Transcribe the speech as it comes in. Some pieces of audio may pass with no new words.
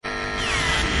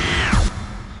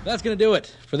That's going to do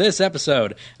it for this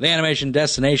episode of The Animation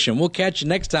Destination. We'll catch you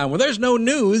next time where there's no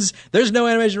news, there's no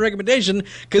animation recommendation,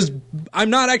 because I'm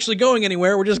not actually going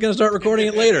anywhere. We're just going to start recording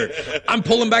it later. I'm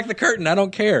pulling back the curtain. I don't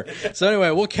care. So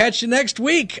anyway, we'll catch you next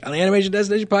week on the Animation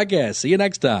Destination Podcast. See you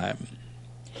next time.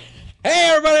 Hey,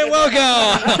 everybody,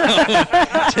 welcome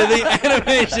to the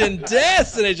Animation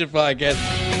Destination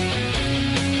Podcast.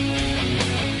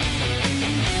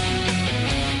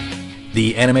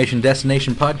 The Animation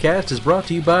Destination Podcast is brought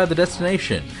to you by The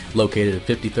Destination, located at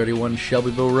 5031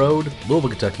 Shelbyville Road,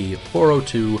 Louisville, Kentucky,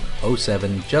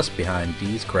 40207, just behind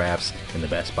D's Crafts in the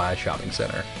Best Buy Shopping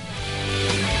Center.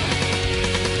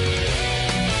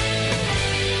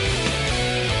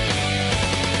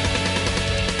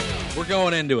 We're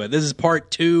going into it. This is part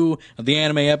 2 of the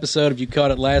anime episode. If you caught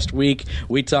it last week,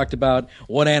 we talked about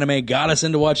what anime got us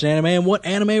into watching anime and what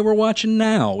anime we're watching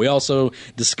now. We also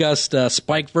discussed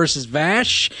Spike versus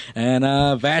Vash, and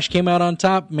Vash came out on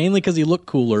top mainly because he looked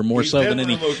cooler, more so than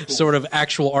any sort of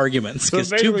actual arguments. So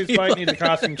basically Spike needs a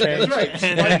costume change. That's right.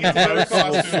 Spike needs a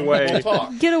costume. We'll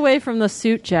talk. Get away from the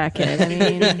suit jacket.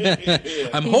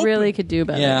 I mean, he really could do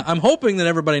better. Yeah, I'm hoping that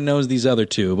everybody knows these other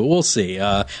two, but we'll see.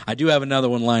 I do have another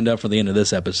one lined up for the end of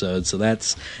this episode, so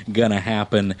that's gonna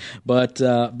happen. But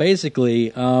basically,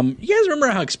 you guys remember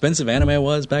how expensive anime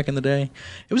was back in the day?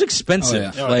 It was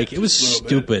expensive. Oh, yeah. Like, it was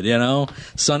stupid, you know?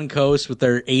 Suncoast with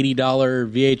their $80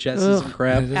 VHSs and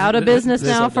crap. Out of business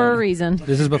now for a reason.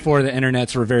 This is before the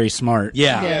internets were very smart.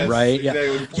 Yeah, Yes. right? Yeah.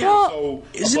 Well,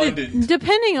 isn't it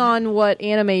depending on what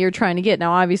anime you're trying to get.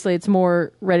 Now, obviously, it's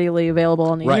more readily available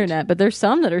on the Right. internet, but there's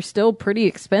some that are still pretty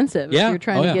expensive Yeah. if you're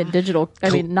trying Oh, to yeah. get digital,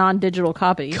 non-digital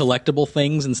copies. collectible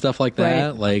things and stuff like that?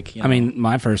 Right. Like, you know. I mean,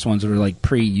 my first ones were like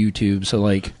pre-YouTube, so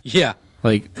like yeah.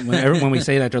 when we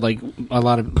say that, they're like, a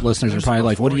lot of listeners are probably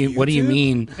like, what do you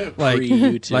mean? Like,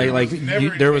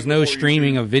 Pre-YouTube. there was no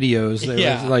streaming of videos. There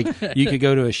Yeah. was like, you could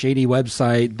go to a shady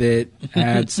website that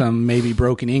had some maybe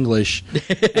broken English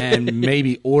and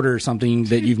maybe order something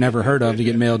that you've never heard of to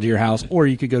get mailed to your house, or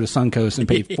you could go to Suncoast and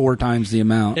pay 4 times the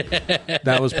amount.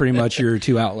 That was pretty much your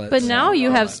 2 outlets. But now you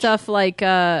have stuff like,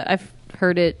 I've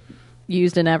heard it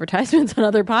used in advertisements on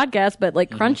other podcasts, but like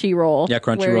Crunchyroll. Yeah,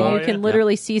 Crunchyroll. Where Oh, you can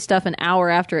literally see stuff an hour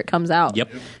after it comes out.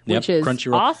 Yep. Which is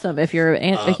Crunchyroll. awesome if you're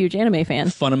a huge anime fan.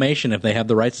 Funimation, if they have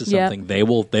the rights to Yep. something, they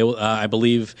will. I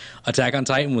believe Attack on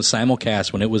Titan was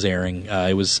simulcast when it was airing.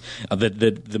 It was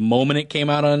the moment it came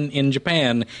out in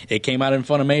Japan, it came out in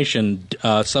Funimation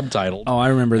subtitled. Oh, I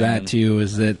remember that too.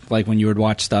 Is that like when you would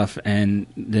watch stuff and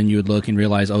then you would look and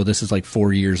realize, oh, this is like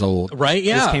 4 years old, Right,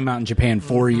 yeah. This came out in Japan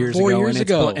 4 years 4 ago, years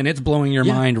ago. and it's blowing your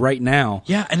Yeah. mind right now.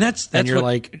 Yeah, and that's And you're what,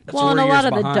 like, Well, and a lot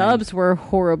of the dubs were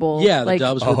horrible. yeah, the Like,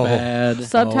 dubs were bad.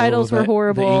 subtitles were the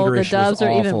horrible. The English dubs was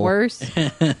are even awful. worse.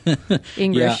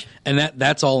 English. Yeah, and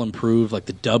that's all improved. Like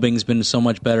the dubbing's been so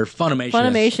much better.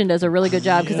 Funimation does a really good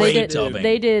job because Great dubbing.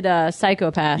 they did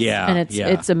Psycho-Pass. Yeah, and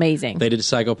it's amazing. They did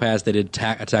Psycho-Pass. They did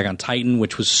Attack on Titan,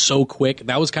 which was so quick.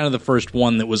 That was kind of the first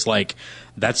one that was like,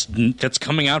 that's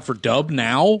coming out for dub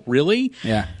now, really?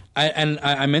 Yeah.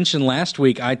 I mentioned last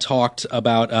week I talked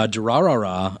about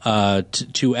Durarara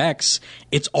 2X.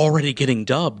 It's already getting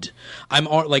dubbed. I'm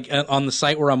like on the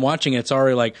site where I'm watching it, it's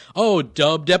already like, oh,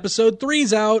 dubbed episode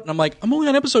 3's out, and I'm like, I'm only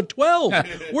on episode 12.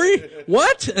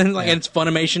 What? And like, and it's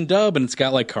Funimation dub, and it's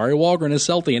got like Kari Wahlgren as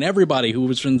Selthie and everybody who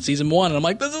was from season 1, and I'm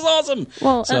like, this is awesome.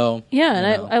 Well, so yeah,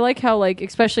 and I like how, like,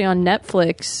 especially on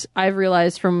Netflix, I've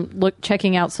realized from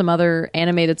checking out some other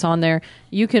anime that's on there,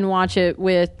 you can watch it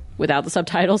without the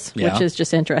subtitles, Yeah. which is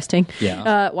just interesting.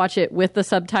 Yeah. Watch it with the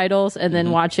subtitles and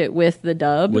then watch it with the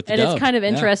dub. With the and dub, it's kind of yeah.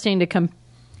 interesting to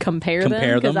compare them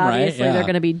because them, right? obviously Yeah. they're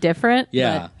going to be different.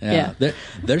 Yeah, but, yeah.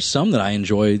 There's some that I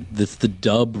enjoy that's the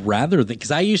dub rather than,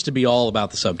 because I used to be all about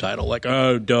the subtitle, like,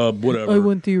 oh, dub, whatever. I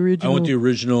want the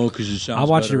original because it sounds I'll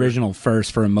watch better. the original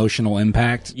first for emotional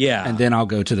impact. Yeah. and then I'll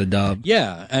go to the dub.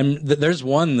 Yeah, and there's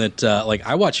one that like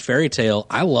I watch Fairy Tail.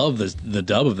 I love the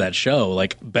dub of that show,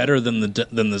 like better than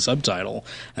the subtitle.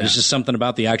 And it's just something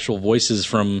about the actual voices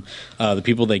from the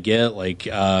people they get, like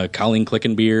Colleen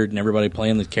Clickenbeard and everybody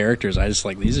playing the characters. I just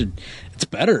like it's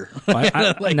better. Well,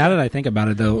 I, now that I think about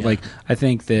it, though, like I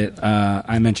think that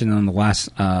I mentioned on the last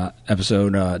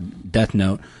episode, Death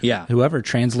Note. Yeah. Whoever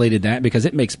translated that, because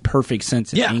it makes perfect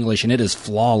sense in Yeah. English and it is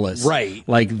flawless. Right.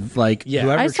 Like Yeah.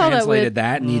 whoever I saw that translated with-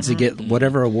 that needs to get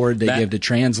whatever award they give to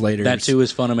translators. That too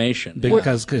is Funimation.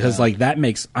 Because like that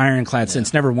makes ironclad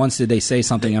sense. Never once did they say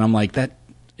something, and I'm like that.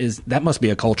 that must be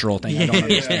a cultural thing. I don't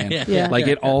understand. Yeah. Like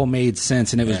it all made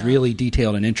sense, and it was really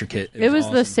detailed and intricate. It was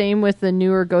the awesome. same with the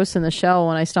newer Ghost in the Shell.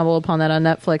 When I stumbled upon that on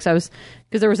Netflix,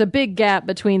 because there was a big gap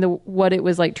between what it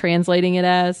was like translating it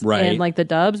as Right. and like the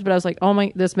dubs, but I was like, oh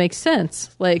my, this makes sense.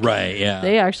 Like, Right, yeah.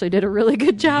 they actually did a really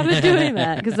good job at doing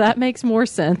that because that makes more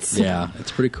sense. Yeah,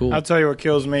 it's pretty cool. I'll tell you what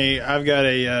kills me. I've got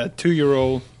a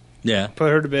 2-year-old. Yeah.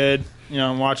 Put her to bed.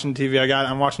 I'm watching TV.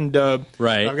 I'm watching dub.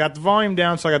 Right. I've got the volume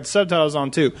down, so I got the subtitles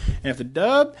on too. And if the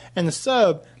dub and the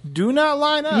sub do not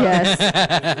line up, Yes.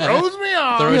 it throws me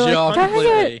off. Throws You're you like, off "Dang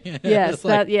completely. it." Yes, It's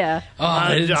like, yeah. oh, I I'll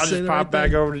didn't just say the pop right back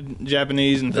thing. over to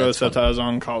Japanese and throw the subtitles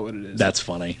on and call it what it is. That's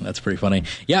funny. That's pretty funny.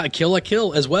 Yeah, Kill la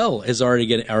Kill as well is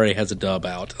already has a dub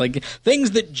out. Like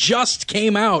things that just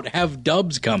came out have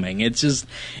dubs coming. It's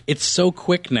so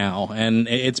quick now, and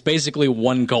it's basically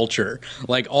one culture.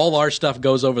 Like all our stuff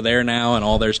goes over there now, and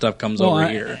all their stuff comes over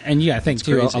here. And I think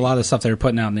too, crazy. a lot of the stuff they were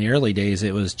putting out in the early days,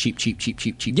 it was cheap.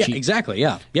 Yeah, exactly.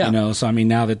 Yeah. So I mean,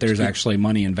 now that there's actually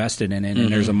money invested in it,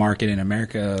 and there's a market in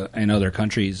America and other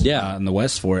countries in the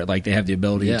West for it, like they have the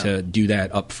ability to do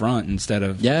that up front instead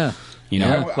of Yeah.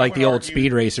 like would the old argue-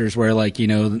 speed racers where like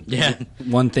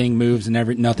one thing moves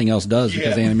and nothing else does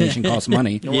because the animation costs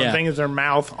money. The one thing is their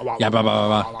mouth. Yeah, blah, blah,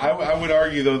 blah, blah. I would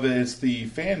argue though that it's the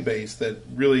fan base that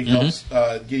really helps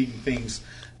getting things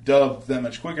dubbed that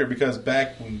much quicker, because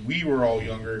back when we were all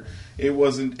younger, it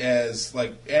wasn't as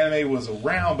like anime was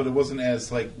around, but it wasn't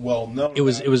as like well known. It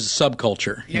was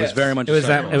subculture. It was Yes. very much. It was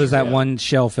subculture. that one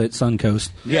shelf at Suncoast.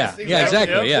 Yeah, Yes, yeah,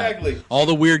 exactly. Yeah, exactly. all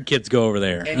the weird kids go over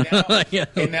there. And now, Yeah.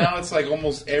 and now it's like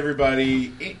almost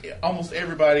everybody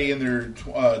in their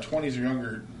 20s or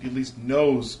younger at least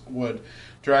knows what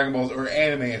Dragon Balls or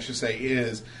anime, I should say,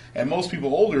 is. And most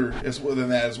people older than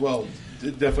that as well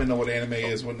definitely know what anime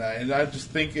is, whatnot. And I just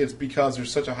think it's because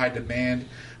there's such a high demand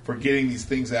for getting these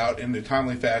things out in a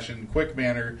timely fashion, quick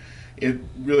manner. It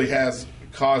really has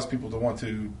caused people to want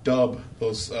to dub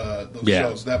those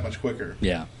shows that much quicker.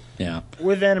 Yeah. Yeah.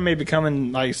 With anime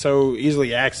becoming like so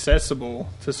easily accessible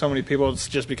to so many people, it's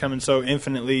just becoming so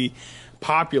infinitely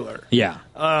popular. Yeah.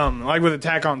 Like with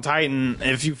Attack on Titan,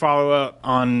 if you follow up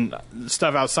on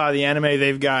stuff outside the anime,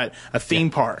 they've got a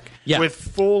theme park with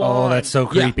full on. Oh, that's so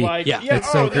creepy. Like, Yeah.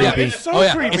 It's so creepy. It's so Oh,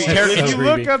 yeah. creepy. It's terrifying. If you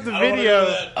look up the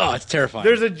video, Oh, it's terrifying.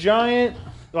 there's a giant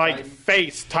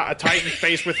face, a Titan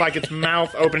face with like its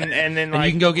mouth open, and then like And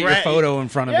you can go get your photo in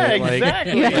front of Yeah, it. Like,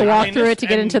 exactly. You have to walk through it to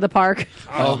get into the park.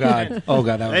 oh god, that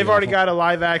would They've be already awful. got a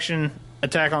live action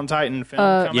Attack on Titan film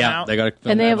coming yeah, out. they got.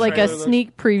 And they have like a trailer looks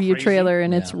sneak preview crazy. trailer,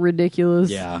 and it's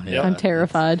ridiculous. Yeah, yeah. I'm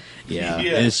terrified. Yeah,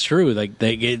 Yeah. and it's true. Like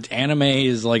anime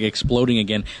is like exploding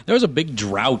again. There was a big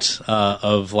drought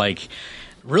of like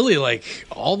really like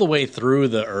all the way through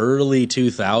the early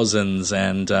 2000s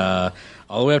and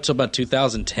all the way up to about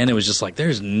 2010. It was just like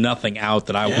there's nothing out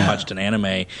that I watched in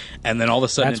anime, and then all of a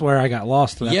sudden That's where I got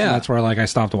lost. That's where like I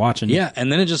stopped watching. yeah,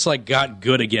 and then it just like got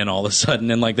good again all of a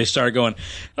sudden, and like they started going,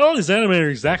 all these anime are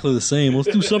exactly the same. Let's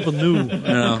do something new. You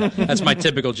know, that's my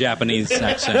typical Japanese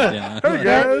accent. Yeah.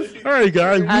 Hey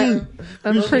guys,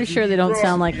 I'm pretty sure they don't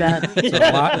sound like that. It's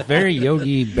a lot, very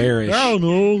Yogi Bearish. I don't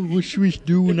know. What should we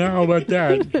do now about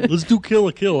that? Let's do Kill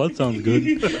la Kill. That sounds good.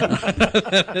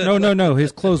 No.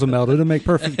 His clothes are melted. It'll make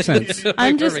perfect sense.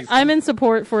 I'm in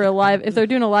support for if they're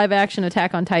doing a live action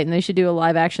Attack on Titan, they should do a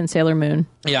live action Sailor Moon.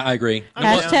 Yeah, I agree.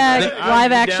 Hashtag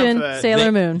live I'd be down action for that.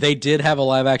 Sailor Moon. They did have a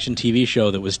live action TV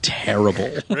show that was terrible.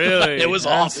 really? It was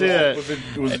That's awful.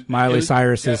 it. Was it Miley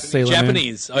Cyrus's Sailor Moon.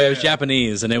 Japanese. Oh, yeah, it was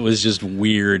Japanese, and it was just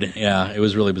weird. Yeah, it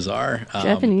was really bizarre.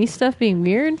 Japanese stuff being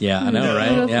weird. Yeah, I know, Who'd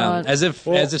right? have Yeah, thought? as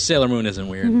if Sailor Moon isn't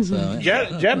weird. So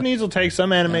Japanese will take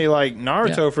some anime like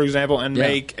Naruto, Yeah. for example, and Yeah.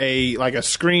 make a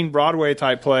screen Broadway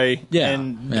type play, Yeah.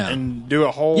 and do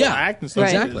a whole act and stuff.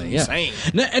 Right. exactly. It's Yeah,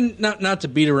 insane. and not to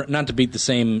beat the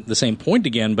same point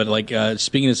again, but like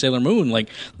speaking of Sailor Moon, like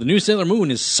the new Sailor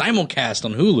Moon is simulcast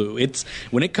on Hulu. It's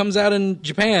when it comes out in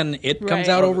Japan, it comes Right.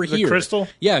 out over The here. Crystal?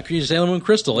 Yeah, Sailor Moon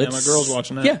Crystal. Yeah, my girl's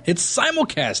watching that. Yeah, it's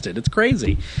simulcasted. It's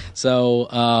crazy. So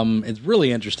it's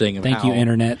really interesting. of Thank you, how-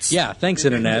 internets. Yeah, thanks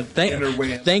internet.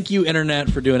 Interwebs. Thank you internet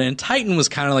for doing it. And Titan was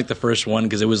kind of like the first one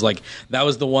because it was like that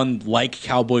was the one like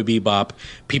Cowboy Bebop.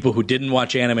 People who didn't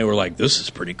watch anime were like, "This is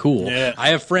pretty cool." Yeah. I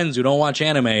have friends who don't watch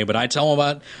anime, but I tell them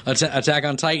about Attack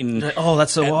on Titan. Oh,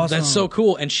 that's so And awesome. That's so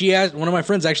cool. And she asked, one of my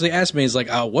friends actually asked me, "Is like,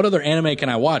 what other anime can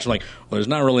I watch?" I'm like, well, there's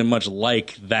not really much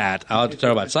like that. I'll have to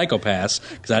talk about Psychopaths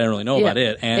because I didn't really know Yeah, about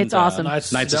it. And it's awesome.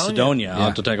 Knights Knights of of Sidonia. Sidonia. I'll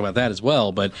have to talk about that as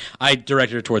well. But I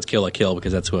directed her towards Kill la Kill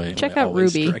because that's who I Check I out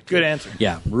always Ruby. directed. Good answer.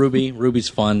 Yeah, Ruby's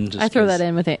fun. Just I throw 'cause that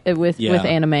in with Yeah.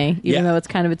 anime, even Yeah. though it's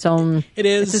kind of its own. It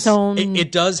is. It's its own.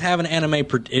 It does have an anime.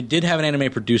 It did have an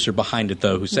anime producer behind it,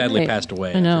 though, who sadly passed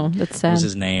away. I know, that's sad. What was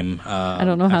his name? I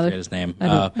don't know how. I forget his name.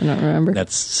 I don't remember.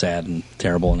 That's sad and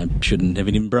terrible, and I shouldn't have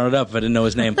even brought it up if I didn't know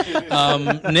his name.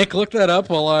 Nick, look that up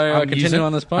while I continue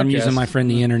on this podcast. I'm using my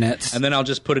friend the internet, and then I'll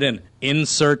just put it in.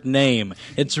 Insert name.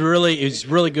 He's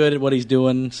really good at what he's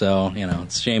doing. So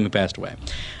it's a shame he passed away.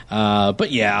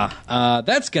 But yeah,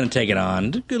 that's going to take it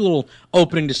on. Good little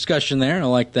opening discussion there. I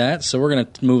like that. So we're going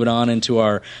to move it on into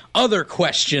our other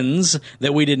questions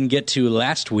that we didn't get to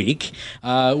last week,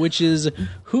 which is,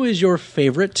 who is your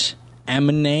favorite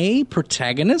anime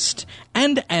protagonist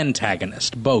and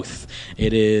antagonist? Both.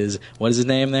 It is, what is his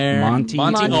name there?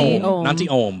 Monty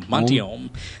Ohm.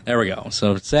 There we go.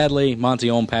 So sadly, Monty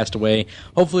Ohm passed away.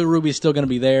 Hopefully Ruby's still going to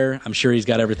be there. I'm sure he's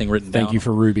got everything written down. Thank you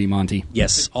for Ruby, Monty.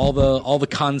 Yes, all the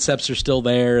concepts are still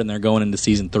there, and they're going into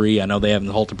season 3. I know they haven't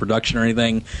halted production or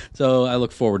anything, so I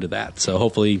look forward to that. So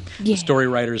hopefully the story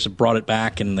writers have brought it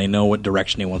back, and they know what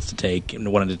direction he wants to take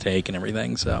and wanted to take and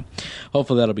everything. So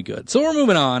hopefully that'll be good. So we're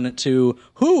moving on to,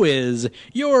 who is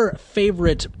your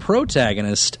favorite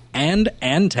protagonist and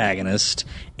antagonist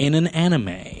in an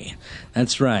anime?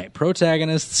 That's right,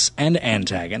 protagonists and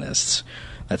antagonists.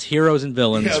 That's heroes and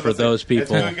villains for those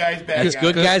people. That's good guys, bad guys.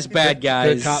 Good guys, bad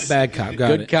guys. Good cop, bad cop. Got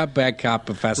Good it. cop, bad cop.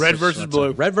 Professor. Red versus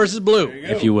blue. Red versus blue,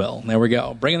 if you will. There we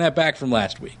go. Bringing that back from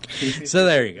last week. So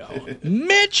there you go.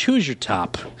 Mitch, who's your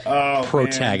top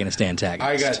protagonist,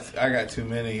 antagonist? I got too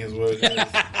many, is what it is.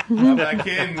 I'm not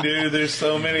kidding, dude. There's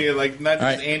so many, like not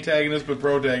just antagonists but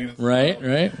protagonists.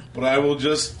 Right. But I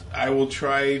will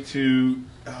try to.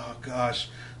 Oh gosh,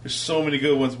 there's so many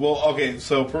good ones. Well, okay,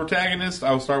 so protagonist.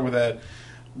 I'll start with that.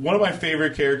 One of my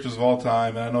favorite characters of all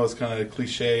time, and I know it's kind of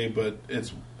cliche, but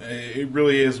it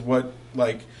really is what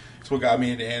it's what got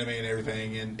me into anime and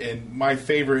everything. And my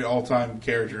favorite all time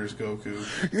character is Goku.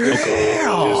 Just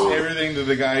everything that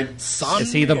the guy.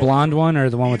 Is he the blonde one or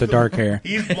the one with the dark hair?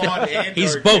 He's blonde and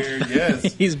He's dark both. hair.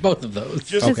 Yes, He's both of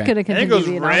those. It's going to And it continue goes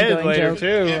to be an red ongoing later joke.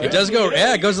 too. It does go.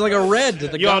 Yeah, it goes like a red.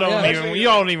 Y'all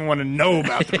don't even want to know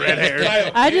about the red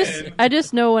hair. I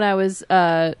just know when I was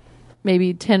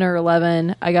maybe 10 or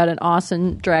 11, I got an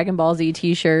awesome Dragon Ball Z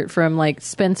T-shirt from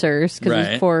Spencer's, because it was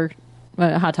before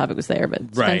Hot Topic was there,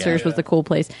 but Spencer's was the cool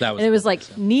place. And it was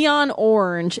neon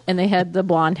orange, and they had the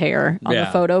blonde hair on the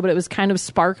photo, but it was kind of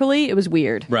sparkly. It was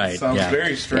weird. Right. Sounds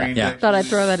very strange. Yeah. Thought I'd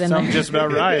throw that in Sounds there. just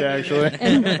about right, actually.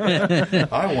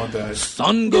 I want that.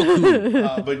 Son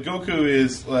Goku. But Goku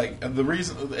is the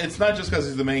reason. It's not just because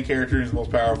he's the main character, he's the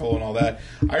most powerful and all that.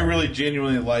 I really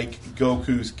genuinely like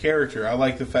Goku's character. I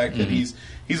like the fact that he's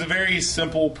a very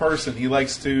simple person. He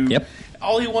likes to. Yep.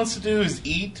 All he wants to do is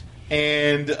eat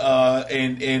and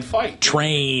fight.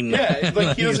 Train.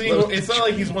 Yeah, he doesn't. It's not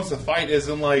like he wants to fight as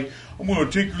in I'm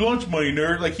going to take your lunch money,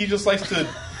 nerd. He just likes to.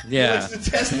 Yeah. He likes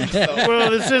to test himself.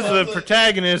 Well, this is the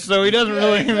protagonist, so he doesn't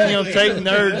really take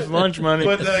nerds' lunch money.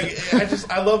 But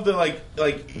I love the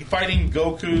fighting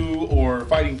Goku or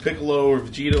fighting Piccolo or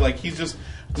Vegeta. He's just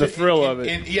the thrill of it.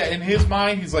 In his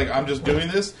mind, he's like, I'm just doing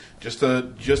this just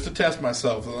to test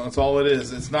myself. That's all it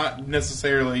is. It's not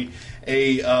necessarily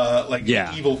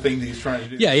an evil thing that he's trying to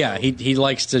do. Yeah. He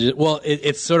likes to. Well,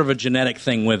 it's sort of a genetic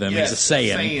thing with him. Yes, he's a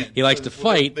Saiyan. He likes to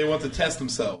fight. They want to test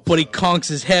themselves. But he conks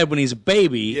his head when he's a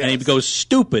baby, and he goes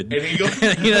stupid. And he goes.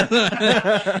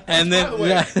 And then, by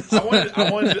the way,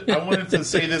 I wanted to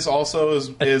say this also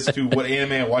as to what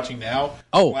anime I'm watching now.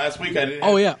 Oh, last week I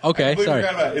didn't. Yeah. Okay. I completely Sorry.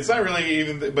 forgot about it. It's not really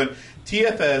even, but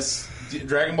TFS.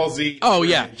 Dragon Ball Z. Oh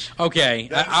yeah, okay.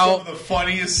 That's some of the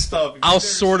funniest stuff. I'll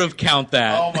sort of count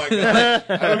that. Oh my god!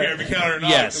 I don't care if you count it or not.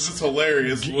 Yes. Because it's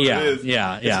hilarious. What Yeah, it is.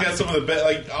 yeah. It's got some of the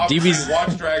best. Obviously,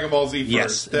 watch Dragon Ball Z first.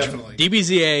 Yes, definitely.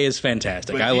 DBZA is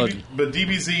fantastic. I love. But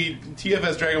DBZ,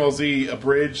 TFS Dragon Ball Z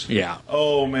abridged. Yeah.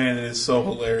 Oh man, it is so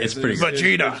hilarious. It's pretty good.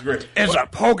 Vegeta. It's great. It's a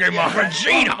Pokemon.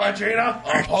 Vegeta.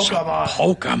 Pokemon.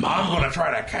 Pokemon. I'm gonna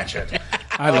try to catch it.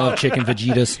 I love chicken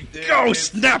Vegetas. Go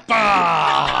Snapper!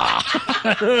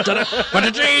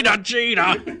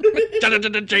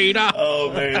 Cheetah.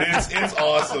 Oh man, it's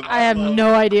awesome. I have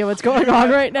no idea what's going on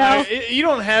right now. You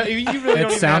don't have. You really don't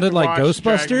even sounded have to like watch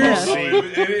Ghostbusters? Dragon Ball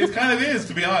Z. It kind of is,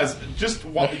 to be honest. Just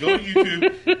go to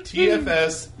YouTube,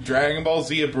 TFS Dragon Ball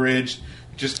Z abridged.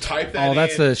 Just type that in. Oh,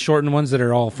 that's the shortened ones that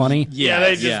are all funny? Yeah,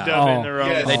 they just dub in their own.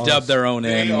 Yes. They dub their own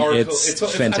in. They are-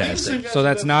 It's fantastic. So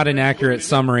that's not an accurate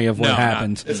summary of what No,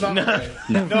 happened. It's not. No,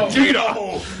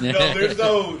 there's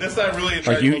no. That's not really. A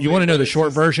Like you want to know the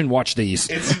short version? Watch these.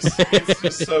 It's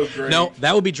just so great. No,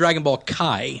 that would be Dragon Ball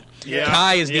Kai. Yeah.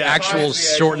 Kai is the actual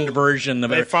shortened version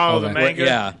of it. They follow the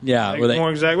manga. Yeah. Like,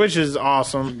 more exact, which is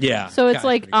awesome. Yeah. So it's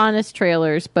like honest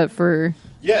trailers, but for...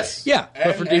 Yes. Yeah,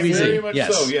 but for DBZ. Very much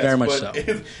so, yes. Very much but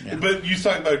so. But you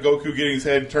talking about Goku getting his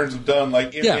head in terms of done,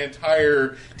 like in the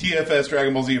entire TFS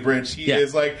Dragon Ball Z abridged, he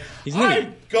is like,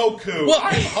 I'm Goku,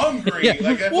 I'm hungry.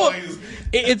 Like, that's all he's...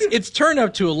 It's turned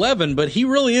up to 11, but he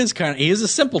really is he is a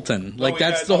simpleton. Like,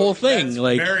 that's the whole thing.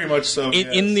 Like, very much so.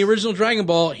 In the original Dragon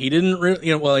Ball, he didn't really,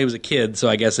 he was a kid, so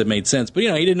I guess it made sense. But, he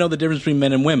didn't know the difference between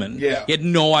men and women. Yeah. He had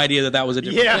no idea that was a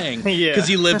different thing. Because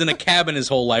he lived in a cabin his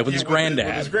whole life with his granddad.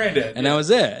 With his granddad. And that was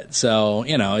it. So,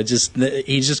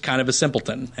 he's just kind of a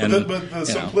simpleton. And, but the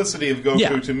simplicity of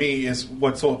Goku to me is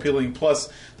what's so appealing.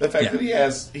 Plus the fact that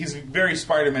he's very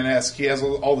Spider-Man-esque. He has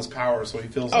all this power, so he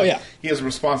feels he has a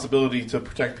responsibility to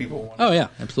protect people. Oh, yeah,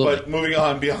 absolutely. But moving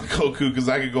on beyond Goku, because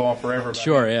I could go on forever.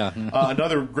 Sure,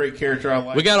 another great character I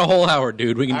like. We got a whole hour,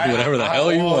 dude. We can do whatever the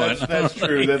hell you want. That's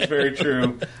true. That's very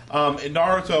true. And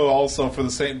Naruto also for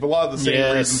a lot of the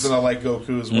same reasons that I like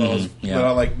Goku as well as that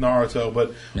I like Naruto.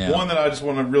 But one that I just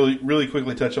want to really, really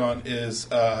quickly touch on is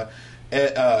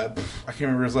Ed, I can't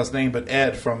remember his last name, but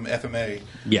Ed from FMA.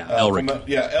 Yeah, Elric.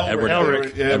 Edward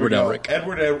Elric. Edward Elric.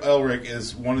 Edward Elric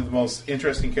is one of the most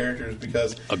interesting characters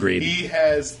because he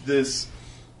has this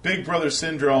Big Brother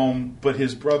syndrome, but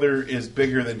his brother is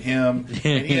bigger than him,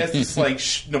 and he has this like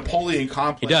Napoleon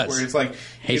complex where it's like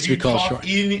hates to be called short.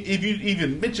 If you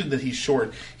even mention that he's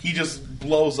short, he just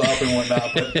blows up and whatnot.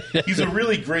 But he's a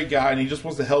really great guy, and he just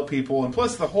wants to help people. And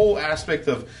plus, the whole aspect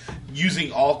of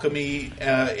using alchemy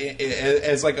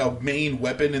as like a main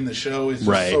weapon in the show is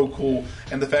just so cool.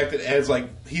 And the fact that Ed's like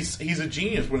he's a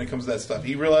genius when it comes to that stuff.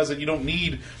 He realized that you don't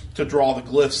need to draw the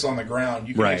glyphs on the ground.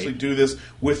 You can actually do this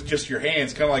with just your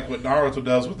hands, kind of like what Naruto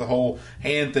does with the whole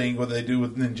hand thing, what they do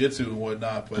with ninjutsu and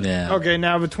whatnot. But okay,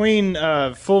 now between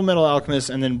Full Metal Alchemist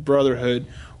and then Brotherhood,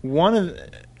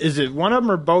 is it one of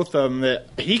them or both of them that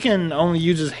he can only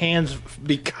use his hands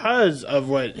because of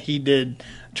what he did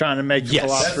trying to make the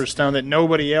Philosopher's Stone that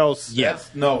nobody else?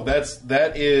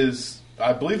 That is.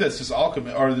 I believe that's just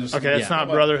alchemy. Or that's not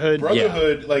Brotherhood.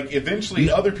 Brotherhood, like eventually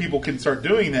other people can start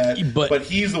doing that, but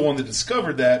he's the one that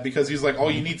discovered that because he's like, all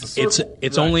you need is a circle.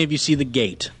 It's only if you see the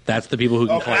gate. That's the people who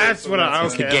can play. That's what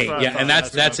it's the gate. And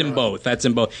that's in both. That's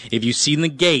in both. If you see the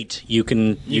gate, you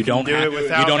don't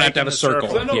have to have a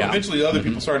circle. I know eventually other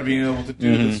people started being able to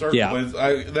do the circle. Yeah.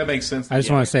 That makes sense. I just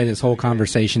want to say this whole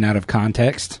conversation out of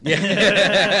context. Well,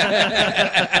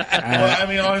 I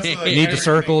mean, honestly, you need the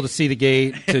circle to see the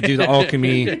gate to do the alchemy.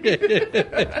 There's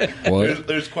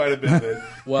quite a bit of it.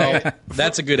 Well,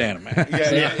 that's a good anime.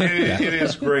 It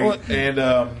is great. Well, and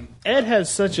Ed has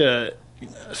such a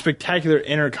spectacular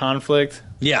inner conflict.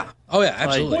 Yeah. Oh yeah,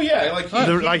 absolutely.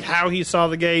 Like how he saw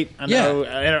the gate. I know.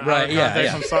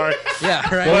 I'm sorry.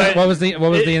 What was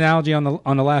the analogy on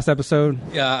the last episode?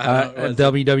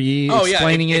 WWE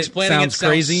explaining it sounds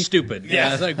crazy. Stupid.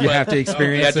 Yeah. You have to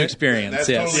experience it.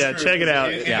 Yes. Check it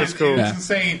out. It's cool. It's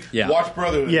insane. Watch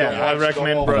Brotherhood. Yeah, I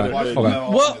recommend Brotherhood.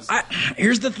 Well,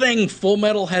 here's the thing. Full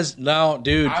Metal has dude.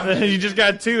 You just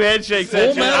got two head shakes.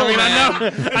 Full Metal.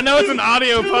 I know it's an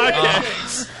audio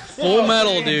podcast. Full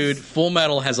Metal, dude. Full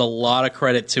Metal has a lot of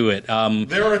credit to it.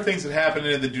 There are things that happen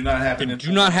in it that do not happen in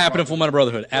Full Metal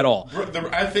Brotherhood at all.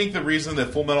 I think the reason that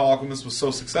Full Metal Alchemist was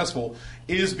so successful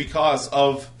is because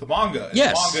of the manga.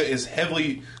 Yes. The manga is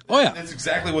heavily... Oh, yeah. That's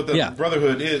exactly what the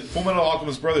Brotherhood is. Full Metal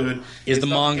Alchemist Brotherhood is the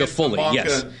manga fully,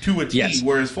 to a T,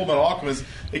 whereas Full Metal Alchemist,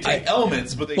 they take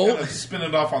elements, but they kind of spin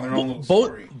it off on their own little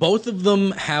story. Both of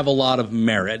them have a lot of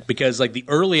merit, because like the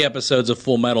early episodes of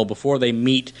Full Metal, before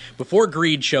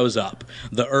Greed shows up,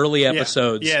 the early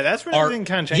episodes... Yeah, that's where everything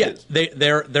kind of changes.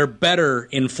 Yeah, they're better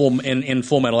in Full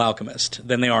Metal Alchemist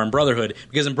than they are in Brotherhood,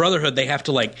 because in Brotherhood they have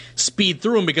to like speed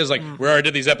through them, because like we already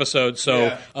did these episodes,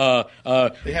 so...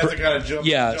 they have to kind of jump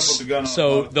the gun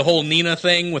so the whole Nina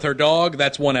thing with her dog,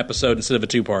 that's one episode instead of a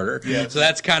two-parter. Yeah. So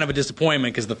that's kind of a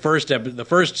disappointment, because the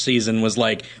first season was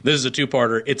like, this is a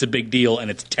two-parter, it's a big deal, and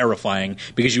it's terrifying,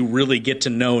 because you really get to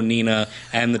know Nina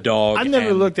and the dog. I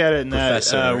never looked at it in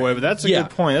that way, but that's a good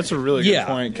point. That's a really good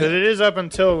point, because it is up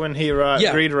until when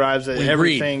Greed arrives that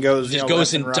everything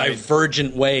goes in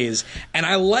divergent ways. And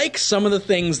I like some of the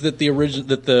things that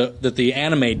the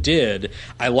anime did.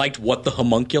 I liked what the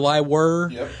homunculi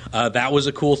were. Yep. That was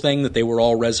a cool thing, that they were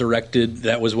all resurrected.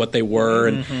 That was what they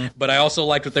were. But I also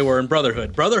liked what they were in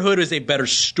Brotherhood. Brotherhood is a better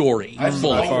story.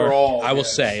 Overall, I will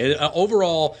say.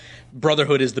 Overall,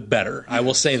 Brotherhood is the better. I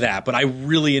will say that, but I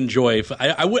really enjoy.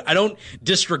 I don't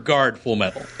disregard Full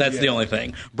Metal. That's the only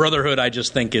thing. Brotherhood, I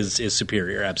just think is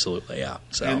superior. Absolutely, yeah.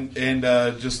 So we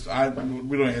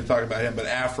don't even talk about him, but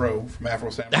Afro from Afro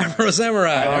Samurai. Afro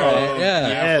Samurai. Right,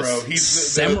 yeah. Afro. He's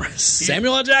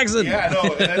Samuel L. Jackson. Yeah, I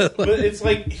know. But it's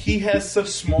like he has such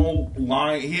small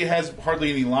line. He has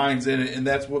hardly any lines in it, and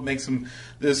that's what makes him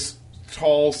this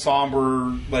tall,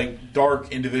 somber, like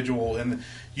dark individual. And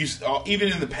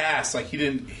even in the past, like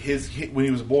when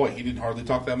he was a boy, he didn't hardly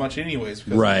talk that much, anyways.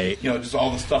 Because, right. Just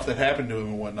all the stuff that happened to him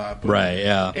and whatnot. But right.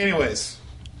 Yeah. Anyways,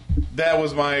 that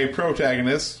was my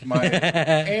protagonist, my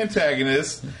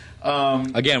antagonist.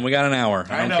 Again, we got an hour.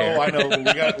 I know. But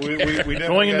we definitely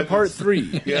going into part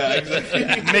 3. Yeah,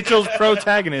 exactly. Mitchell's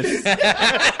protagonist.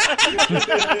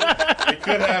 It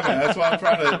could happen. That's why I'm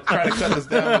trying to cut this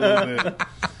down a little bit.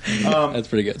 That's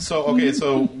pretty good. So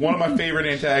one of my favorite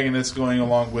antagonists, going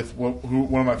along with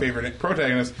one of my favorite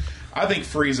protagonists, I think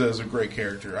Frieza is a great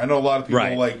character. I know a lot of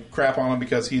people like crap on him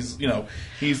because he's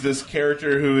this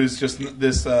character who is just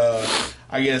this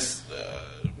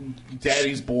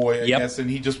daddy's boy, I guess, and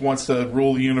he just wants to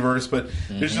rule the universe. But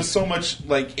there's just so much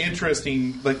like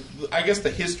interesting, like I guess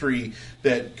the history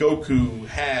that Goku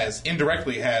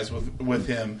indirectly has with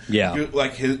him. Yeah,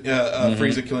 like his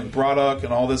Frieza killing Braddock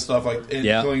and all this stuff, like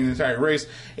killing the entire race.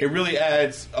 It really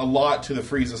adds a lot to the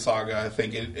Frieza saga. I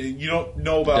think you don't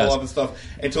know about a lot of the stuff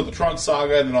until the Trunks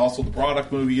saga, and then also the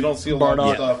Braddock movie. You don't see a lot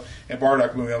of stuff. And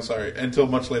Bardock movie, I'm sorry, until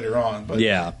much later on. But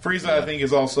Frieza, I think,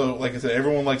 is also, like I said,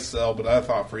 everyone likes Cell, but I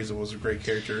thought Frieza was a great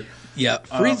character. Yeah,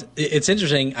 Frieza. It's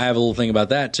interesting. I have a little thing about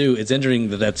that too. It's interesting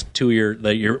that's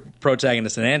your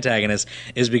protagonist and antagonist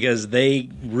is because they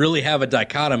really have a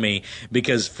dichotomy.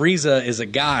 Because Frieza is a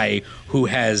guy who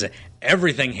has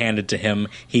everything handed to him.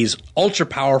 He's ultra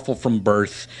powerful from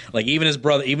birth. Like even his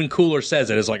brother, even Cooler says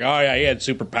it. It's like, oh yeah, he had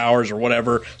superpowers or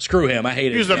whatever. Screw him. I hate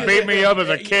it. He used to beat me up as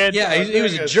a kid. Yeah, he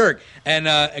was a jerk. And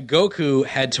Goku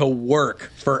had to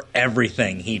work for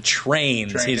everything. He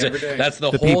trains. That's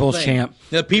the whole people's thing. Champ.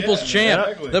 The people's champ.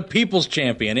 Exactly. The people's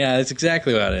champion. Yeah, that's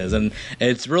exactly what it is. And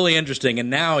it's really interesting.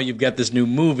 And now you've got this new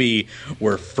movie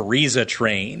where Frieza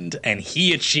trained and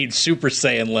he achieved Super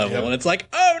Saiyan level. And it's like,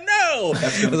 oh no!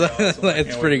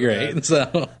 It's pretty great.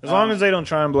 So as long as they don't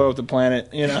try and blow up the planet,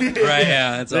 right?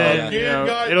 Yeah, it's all.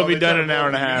 It'll be done in an hour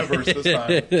and a half. This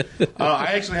time.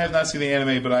 I actually have not seen the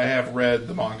anime, but I have read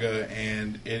the manga,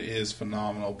 and it is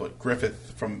phenomenal. But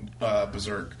Griffith from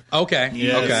Berserk. Okay.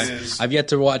 I've yet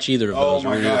to watch either of those. Oh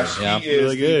my gosh, Yeah. he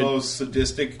is the most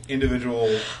sadistic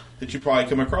individual that you probably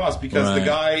come across because the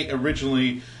guy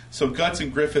originally. So Guts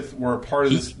and Griffith were a part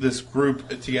of this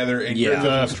group together, and Griffith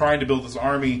was trying to build this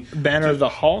army. Banner of the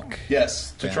Hawk?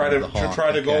 Yes, to try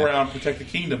to go around and protect the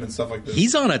kingdom and stuff like this.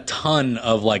 He's on a ton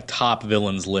of like top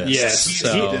villains lists. Yes.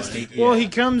 He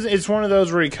comes. It's one of those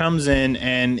where he comes in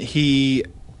and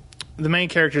the main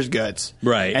character's Guts.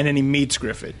 Right. And then he meets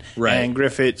Griffith. Right. And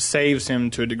Griffith saves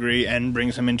him to a degree and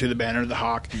brings him into the Banner of the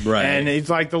Hawk. Right. And he's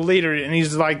like the leader, and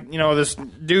he's like, this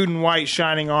dude in white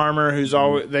shining armor who's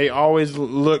they always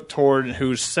look toward,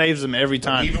 who saves them every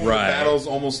time. Even when the battle's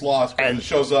almost lost, and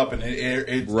shows up and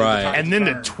it's and then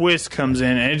the twist comes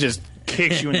in and it just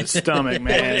kicks you in the stomach,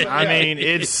 man. I mean,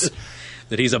 it's...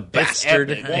 That he's a bastard.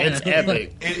 It's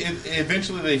epic.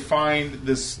 Eventually, they find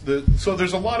this. So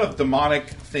there's a lot of demonic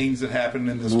things that happen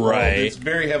in this world. It's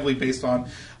very heavily based on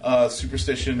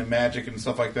superstition and magic and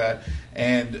stuff like that.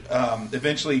 And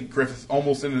eventually, Griffith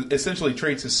essentially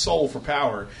trades his soul for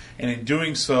power. And in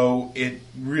doing so,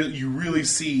 you really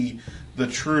see the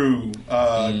true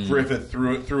Griffith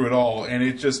through it all. And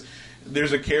it just.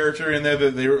 There's a character in there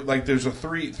that they were like. There's a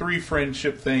three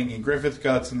friendship thing, and Griffith,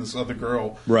 Guts, and this other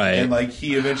girl, right? And like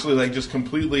he eventually like just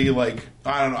completely like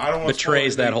I don't want to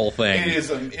betrays that whole thing. It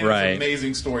is an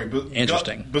amazing story. But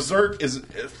interesting. Berserk is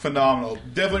phenomenal.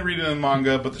 Definitely read it in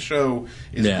manga, but the show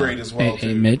is great as well.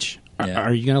 Hey, Mitch. Yeah.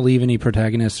 Are you going to leave any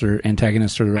protagonists or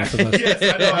antagonists for the rest of us? Yes,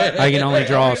 I know. I can only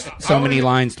draw so many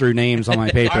lines through names on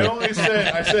my paper.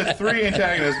 I said 3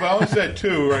 antagonists, but I only said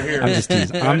 2 right here.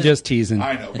 I'm just teasing.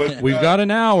 I know, but we've got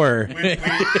an hour.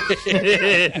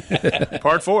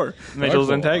 Part 4,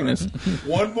 Mitchell's antagonist.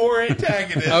 One more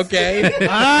antagonist. Okay.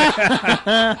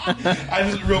 I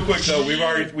just real quick though, we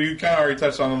kind of already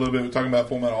touched on it a little bit. We're talking about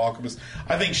Full Metal Alchemist.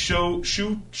 I think Sho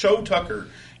Tucker.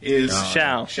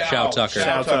 Shao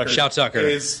Tucker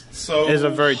is a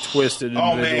very twisted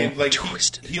individual. Oh man, like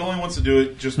he only wants to do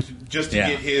it just to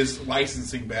get his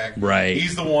licensing back. Right.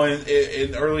 He's the one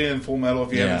early in Full Metal.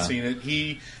 If you haven't seen it,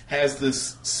 he has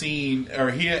this scene,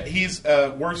 or he's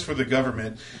works for the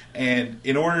government, And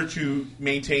in order to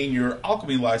maintain your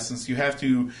alchemy license, you have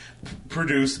to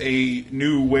produce a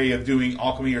new way of doing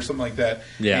alchemy or something like that.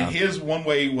 Yeah. And his one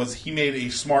way was he made a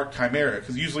smart chimera,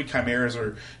 because usually chimeras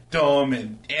are dumb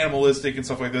and animalistic and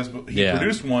stuff like this, but he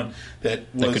produced one that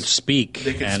could speak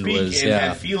and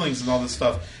had feelings and all this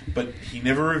stuff, but he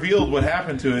never revealed what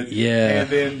happened to it. Yeah. And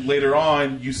then later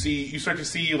on, you start to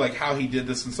see like how he did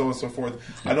this and so on and so forth.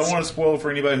 I don't want to spoil it for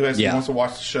anybody who wants to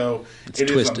watch the show. It's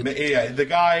twisted. The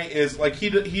guy is like he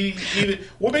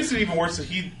what makes it even worse is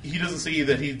he doesn't see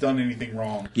that he's done anything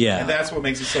wrong. Yeah. And that's what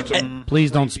makes it such a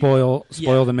Please don't spoil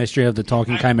the mystery of the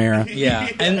talking chimera. Yeah,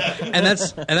 and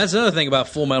that's another thing about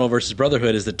Full Metal versus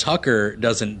Brotherhood is that Tucker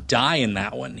doesn't die in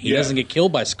that one. He doesn't get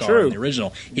killed by Scar in the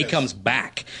original. He comes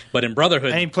back, but in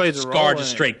Brotherhood, and he plays a Scar role just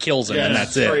in straight kills him, and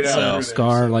that's it. So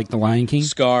Scar, like the Lion King.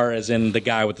 Scar, as in the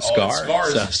guy with the scar.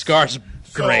 Scar's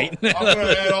great. I'm going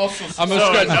to add also.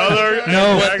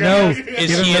 No. Give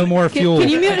him no more fuel. Can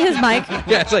you mute his mic?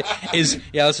 Yeah, it's like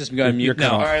let's just go and mute. You're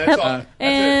No, All right, that's all.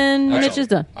 And Mitch is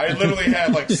done. I literally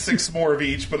had like 6 more of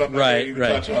each, but I'm not going to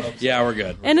touch on them. Yeah, we're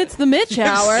good. And it's the Mitch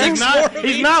hour. He's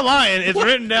not lying. It's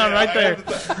written down right there.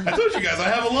 I told you guys I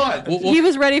have a lot. He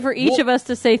was ready for each of us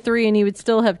to say 3, and he would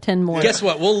still have 10 more. Guess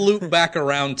what? We'll loop back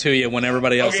around to you when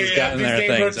everybody else has gotten their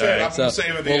things. All right, so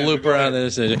we'll loop around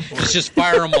this. Let's just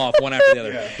fire them off one after the other.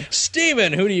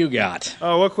 Steven, who do you got?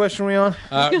 Oh, what question are we on?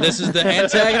 This is the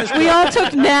antagonist. We all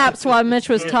took naps while Mitch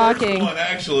was talking. One,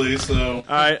 actually, so.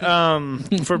 All right.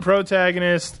 For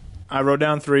protagonist, I wrote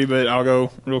down 3, but I'll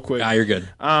go real quick. You're good.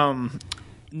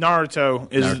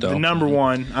 Naruto is the number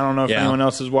one. I don't know if anyone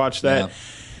else has watched that. Yeah.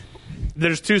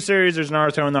 There's 2 series. There's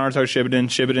Naruto and Naruto Shippuden.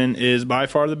 Shippuden is by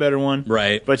far the better one.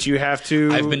 Right. But you have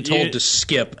to... I've been told to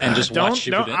skip and just watch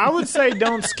Shippuden. I would say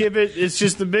don't skip it. It's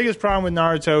just the biggest problem with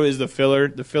Naruto is the filler.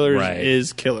 The filler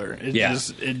is killer. It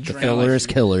drains Filler is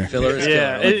killer.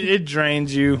 It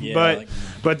drains you. Yeah,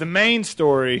 but the main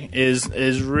story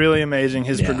is really amazing.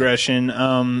 His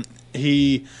progression.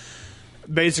 He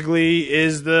basically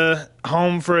is the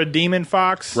home for a demon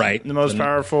fox, right? The most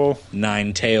powerful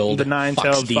nine-tailed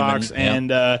fox, and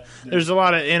there's a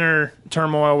lot of inner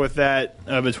turmoil with that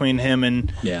between him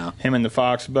and the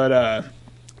fox. But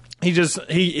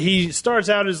he starts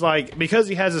out as like, because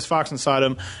he has this fox inside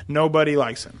him, nobody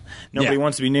likes him. Nobody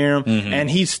wants to be near him, and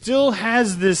he still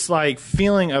has this like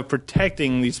feeling of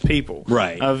protecting these people,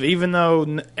 right? Of even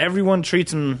though everyone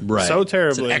treats him so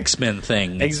terribly, it's an X-Men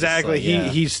thing. Exactly.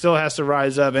 He still has to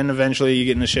rise up, and eventually you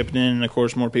get in the Shippuden, and of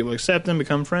course more people accept him,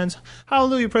 become friends.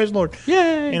 Hallelujah, praise the Lord!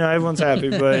 Yay! Everyone's happy.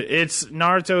 But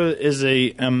Naruto is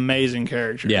a amazing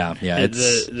character. Yeah.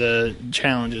 It's the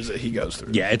challenges that he goes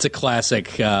through. Yeah, it's a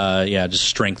classic.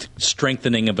 Just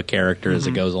strengthening of a character as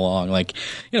it goes along. Like,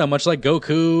 much like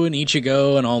Goku and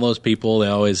Ichigo and all those people, they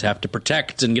always have to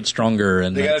protect and get stronger.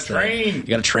 And they got to train. You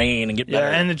got to train and get better.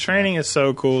 Yeah, and the training is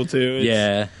so cool too.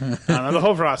 I don't know, the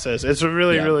whole process. It's a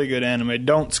really, really good anime.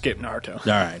 Don't skip Naruto.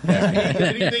 All right.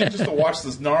 Anything just to watch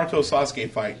this Naruto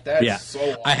Sasuke fight. That's so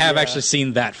awesome. I have actually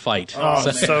seen that fight. Oh,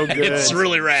 so good. It's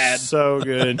really rad. So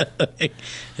good.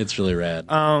 It's really rad.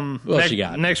 What else you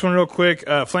got? Next one real quick.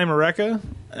 Flame of Recca.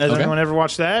 Has anyone ever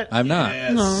watched that? I'm not.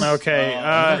 Yes. No. Okay.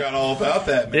 I forgot all about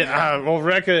that, man.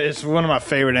 Recca is one of my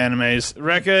favorite animes.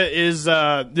 Recca is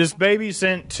this baby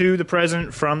sent to the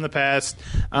present from the past.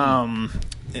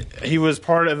 He was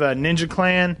part of a ninja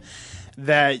clan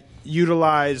that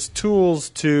utilized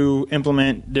tools to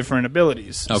implement different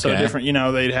abilities. Okay. So different,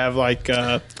 they'd have like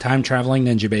time traveling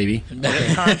ninja baby.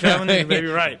 Time traveling ninja baby,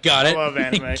 right? Got it. I love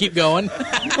anime. Keep going.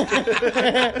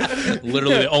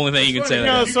 Literally the only thing you can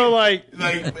say. So like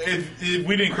if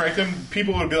we didn't correct him,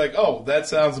 people would be like, "Oh, that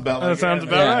sounds about like that sounds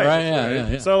anime." about right."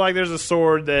 Yeah. So like, there's a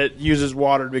sword that uses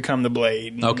water to become the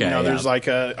blade. Okay, There's like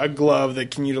a glove that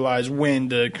can utilize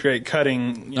wind to create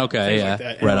cutting. Okay, things like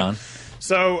that. Right on.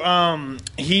 So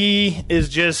he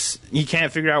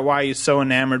can't figure out why he's so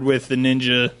enamored with the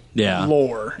ninja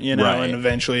lore, Right. and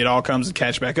eventually it all comes to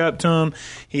catch back up to him.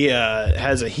 He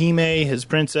has a Hime, his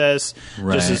princess,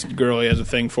 just this girl he has a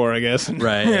thing for, I guess.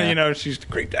 Right. Yeah. She's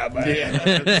creeped out by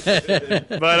it.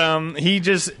 But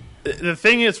the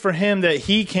thing is for him that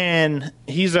he's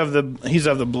of the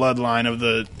bloodline of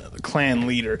the clan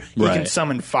leader. He can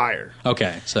summon fire.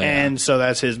 Okay. So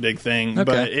that's his big thing. Okay.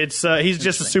 But it's he's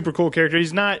just a super cool character.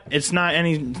 It's not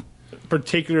any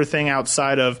particular thing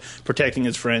outside of protecting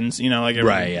his friends, like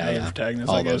every other protagonist,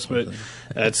 all I guess. But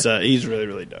that's he's really,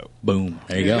 really dope. Boom.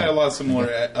 There you He's go. got a lot of similar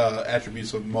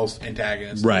attributes of most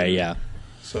antagonists. Right, yeah.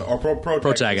 So, or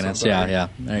protagonist. Yeah.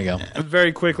 There you go.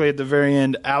 Very quickly at the very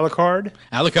end, Alucard.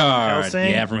 Alucard.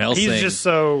 Hellsing. Yeah, from Hellsing. He's just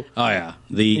so. Oh yeah.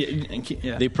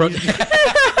 Yeah.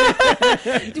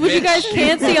 What you guys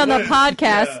can't see on the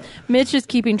podcast, Mitch is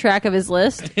keeping track of his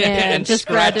list and just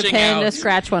grabbed a pen to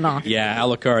scratch one off. Yeah,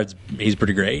 Alucard's he's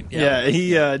pretty great. Yeah,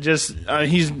 he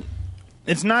he's.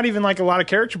 It's not even like a lot of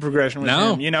character progression with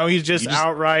him. You know, he's just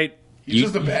outright. He's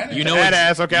just a badass. You know,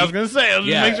 badass. Okay, I was going to say. Let's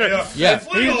make sure. Yeah.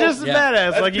 He's just a badass.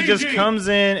 That's like he just PG. comes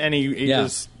in and he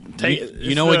just.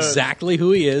 You know exactly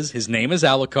who he is. His name is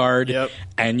Alucard,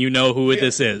 and you know who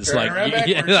this is. Turn around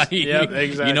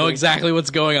exactly. You know exactly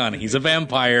what's going on. He's a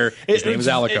vampire. His name is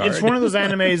Alucard. It's one of those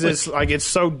animes. It's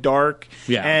so dark,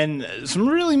 and some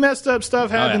really messed up stuff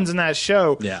happens in that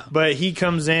show. Yeah, but he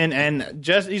comes in and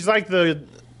he's like the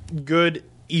good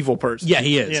evil person. Yeah,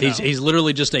 he is. He's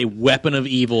literally just a weapon of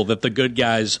evil that the good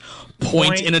guys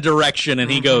point in a direction, and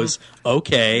he goes,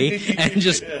 okay, and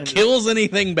just kills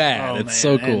anything bad. It's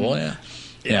so cool.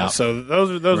 Yeah. So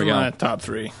those are my top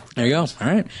three. There you go. All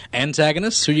right.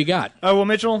 Antagonists, who you got? Oh, well,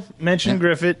 Mitchell mentioned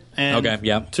Griffith. And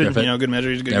Griffith. Good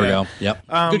measure, he's a good guy. There we go. Yep.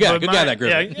 Good guy, that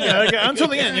Griffith. Yeah, until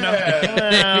the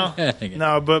end,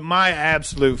 No, but my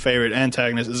absolute favorite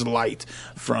antagonist is Light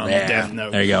from Death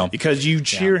Note. There you go. Because you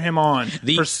cheer him on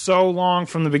for so long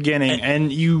from the beginning, and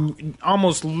you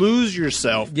almost lose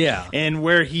yourself in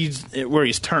where he's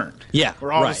turned. Yeah.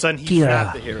 Where all of a sudden he's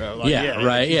not the hero.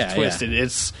 Like, he's twisted.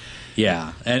 It's...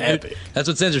 Yeah, and that's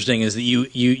what's interesting is that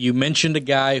you mentioned a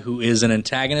guy who is an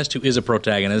antagonist, who is a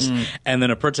protagonist, and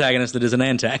then a protagonist that is an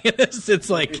antagonist. It's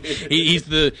like he's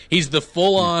the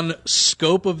full on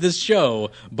scope of this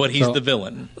show, but he's the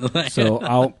villain.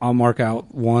 So I'll mark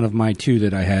out one of my two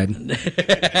that I had.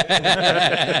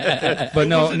 But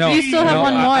no, you still have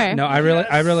one more. I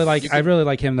really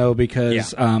like him though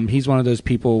because he's one of those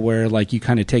people where like you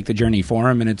kind of take the journey for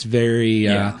him, and it's very.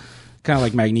 Kind of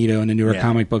like Magneto in the newer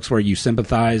comic books, where you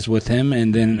sympathize with him,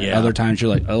 and then other times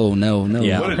you're like, "Oh no!"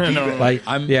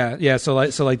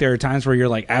 So there are times where you're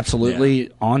like absolutely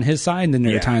on his side, and then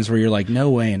there are times where you're like, "No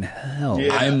way in hell."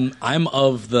 Yeah. I'm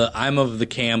of the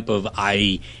camp of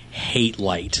I hate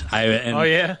Light.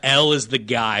 L is the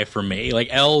guy for me. Like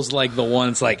L's like the one.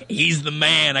 It's like he's the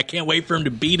man. I can't wait for him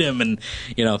to beat him, and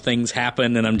things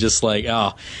happen, and I'm just like,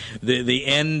 oh, the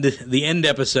end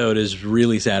episode is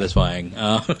really satisfying.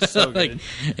 So good.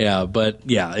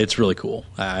 It's really cool.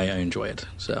 I enjoy it.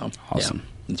 So awesome.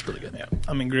 Yeah. It's really good. Yeah.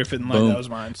 I mean, Griffith and Light, that was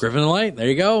mine. Griffith and Light, there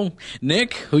you go.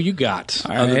 Nick, who you got?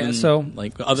 Light,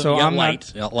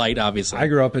 obviously. I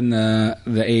grew up in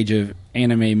the age of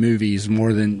anime movies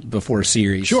more than before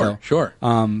series. Sure.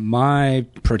 My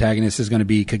protagonist is going to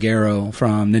be Kagero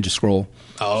from Ninja Scroll.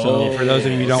 So for those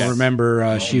of you who don't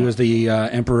remember, she was the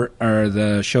emperor or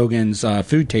the shogun's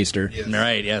food taster. Yes.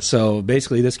 Right. Yes. So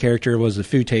basically, this character was a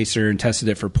food taster and tested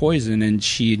it for poison, and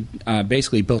she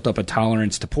basically built up a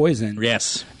tolerance to poison.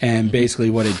 Yes. And basically,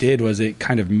 what it did was it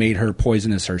kind of made her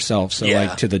poisonous herself. So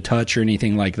like to the touch or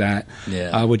anything like that.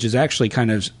 Yeah. Which is actually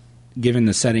kind of. Given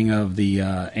the setting of the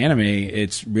anime,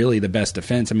 it's really the best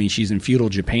defense. I mean, she's in feudal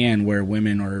Japan where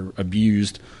women are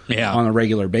abused on a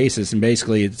regular basis, and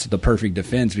basically it's the perfect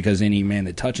defense because any man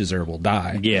that touches her will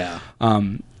die. Yeah.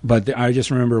 But I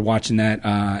just remember watching that,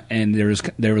 and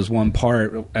there was one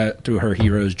part through her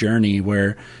hero's journey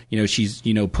where she's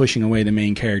pushing away the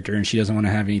main character, and she doesn't want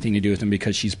to have anything to do with him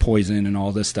because she's poisoned and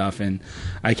all this stuff. And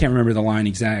I can't remember the line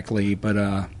exactly,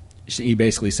 but. He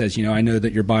basically says, I know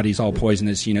that your body's all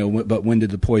poisonous, but when did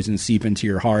the poison seep into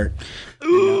your heart?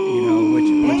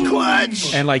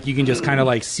 Which and like you can just kind of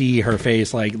like see her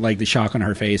face, like the shock on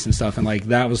her face and stuff, and like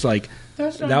that was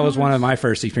one of my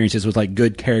first experiences with like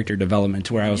good character development,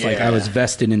 where I was like I was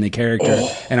vested in the character,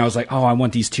 and I was like, oh, I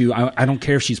want these two. I don't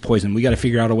care if she's poisoned. We got to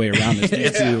figure out a way around this.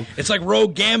 These two. It's like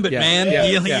Rogue Gambit, man.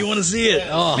 You want to see it?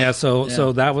 Oh. Yeah.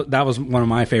 So that was one of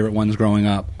my favorite ones growing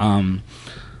up.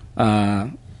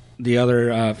 The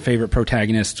other favorite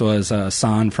protagonist was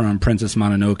San from Princess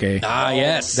Mononoke. Ah,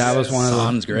 yes, that was one of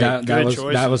San's great.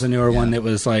 That was a newer one that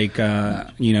was like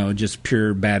just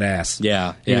pure badass.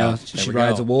 Yeah, she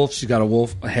rides a wolf. She's got a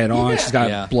wolf head on. She's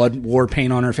got blood war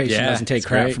paint on her face. She doesn't take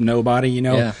crap from nobody.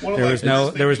 There was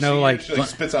no like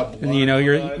spits out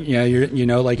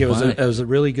blood. Like it was a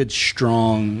really good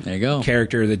strong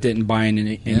character that didn't buy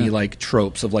into any like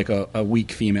tropes of like a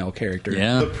weak female character.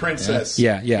 Yeah, the princess.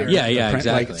 Yeah,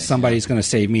 exactly. Like, somebody's going to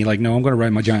save me. Like, no, I'm going to ride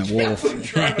my giant wolf.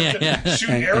 Shoot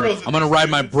arrows. I'm going to ride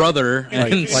my brother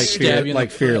and stab you. Like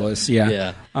Fearless.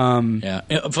 Yeah. Yeah.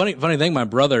 Funny thing,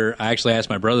 I actually asked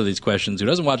my brother these questions, who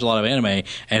doesn't watch a lot of anime,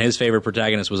 and his favorite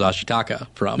protagonist was Ashitaka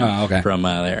from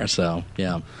there. So,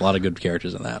 yeah, a lot of good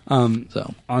characters in that.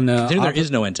 There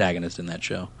is no antagonist in that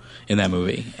show. In that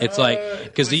movie, it's like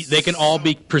because they can all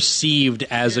be perceived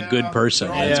as a good person.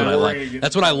 That's what I like.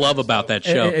 That's what I love about that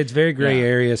show. It's very gray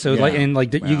area. So you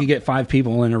can get 5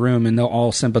 people in a room and they'll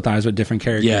all sympathize with different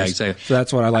characters. Yeah, exactly. So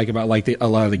that's what I like about a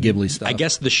lot of the Ghibli stuff. I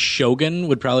guess the Shogun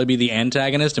would probably be the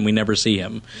antagonist, and we never see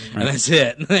him, and that's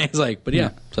it. It's like, but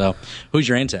yeah. So who's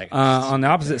your antagonist? On the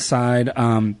opposite side,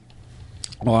 well,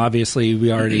 obviously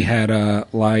we already had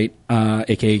Light,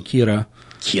 aka Kira.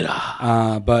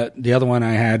 But the other one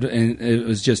I had, and it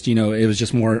was just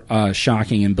more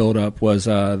shocking and build up, was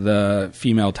the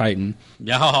female Titan.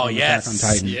 Oh yes, on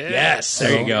Titan. Yes,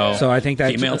 there you go. So I think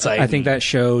that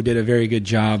show did a very good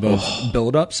job of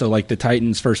build up. So like the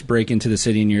Titans first break into the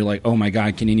city, and you're like, oh my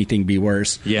god, can anything be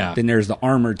worse? Yeah. Then there's the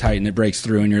armored Titan that breaks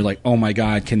through, and you're like, oh my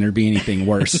god, can there be anything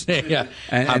worse? Yeah.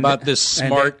 How about this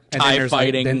smart TIE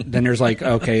fighting? Then there's like,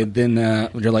 okay, then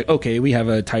you're like, okay, we have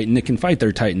a Titan that can fight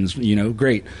their Titans.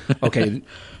 Great. Okay,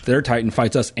 their Titan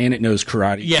fights us, and it knows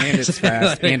karate, and it's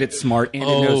fast, and it's smart, and it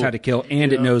knows how to kill,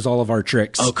 and it knows all of our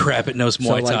tricks. Oh crap! It knows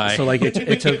Muay Thai. So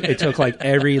it took like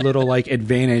every little like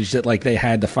advantage that like they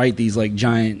had to fight these like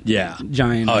giant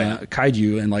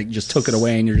kaiju, and like just took it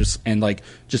away, and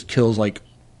just kills like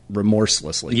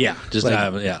remorselessly. Yeah, just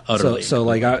utterly. So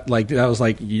like that was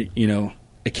like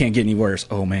it can't get any worse.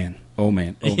 Oh man. And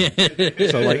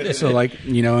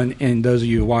those of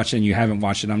you watching, you haven't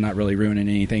watched it, I'm not really ruining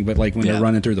anything, but like when they're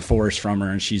running through the forest from her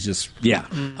and she's just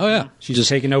she's just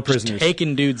taking no prisoners,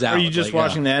 taking dudes out. Are you just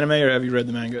watching the anime, or have you read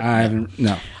the manga? I haven't.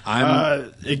 No,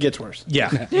 it gets worse. Yeah,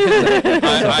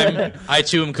 I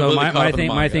too am completely caught up in the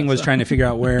manga. My thing was trying to figure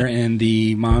out where in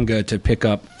the manga to pick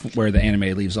up where the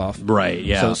anime leaves off. Right.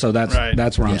 Yeah. So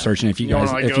that's where I'm searching. If you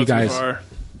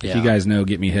guys know,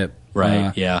 get me hip.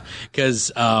 Right.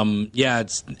 Because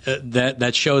it's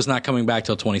that show is not coming back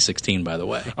till 2016. By the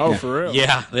way. Oh, for real?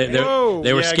 Yeah.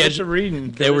 They were scheduled.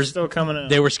 Reading. They were still coming out.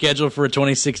 They were scheduled for a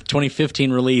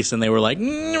 2015 release, and they were like,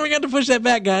 "We got to push that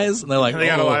back, guys." And they're like, "They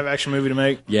got a live action movie to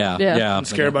make." Yeah. And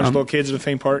scare a bunch of little kids at a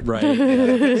theme park. Right.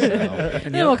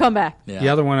 And we'll come back. Yeah. The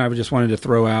other one I just wanted to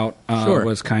throw out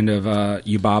was kind of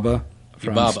Yubaba.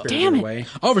 Damn it. Away.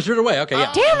 Oh, for Spirited Away. Okay,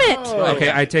 yeah. Damn it.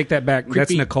 Okay, I take that back. That's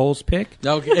Nicole's pick.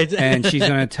 Okay. And she's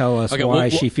going to tell us why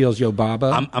she feels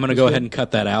Yubaba. I'm going to go ahead and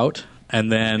cut that out.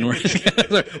 And then we're just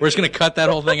going to cut that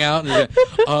whole thing out.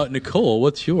 And Nicole,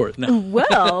 what's yours? No.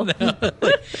 Well.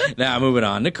 Now, moving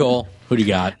on. Nicole, who do you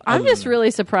got? I'm just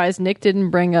really surprised Nick didn't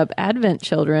bring up Advent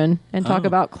Children and talk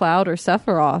about Cloud or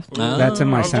Sephiroth. That's in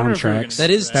my soundtracks.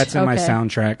 That's in my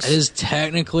soundtracks. It is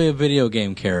technically a video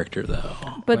game character, though.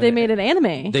 But they made an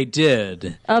anime. They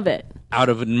did. Of it. Out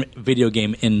of a video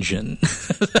game engine.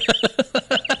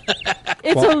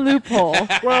 It's a loophole.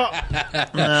 But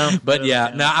I'm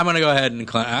going to go ahead and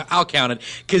I'll count it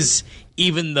because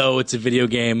even though it's a video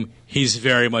game, he's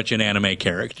very much an anime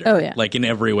character. Oh, yeah. Like in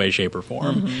every way, shape, or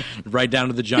form. Right down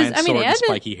to the giant sword and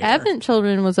spiky hair. Advent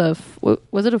Children was it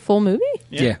a full movie?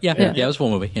 Yeah, it was a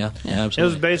full movie. Yeah, absolutely. It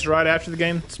was based right after the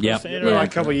game? Or like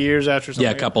a couple of years after something?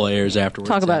 Yeah, a couple of years afterwards.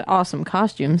 Talk about awesome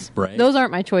costumes. Right. Those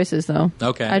aren't my choices, though.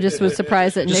 Okay. I just was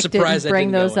surprised that Nick didn't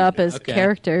bring those up as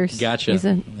characters. Gotcha. He's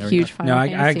a huge Final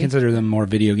Fantasy. I consider them more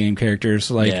video game characters.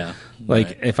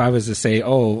 If I was to say,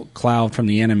 Cloud from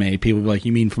the anime, people would be like,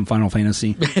 you mean from Final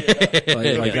Fantasy?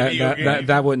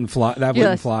 That wouldn't fly. That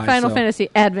wouldn't fly. Final Fantasy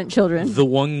Advent Children. The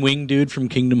one-winged dude from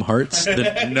Kingdom Hearts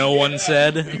that no one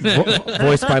said.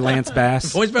 Voiced by Lance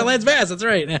Bass. Voiced by Lance Bass, that's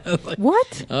right.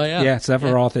 What? Oh, yeah. Yeah,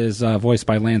 Sephiroth is voiced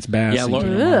by Lance Bass.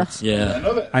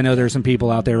 Yeah, I know there's some people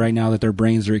out there right now that their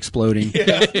brains are exploding.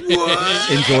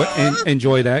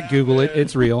 Enjoy that. Google it.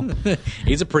 It's real.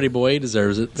 He's a pretty boy. He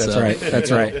deserves it.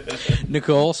 That's right.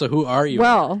 Nicole, so who are you?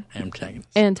 Well,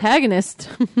 antagonist.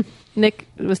 Nick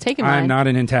was taking mine. I'm not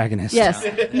an antagonist. Yes.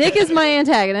 Nick is my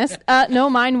antagonist. No,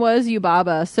 mine was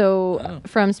Yubaba,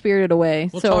 from Spirited Away.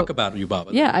 We'll talk about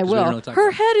Yubaba. Yeah, I will. Really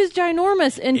her head is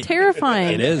ginormous and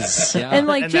terrifying. It is. Yeah. And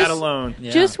just that alone.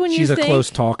 Just when she's you think... a close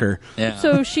talker. Yeah.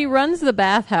 So she runs the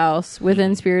bathhouse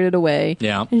within Spirited Away.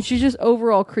 Yeah. And she's just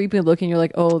overall creepy looking. You're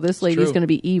like, oh, this lady's going to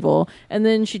be evil. And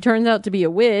then she turns out to be a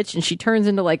witch, and she turns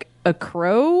into like a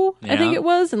crow, I think it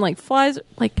was, and like flies...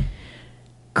 like.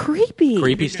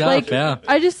 creepy stuff. Like, yeah,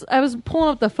 I was pulling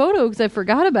up the photo because I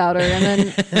forgot about her, and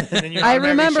then, And then you I automatically shut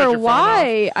remember your phone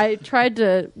why I tried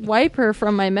to wipe her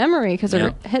from my memory because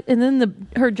her head, and then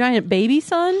her giant baby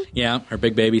son, her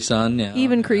big baby son,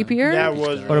 even creepier. off. That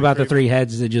was. What about the three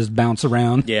heads that just bounce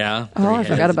around? Yeah. Oh, I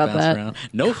forgot about that. Around.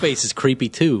 No Face is creepy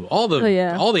too. All the I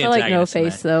like antagonists in No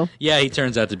Face that. though. Yeah, he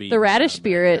turns out to be The Radish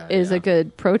Spirit is a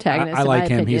good protagonist. I like in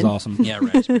my him. opinion. He's awesome. Yeah,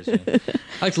 Radish Spirit.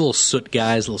 I like the little soot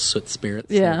guys, little soot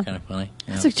spirits. Yeah. They're kind of funny.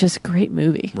 Yeah. It's just a great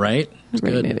movie. Right? It's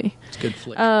Great good. movie. It's a good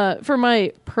flick. For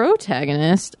my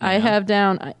protagonist, I have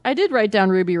down. I did write down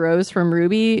Ruby Rose from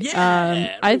Ruby.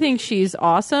 Yeah, I think she's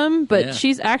awesome, but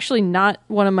she's actually not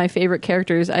one of my favorite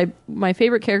characters. My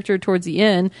favorite character towards the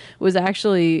end was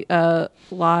actually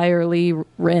Lee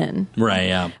Ren. Right,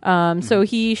 yeah. So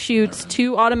he shoots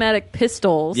two automatic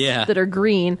pistols that are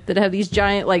green that have these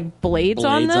giant like blades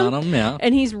on them. Yeah.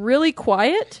 And he's really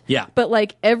quiet. Yeah. But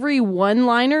like every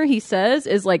one-liner he says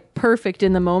is like perfect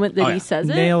in the moment that he says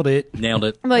it. Nailed it. Nailed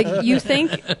it. Like you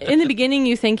think in the beginning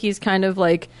you think he's kind of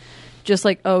like just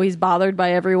like, oh, he's bothered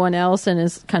by everyone else and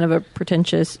is kind of a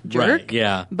pretentious jerk. Right,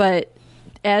 yeah. But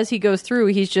as he goes through,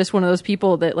 he's just one of those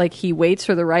people that like he waits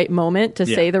for the right moment to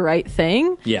say the right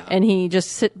thing. Yeah. And he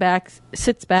just sits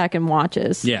back and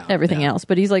watches everything else.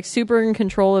 But he's like super in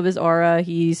control of his aura.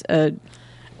 He's a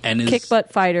kick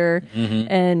butt fighter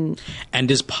and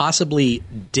is possibly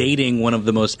dating one of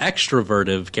the most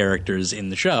extrovertive characters in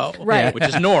the show, Right. which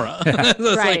is Nora. So it's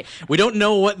Right. like, we don't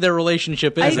know what their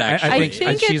relationship is actually. I think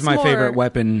think she's it's my more- favorite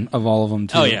weapon of all of them,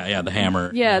 too. Oh yeah, the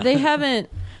hammer. yeah, they haven't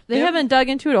dug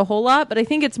into it a whole lot, but I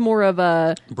think it's more of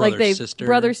a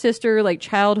brother sister like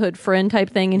childhood friend type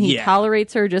thing, and he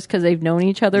tolerates her just because they've known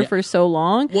each other for so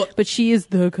long. Well, but she is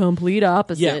the complete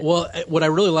opposite. Yeah, well, what I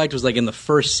really liked was like in the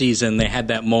first season they had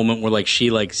that moment where like she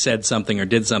like said something or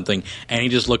did something, and he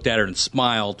just looked at her and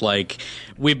smiled like,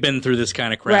 we've been through this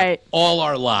kind of crap all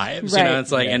our lives. You know,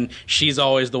 it's like, and she's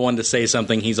always the one to say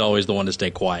something, he's always the one to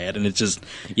stay quiet, and it's just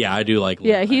I do like.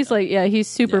 Yeah, he's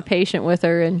super patient with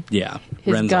her, and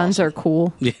his Ren's guns awesome. are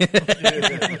cool.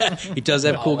 He does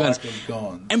have cool guns.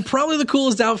 And probably the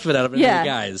coolest outfit out of any of the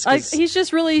guys. He's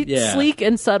just really sleek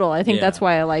and subtle. I think that's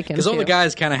why I like him. Because all the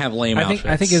guys kind of have lame outfits.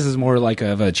 I think this is more like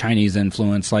of a Chinese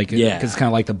influence, like because it's kind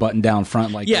of like the button down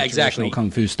front, like the exactly kung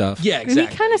fu stuff. Yeah, exactly.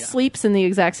 And he kind of sleeps in the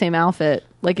exact same outfit.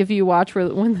 Like if you watch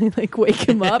when they like wake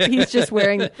him up, he's just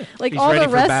wearing like He's all ready the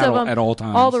for rest of battle them. at all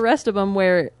times. All the rest of them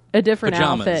wear a different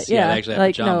Pajamas. outfit. Yeah, Yeah, they actually have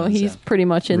like pajamas, no, he's pretty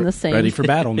much in the same Ready for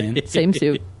battle, man. same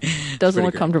suit. Doesn't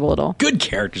look comfortable at all. Good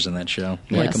characters in that show.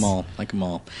 Like Yes. them all. Like them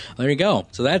all. There you go.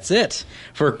 So that's it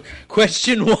for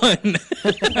question 1.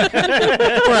 We're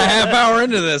a half hour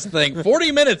into this thing.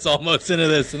 40 minutes almost into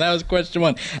this, and that was question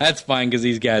 1. That's fine because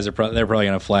these guys are they're probably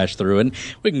going to flash through, and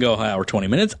we can go an hour 20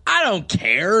 minutes. I don't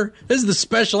care. This is the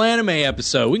special anime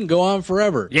episode. We can go on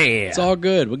forever. Yeah. It's all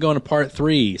good. We're going to part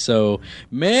 3. So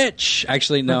Mitch,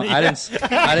 actually no, I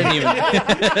didn't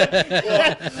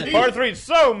even. Part 3,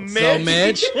 so Mitch. So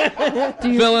Mitch,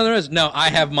 fill in the rest. No, I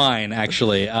have mine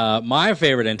actually. My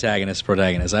favorite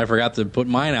protagonist. I forgot to put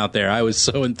mine out there. I was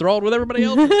so enthralled with everybody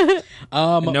else.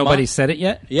 Nobody said it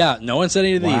yet? Yeah, no one said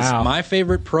any of these. Wow. My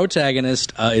favorite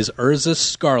protagonist is Urza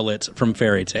Scarlet from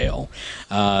Fairy Tail.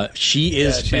 She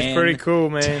is she's pretty cool,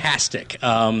 man. Fantastic.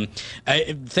 The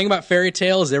thing about Fairy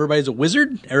Tail is everybody's a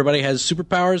wizard. Everybody has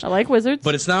superpowers. I like wizards,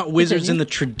 but it's not wizards in the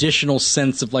traditional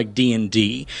sense of like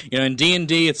D&D. You know, in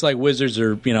D&D, it's like wizards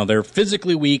are, they're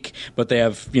physically weak, but they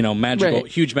have,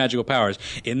 huge magical powers.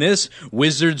 In this,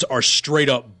 wizards are straight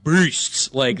up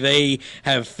beasts. Like they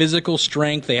have physical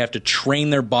strength. They have to train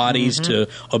their bodies to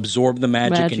absorb the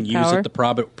magic and use it the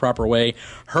proper way.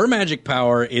 Her magic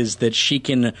power is that she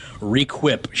can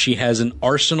requip. She has an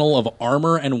arsenal of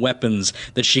armor and weapons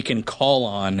that she can call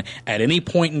on at any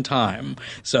point in time.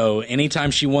 So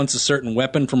anytime she wants a certain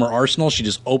weapon from her arsenal, she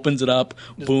just opens it up,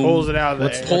 boom, pulls it out of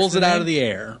the air. Pulls it out of the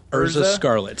air. Urza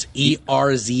Scarlet,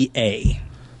 Erza.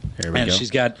 There we go.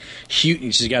 She's got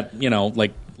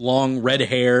like long red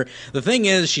hair. The thing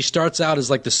is, she starts out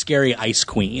as like the scary ice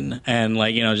queen and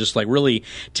like, just like really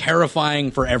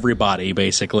terrifying for everybody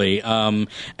basically. And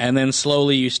then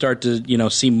slowly you start to,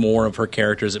 see more of her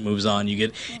character as it moves on. You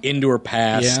get into her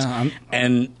past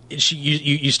and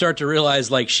you start to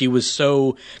realize like she was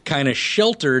so kind of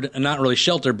sheltered, not really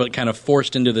sheltered, but kind of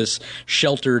forced into this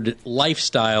sheltered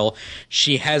lifestyle.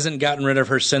 She hasn't gotten rid of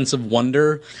her sense of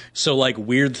wonder. So like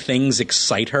weird things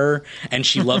excite her and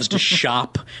she loves to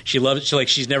shop She loves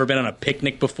she's never been on a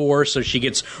picnic before, so she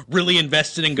gets really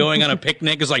invested in going on a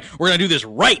picnic. It's like, we're gonna do this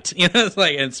right,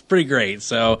 it's pretty great.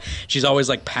 So she's always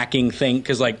like packing things,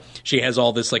 because like she has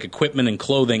all this like equipment and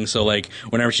clothing, so like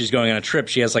whenever she's going on a trip,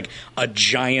 she has like a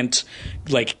giant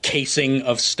like casing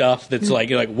of stuff that's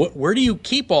like where do you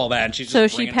keep all that? And she's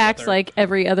just she packs like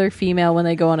every other female when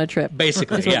they go on a trip,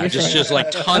 basically. Yeah, just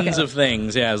like tons of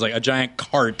things. Yeah, it's like a giant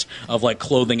cart of like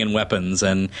clothing and weapons,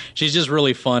 and she's just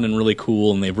really fun and really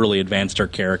cool, and they've really advanced her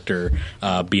character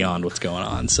beyond what's going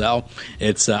on. So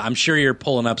it's I'm sure you're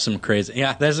pulling up some crazy.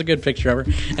 Yeah, that's a good picture of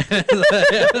her.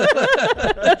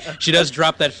 She does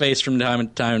drop that face from time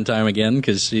and time again,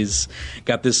 because she's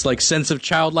got this like sense of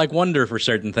childlike wonder for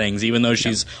certain things, even though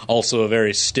she's also a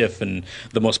very stiff and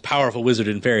the most powerful wizard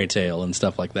in fairy tale and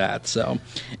stuff like that. So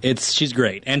she's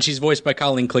great, and she's voiced by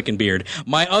Colleen Clickenbeard.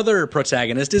 My other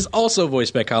protagonist is also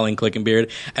voiced by Colleen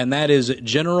Clickenbeard, and that is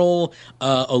General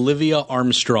Olivia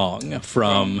Armstrong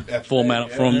from Full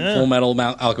Metal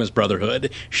Alchemist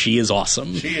Brotherhood. She is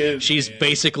awesome. She is. She's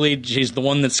the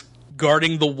one that's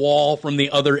guarding the wall from the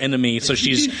other enemy, so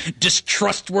she's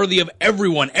distrustworthy of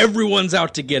everyone. Everyone's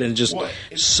out to get it. Just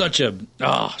such a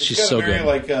she's so good.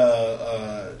 Like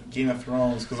Game of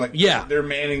Thrones, because like they're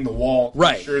manning the wall to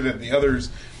make sure that the others,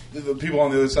 the people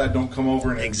on the other side, don't come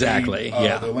over and invade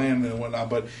the land and whatnot.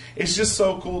 But it's just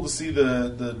so cool to see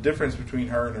the difference between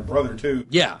her and her brother too.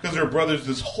 Yeah, because her brother's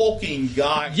this hulking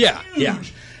guy. Yeah,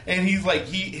 huge. And he's like,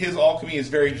 his alchemy is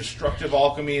very destructive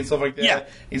alchemy and stuff like that. Yeah.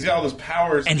 He's got all those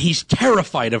powers. And he's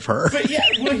terrified of her. But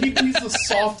he's the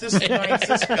softest,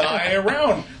 nicest guy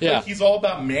around. Yeah. Like, he's all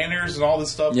about manners and all this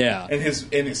stuff. Yeah. And his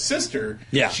sister,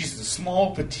 she's a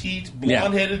small, petite,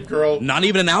 blonde-headed girl. Not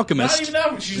even an alchemist. Not even an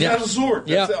alchemist. She's got a sword.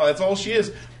 That's all she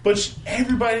is. But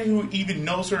everybody who even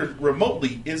knows her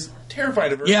remotely is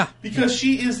terrified of her. Yeah. Because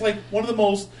she is like one of the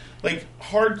most like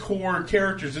hardcore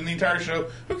characters in the entire show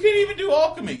who can't even do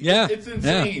alchemy. Yeah, it's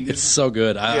insane. It's so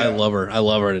good. I love her. I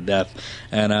love her to death.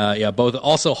 And both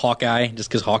also Hawkeye, just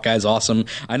because Hawkeye's awesome.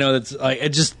 I know that's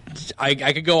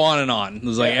I could go on and on. It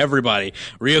was like everybody.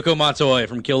 Ryoko Matoi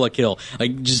from Kill la Kill,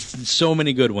 like just so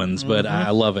many good ones. But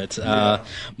I love it.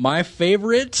 My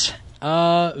favorite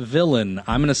villain.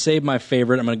 I'm going to save my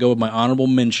favorite. I'm going to go with my honorable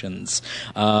mentions.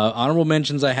 Honorable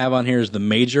mentions I have on here is the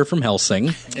Major from Hellsing.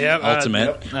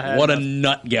 Ultimate. What a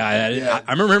nut guy.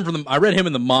 I remember him I read him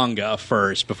in the manga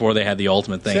first before they had the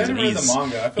Ultimate things. I read the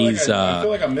manga. I feel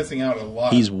like I'm missing out a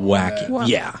lot. He's wacky. Wow.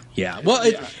 Yeah. Well,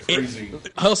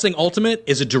 Hellsing Ultimate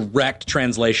is a direct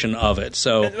translation of it.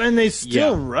 So and they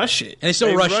still rush it. And they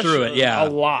still rush through it. Yeah, a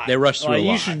lot. They rush through a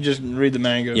lot. You should just read the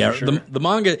manga. Yeah, for sure. the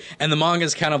manga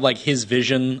is kind of like his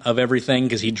vision of everything,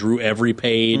 because he drew every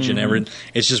page and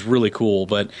it's just really cool.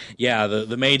 But yeah,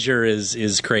 the Major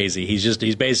is crazy.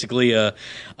 He's basically an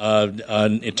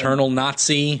eternal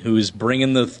Nazi who's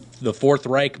bringing the Fourth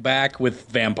Reich back with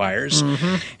vampires,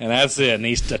 and that's it. And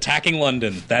he's attacking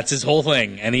London. That's his whole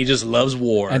thing, and he just loves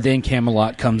war. And then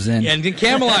Camelot comes in, and then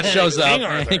Camelot shows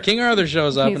up. King Arthur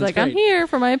shows up. He's like, I'm here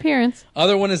for my appearance.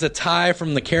 Other one is a tie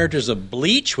from the characters of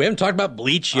Bleach. We haven't talked about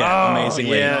Bleach yet.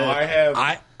 Amazingly, I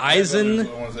have.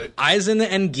 Eisen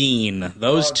and Geen,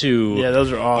 those two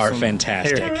those are awesome. Are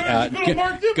fantastic.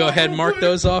 Go ahead and mark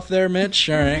those off there, Mitch.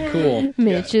 All right, cool.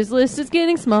 Mitch's list is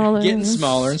getting smaller. Getting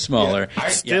smaller and smaller.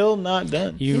 Still not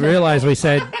done. You realize we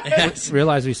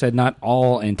said not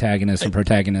all antagonists and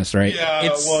protagonists, right? Yeah,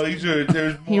 there's more.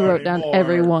 He wrote down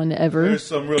everyone ever. There's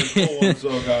some really cool ones,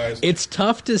 though, guys. It's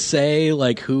tough to say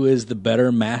like who is the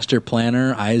better master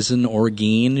planner, Eisen or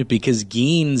Geen, because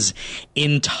Geen's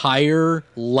entire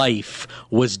life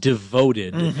was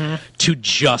devoted to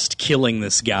just killing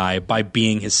this guy by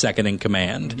being his second in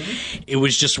command. It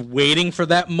was just waiting for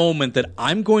that moment that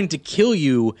I'm going to kill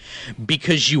you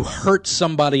because you hurt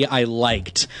somebody I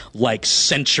liked like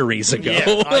centuries ago.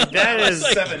 That is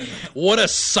what a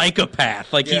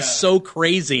psychopath. Like he's so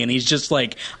crazy, and he's just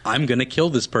like, I'm going to kill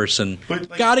this person. But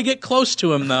gotta get close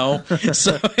to him though.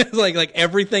 So it's like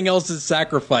everything else is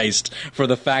sacrificed for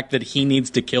the fact that he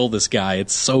needs to kill this guy.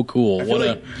 It's so cool.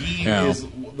 Geen is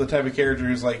the type of character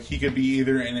who's like he could be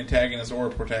either an antagonist or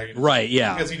a protagonist, right?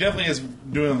 Yeah, because he definitely is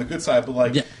doing it on the good side, but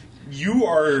like you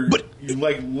are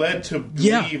like led to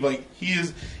believe like he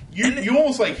is. You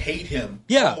almost like hate him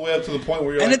all the way up to the point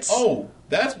where you're like, oh,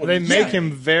 That's what They make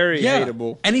him very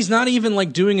hateable. And he's not even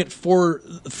like doing it for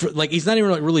like he's not even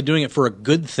like really doing it for a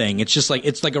good thing. It's just like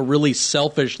it's like a really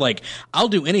selfish like I'll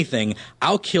do anything.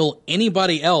 I'll kill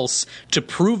anybody else to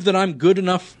prove that I'm good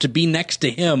enough to be next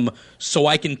to him so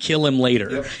I can kill him later.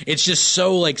 Yep. It's just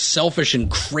so like selfish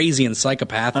and crazy and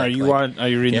psychopathic. Are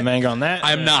you reading the manga on that?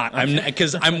 I'm not.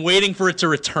 Because I'm waiting for it to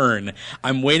return.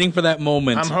 I'm waiting for that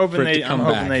moment. I'm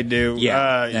hoping they do.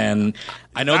 Yeah, and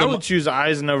I know I would choose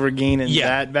Aizen over Gin in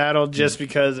that battle just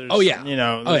because there's,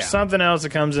 there's something else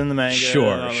that comes in the manga.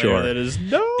 Sure. That is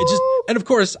dope. And of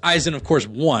course, Aizen,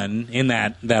 won in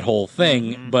that whole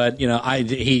thing. But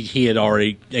he had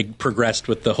already progressed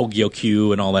with the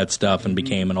Hogyokyu and all that stuff, and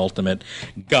became an ultimate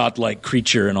godlike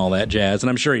creature and all that jazz. And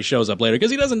I'm sure he shows up later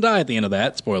because he doesn't die at the end of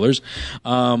that. Spoilers.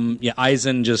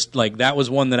 Aizen just like that was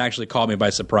one that actually caught me by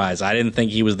surprise. I didn't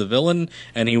think he was the villain,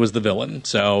 and he was the villain.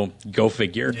 So go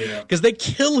figure. Because they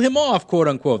kill him off, quote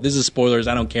unquote. This is spoilers.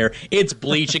 I don't care. It's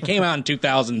Bleach. It came out in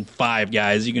 2005,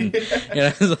 guys. You can,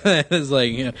 it's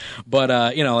like, but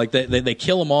like they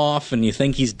kill him off, and you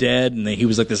think he's dead, and he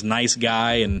was like this nice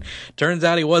guy, and turns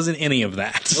out he wasn't any of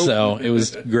that. So it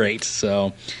was great.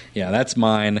 So yeah, that's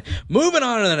mine. Moving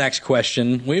on to the next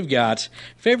question, we've got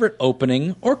favorite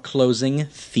opening or closing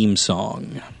theme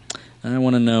song. I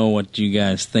want to know what you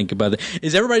guys think about it.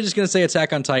 Is everybody just going to say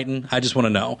Attack on Titan? I just want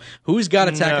to know. Who's got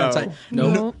Attack on Titan?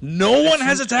 No one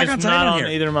has Attack on Titan not here.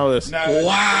 on either of my lists.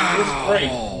 Wow. It's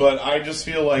great, but I just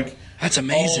feel like that's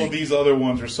amazing. All of these other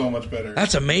ones are so much better.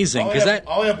 That's amazing. I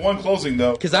only have one closing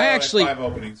though. Because I have 5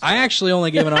 openings. I actually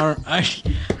only gave an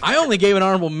I only gave an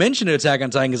honorable mention to Attack on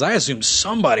Titan because I assumed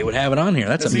somebody would have it on here.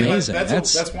 That's amazing.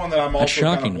 That's one that I'm also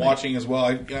kind of watching as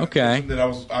well. Okay. That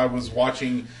I was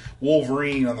watching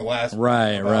Wolverine on the last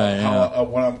right.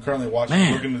 What I'm currently watching.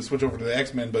 We're going to switch over to the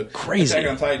X-Men, but crazy.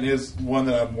 Attack on Titan is one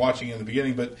that I'm watching in the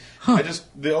beginning. But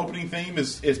the opening theme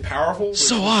is powerful.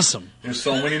 So awesome. There's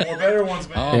so many more better ones,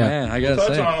 man. Oh man, I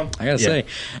gotta say.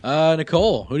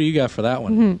 Nicole, who do you got for that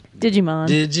one? Digimon.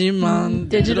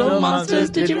 Digital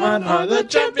monsters. Digimon are the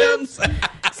champions.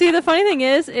 See, the funny thing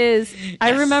is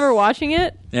I remember watching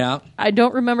it. Yeah. I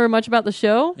don't remember much about the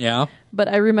show. Yeah. But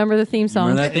I remember the theme song.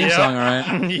 Remember that theme song, all right?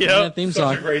 That theme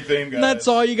song. Such a great theme, guys. And that's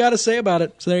all you got to say about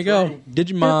it. So there you go.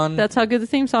 Digimon. Yep, that's how good the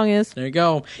theme song is. There you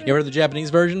go. You ever heard the Japanese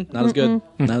version? Not as good.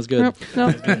 Not as good.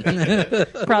 No.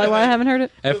 Probably why I haven't heard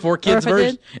it. If 4Kids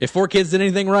version. If 4Kids did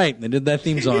anything right, they did that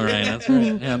theme song right. That's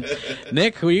right. Yeah.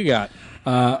 Nick, who you got?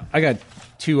 I got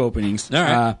 2 openings. All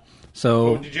right.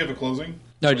 Did you have a closing?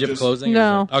 No, did you have a closing?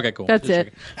 No. Okay, cool. That's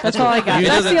it. That's all I got.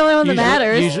 That's the only one that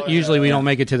matters. Usually we don't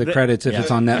make it to the credits if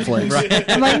it's on Netflix. Right.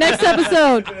 I'm like, next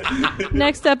episode.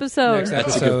 Next episode.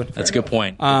 That's a good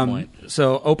point.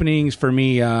 So openings for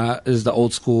me is the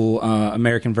old school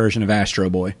American version of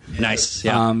Astro Boy. Nice.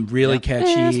 Yeah. Really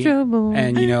catchy. Astro Boy.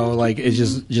 And it's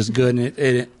just good,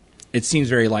 and it seems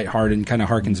very lighthearted and kind of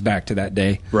harkens back to that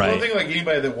day. Right. Well, I think like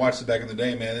anybody that watched it back in the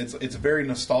day, man, it's a very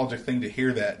nostalgic thing to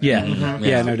hear that. Yeah. Mm-hmm.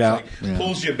 Yeah, no doubt.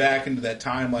 Pulls you back into that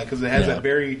time, like because it has that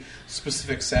very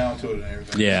specific sound to it and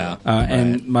everything. Yeah.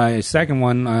 And my second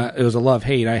one, it was a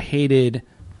love-hate. I hated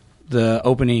the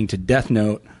opening to Death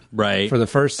Note. Right. For the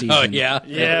first season. Oh, yeah.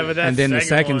 Yeah, but that's and then the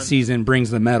second season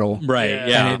brings the metal. Right,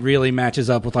 yeah. And it really matches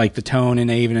up with like the tone, and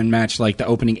they even match like the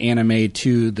opening anime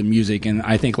to the music. And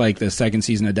I think like the second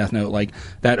season of Death Note, like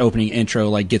that opening intro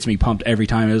like gets me pumped every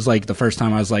time. It was like the first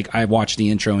time I watched the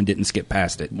intro and didn't skip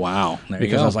past it. Wow. There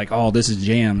because you go. I was like, oh, this is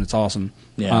jam. It's awesome.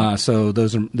 Yeah. So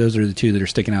those are the 2 that are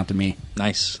sticking out to me.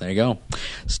 Nice. There you go.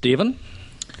 Steven,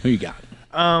 who you got?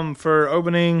 For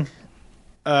opening,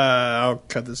 I'll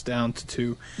cut this down to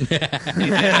 2.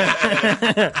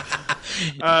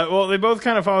 Well, they both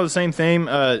kind of follow the same theme.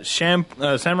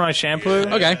 Samurai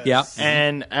Champloo. Okay, yeah.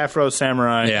 And Afro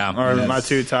Samurai are my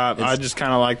 2 top. I just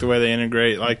kind of like the way they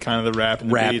integrate like kind of the rap and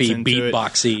the beats into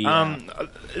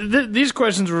beatboxy. These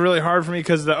questions were really hard for me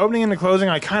because the opening and the closing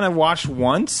I kind of watched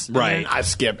once. Right. And I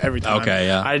skip every time. Okay,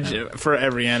 yeah. For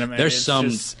every anime. There's some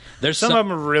of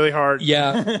them are really hard.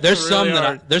 Yeah, there's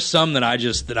really some that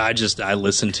I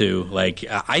listen to. Like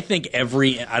I think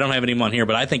I don't have any on here,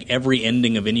 but I think every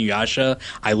ending of Inuyasha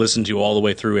I listen to all the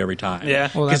way through every time. Yeah,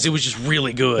 because it was just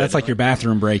really good. That's like your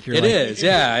bathroom break. It is.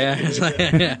 Yeah.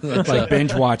 It's like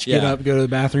binge watch. Get up, go to the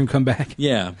bathroom, come back.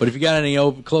 Yeah, but if you got any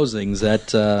closings,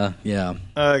 that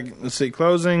let's see,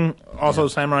 closing. Also,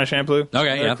 Samurai Champloo.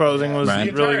 Okay, Their closing was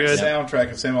the really good. Soundtrack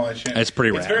of Samurai Champloo. It's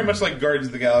pretty rad. It's very much like Guardians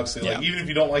of the Galaxy. Like even if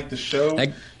you don't like the show,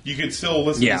 you could still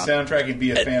listen to the soundtrack and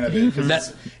be a fan of it.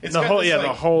 Because it's the whole the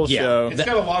whole show. It's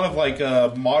got a lot of like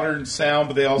modern sound,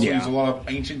 but they also use a lot of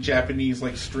ancient Japanese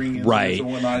like string instruments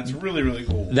and whatnot. It's really, really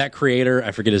cool. That creator,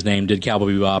 I forget his name, did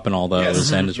Cowboy Bebop and all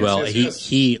those as well.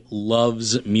 He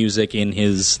loves music in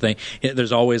his thing.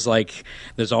 There's always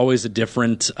a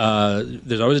different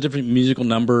musical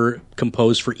number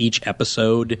composed for each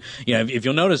episode. You know, if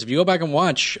you'll notice, if you go back and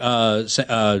watch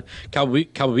Cowboy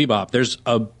Bebop, there's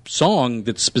a song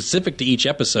that's specific to each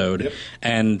episode,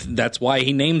 and that's why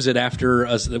he names it after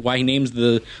why he names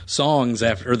the songs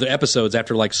after, or the episodes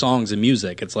after like songs and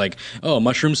music. It's like, oh,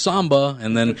 Mushroom Samba,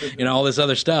 and then all this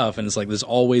other stuff, and it's like there's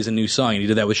always a new song. And he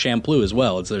did that with Shampoo as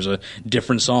well. There's a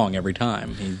different song every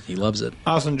time. He loves it.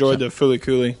 I also enjoyed the Fooly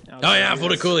Cooley. Oh yeah,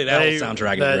 Fooly Cooley. That whole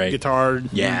soundtrack is great. Guitar,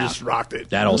 just rocked it.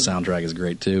 That whole soundtrack is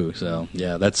great too. So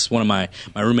yeah, that's one of my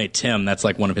roommate Tim. That's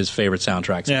like one of his favorite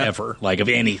soundtracks ever, like of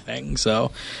anything.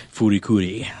 So Fooly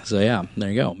Cooley. So yeah, there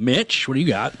you go. Mitch, what do you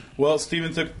got? Well,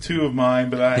 Steven took 2 of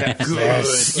mine, but I have to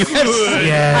say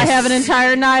I have an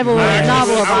entire novel of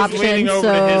I was leaning options.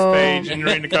 over to his page and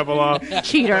reading a couple off.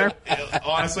 Cheater.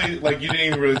 honestly, like you didn't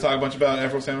even really talk much about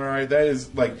Afro Samurai. That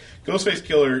is like Ghostface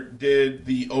Killer did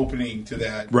the opening to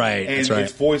that, right? And that's right.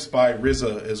 It's voiced by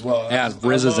RZA as well. Yeah,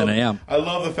 RZA's in it. Yeah, I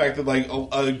love the fact that like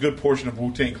a good portion of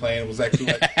Wu-Tang Clan was actually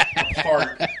like a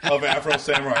part of Afro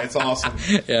Samurai. It's awesome.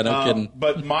 Yeah, no kidding.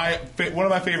 But one of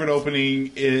my favorite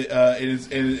opening is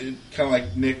kind of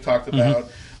like Nick talked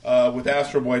about. With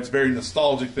Astro Boy, it's a very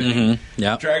nostalgic thing.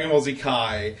 Yeah. Dragon Ball Z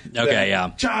Kai. Okay,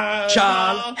 yeah.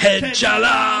 Cha head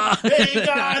chala. Hey,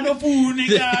 got no food,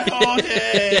 they got hot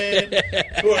head.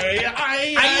 Okay,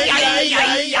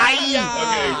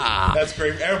 that's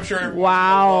great. I'm sure everyone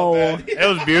Wow. that. It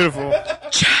was beautiful.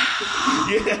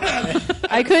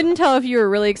 I couldn't tell if you were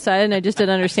really excited and I just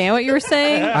didn't understand what you were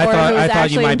saying. I or thought- if it was I thought you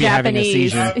actually might in be having a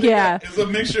Japanese. seizure. Yeah. It's a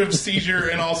mixture of seizure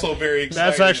and also very exciting.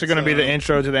 That's actually going to be the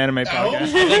intro to the anime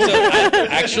podcast.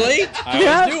 Actually, I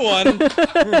always do one.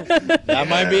 That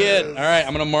might be it. All right,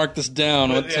 I'm going to mark this down.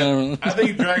 But, yeah, I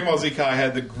think Dragon Ball Z Kai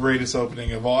had the greatest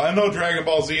opening of all. I know Dragon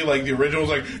Ball Z, like the original, was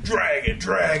like dragon.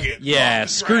 Yeah,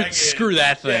 dragon. screw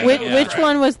that thing. Which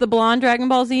one was the blonde Dragon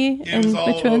Ball Z? It was all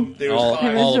which of them. one? There was All-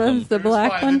 five. all of them. Was the There was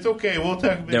black five. one? It's okay. We'll talk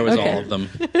about it. There was Okay. all of them.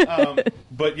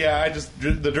 But yeah,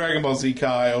 the Dragon Ball Z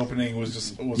Kai opening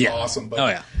was awesome. But Oh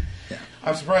yeah.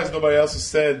 I'm surprised nobody else has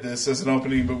said this as an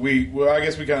opening, but I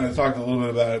guess we kind of talked a little bit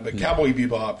about it. But Cowboy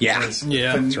Bebop is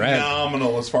that's right.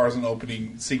 phenomenal as far as an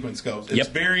opening sequence goes. It's Yep.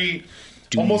 very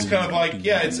almost kind of like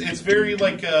it's very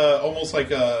like almost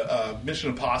like a Mission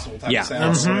Impossible type of sound. or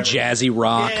whatever. Jazzy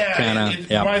rock kind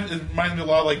of. It reminds me a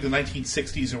lot of like the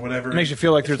 1960s or whatever. It makes you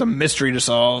feel like there's a mystery to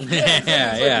solve.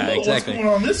 Yeah, What's exactly. going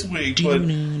on this week? But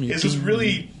it's just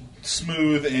really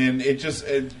smooth, and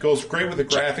it goes great with the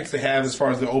graphics they have as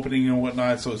far as the opening and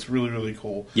whatnot. So it's really, really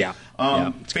cool. Yeah. It's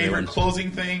a good Favorite one.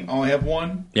 closing thing? I only have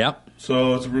one. Yeah.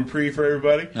 So it's a reprieve for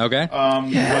everybody. Okay.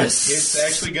 But it's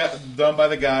actually done by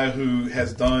the guy who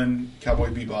has done Cowboy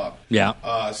Bebop.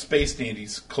 Yeah. Space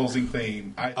Dandy's closing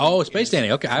theme. Space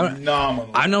Dandy. Okay. Phenomenal.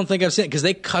 I don't think I've seen it because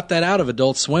they cut that out of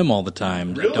Adult Swim all the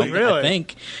time. Really? Really? I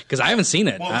think because I haven't seen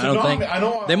it. Well, I don't Toonami, think I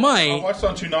know they I might. watched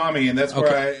on Toonami, and that's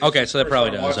where I. Okay, so that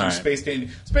probably does. Watching All right. Space Dandy.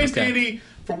 Space Okay. Dandy,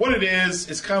 for what it is,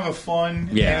 it's kind of a fun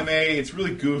anime. It's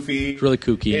really goofy. It's really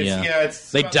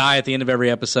kooky. They die at the end of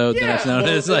every episode. Yeah, That's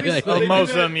noticed. well, they do most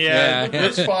of that. them, yeah.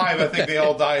 There's 5. I think they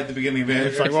all die at the beginning of it.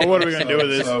 It's like, well, what are we gonna do with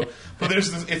this? But it's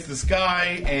this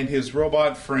guy and his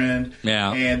robot friend.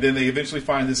 Yeah. And then they eventually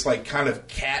find this like kind of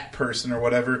cat person or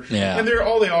whatever. Yeah. And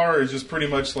all they are is just pretty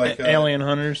much like Alien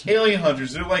hunters. alien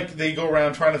hunters. They're like they go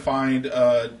around trying to find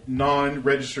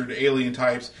non-registered alien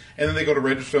types, and then they go to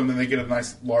register them, and they get a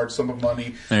nice large sum of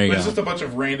money. There you but go. It's just a bunch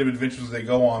of random adventures they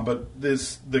go on. But the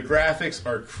graphics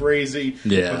are crazy.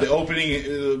 Yeah. But the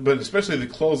opening, but especially the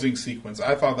closing sequence,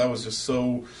 I thought that was just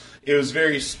so. It was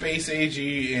very space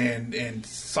agey and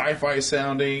sci-fi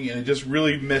sounding, and it just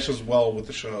really meshes well with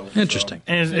the show. Interesting.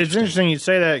 And it's interesting you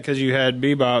say that because you had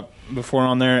Bebop before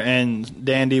on there, and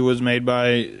Dandy was made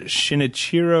by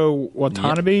Shinichiro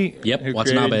Watanabe. Yep. who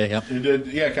Watanabe. created Yep. He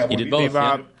did, Cowboy He did Bebop. both.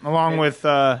 Bebop, along with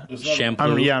Shampoo.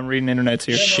 I'm reading internets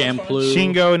here. Shampoo.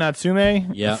 Shingo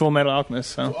Natsume, Yeah. Full Metal Alchemist.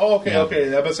 So. Oh, okay, Yeah. okay. I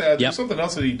was about to say, Yep. there's something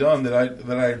else that he done that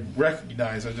I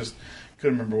recognize. I just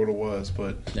couldn't remember what it was,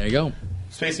 but There you go.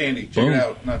 Space Dandy, check Boom. it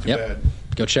out. Not too Yep. bad.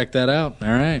 go check that out. All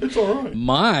right. It's all right.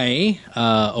 My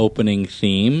opening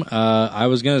theme, I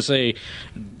was going to say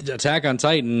Attack on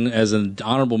Titan as an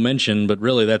honorable mention, but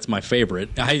really that's my favorite.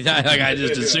 I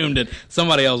just assumed that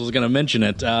somebody else was going to mention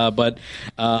it, but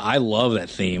I love that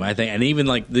theme. I think, and even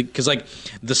because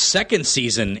the second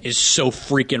season is so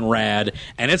freaking rad,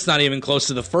 and it's not even close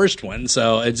to the first one.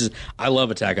 So I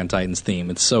love Attack on Titan's theme.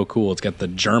 It's so cool. It's got the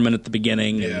German at the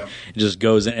beginning, and it just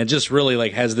goes in. It just really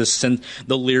has this sense.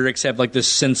 The lyrics have this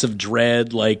sense of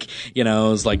dread,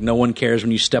 it's like no one cares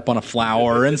when you step on a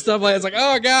flower and stuff like that. It's like,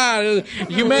 oh god,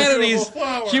 humanity's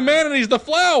the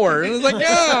flower, and it's like,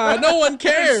 yeah, no one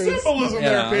cares. There's symbolism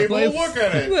there, people. Look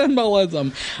at it.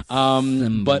 Symbolism.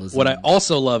 But what I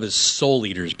also love is Soul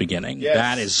Eater's beginning. Yes.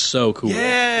 That is so cool.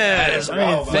 Yes.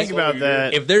 Think about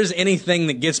that. If there's anything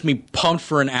that gets me pumped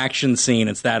for an action scene,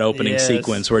 it's that opening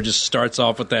sequence where it just starts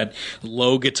off with that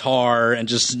low guitar and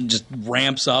just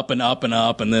ramps up and up and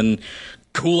up, and then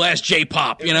cool ass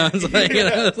J-pop,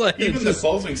 it's like even the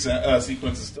closing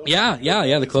sequence is still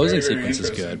the closing very, very sequence is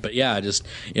good, but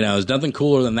there's nothing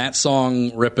cooler than that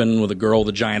song ripping with a girl with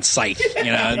a giant scythe.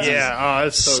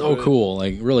 It's so cool,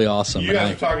 really awesome. You guys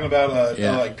were talking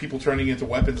about people turning into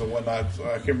weapons and whatnot.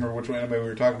 I can't remember which anime we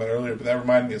were talking about earlier, but that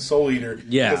reminded me of Soul Eater.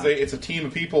 Because it's a team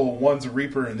of people. One's a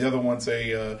Reaper and the other one's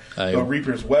a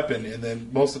Reaper's weapon, and then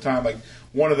most of the time,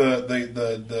 one of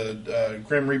the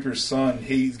Grim Reaper's son,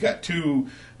 he's got two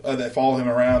that follow him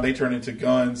around. They turn into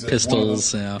guns, and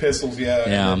pistols. Pistols,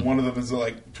 And one of them is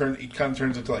he kind of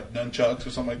turns into nunchucks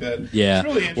or something like that. Yeah, it's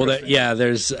really interesting.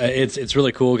 There's it's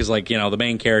really cool because the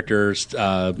main characters,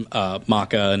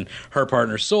 Maka and her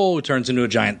partner Soul, who turns into a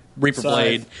giant Reaper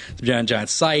blade, giant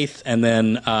scythe, and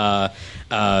then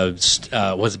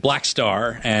was Black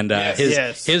Star and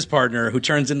his partner who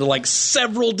turns into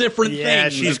several different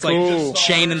things. She's it's cool.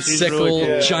 Chain and sickle, really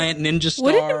cool. giant ninja stars.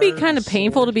 Wouldn't it be kind of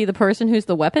painful to be the person who's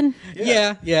the weapon?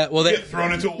 Yeah. Well, they get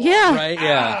thrown into a wall. Yeah. Right.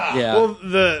 Yeah. Well,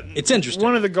 it's interesting.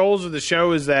 One of the goals of the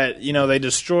show is that they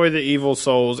destroy the evil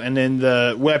souls, and then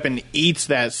the weapon eats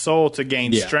that soul to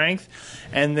gain strength,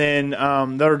 and then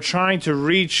they're trying to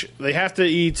reach. They have to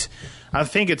eat. I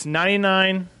think it's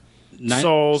 99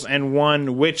 souls and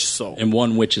one witch soul. And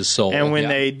one witch's soul. And when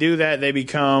they do that, they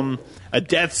become a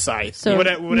death scythe. So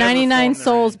 99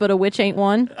 souls, but a witch ain't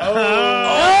one.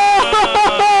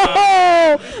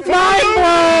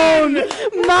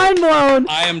 Mind blown.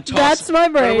 I am tossing. That's my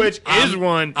brain. Which is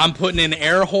one. I'm putting in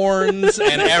air horns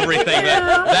and everything.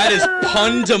 That is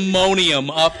pandemonium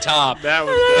up top. That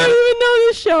was I don't even know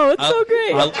this show. It's so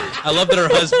great. I love that her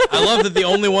husband. I love that the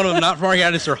only one of them not from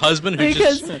out is her husband, who's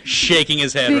just shaking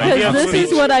his head. Because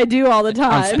this is what I do all the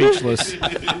time. I'm speechless.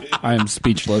 I am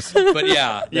speechless. But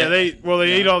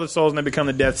they eat all the souls and they become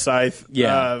the death scythe.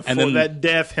 Yeah, and then that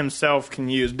death himself can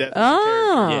use death.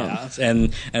 Yeah,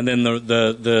 and then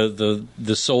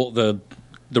the soul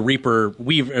the Reaper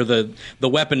Weaver, the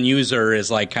weapon user is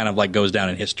goes down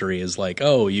in history as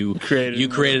you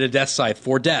created a death scythe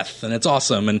for Death, and it's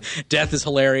awesome. And Death is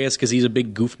hilarious because he's a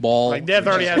big goofball. Death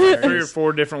already has 3 or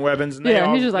 4 different weapons, and they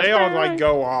all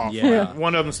go off. Yeah.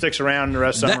 One of them sticks around, and the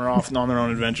rest of them are off on their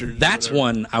own adventures. That's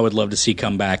one I would love to see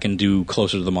come back and do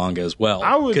closer to the manga as well.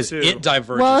 I would because it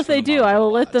diverges. Well, if they from the do, manga I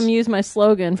will let them use my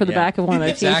slogan for the back of one of their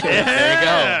exactly. t-shirts. There you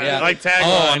go. Yeah.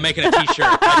 Tagline. I'm making a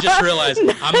t-shirt. I just realized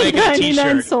I'm making a 99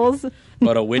 t-shirt. souls.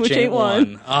 But a witch ain't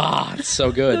one. It's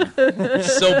so good.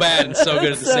 It's so bad and so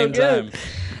good at the same time.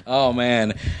 Oh,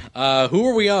 man. Who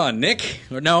are we on? Nick?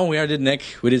 No, we already did Nick.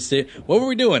 We did Steve. What were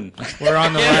we doing? We're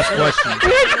on the last question.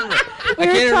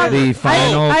 The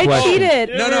final I question. cheated.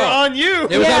 No. On you.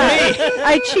 It was on me.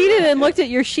 I cheated and looked at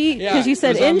your sheet because you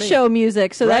said it was on me. in-show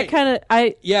music, so Right. that kind of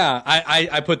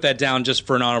I put that down just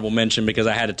for an honorable mention because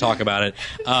I had to talk about it.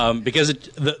 Because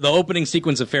the opening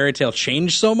sequence of Fairy Tail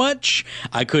changed so much,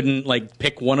 I couldn't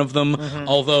pick one of them. Mm-hmm.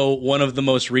 Although one of the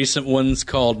most recent ones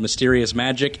called Mysterious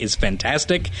Magic is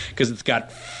fantastic because it's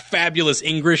got fabulous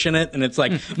English in it, and it's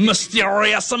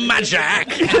mysterious magic.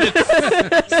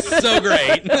 It's so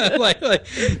great.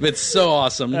 It's so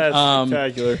awesome. That's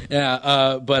spectacular.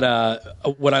 Yeah, but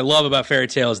what I love about Fairy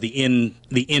Tail is the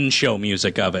in-show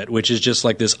music of it, which is just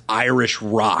this Irish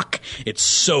rock. It's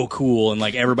so cool, and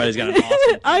everybody's got an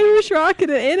awesome Irish rock in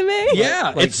an anime.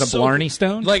 Yeah, it's the Blarney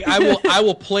Stone. I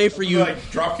will play for you.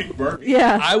 Dropkick Murphy.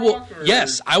 Yeah, I will.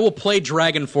 Yes, I will play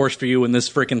Dragon Force for you when this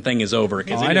freaking thing is over.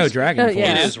 I know Dragon Force.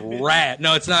 Yeah. It is rad.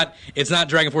 No, it's not. It's not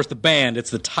Dragon Force the band.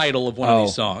 It's the title of one of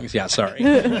these songs. Yeah, sorry,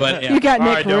 but yeah. You got Nick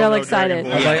I don't real know excited.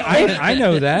 Dragon Force. I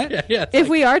know that. Yeah, If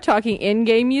we are talking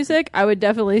in-game music, I would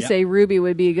definitely say Ruby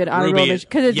would be a good honorable Ruby mention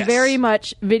because it's yes. very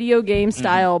much video game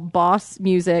style boss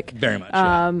music. Very much.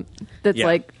 That's Yeah.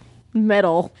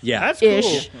 metal. Yeah, That's cool.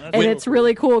 Ish, That's and it's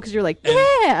really cool because you're like,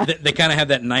 yeah. They kind of have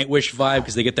that Nightwish vibe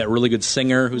because they get that really good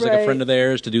singer who's like a Right. friend of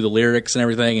theirs to do the lyrics and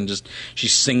everything, and just she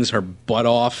sings her butt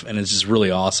off, and it's just really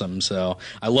awesome. So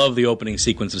I love the opening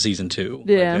sequence of season 2.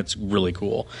 Yeah. It's really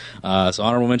cool. So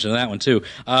honorable mention to that one too.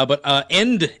 But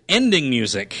ending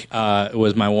music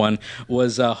was my one.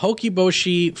 Was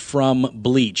Hokiboshi from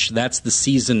Bleach. That's the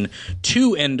season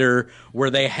 2 ender where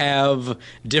they have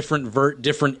different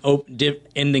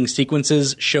ending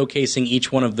sequences showcasing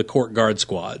each one of the court guard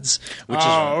squads. Which is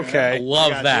okay. I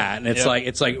love Gotcha. that, and it's Yep.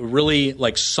 like really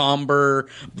like somber,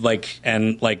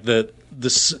 and the.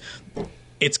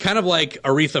 It's kind of like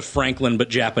Aretha Franklin, but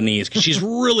Japanese, because she's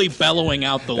really bellowing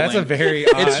out the That's a length. very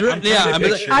It's odd. I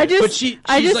but just she's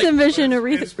like, envision It's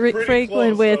Aretha pretty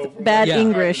Franklin close, with though. bad Yeah.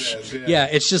 English. Yeah,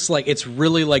 it's just like it's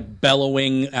really like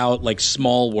bellowing out like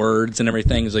small words and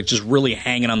everything. It's like just really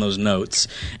hanging on those notes,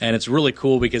 and it's really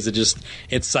cool because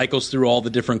it cycles through all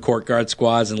the different court guard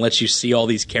squads and lets you see all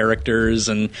these characters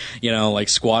and like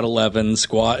Squad 11,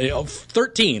 Squad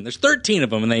 13. There's 13 of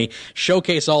them, and they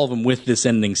showcase all of them with this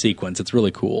ending sequence. It's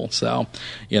really cool. So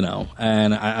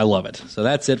and I love it. So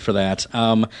that's it for that.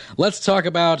 Let's talk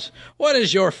about what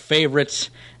is your favorite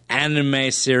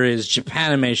anime series,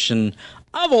 Japanimation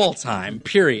of all time,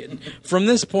 period. From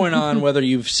this point on, whether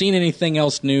you've seen anything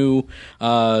else new,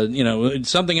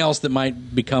 something else that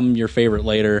might become your favorite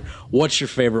later, what's your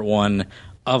favorite one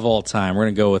of all time? We're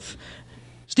going to go with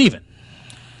Steven.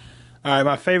 All right,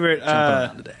 my favorite Jumping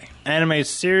on today. anime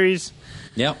series.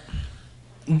 Yep.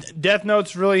 Death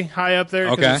Note's really high up there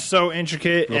because Okay. it's so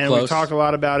intricate, Real and close. we've talked a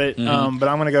lot about it. But I'm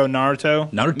going to go Naruto.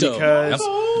 Because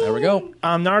Yep. There we go.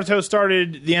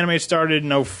 the anime started in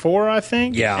 2004, I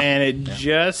think. Yeah. And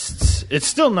it's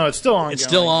still ongoing. It's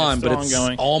still on, but it's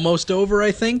ongoing. almost over,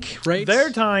 I think, right? They're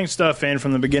tying stuff in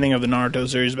from the beginning of the Naruto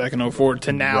series back in 2004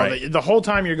 to now. Right. The whole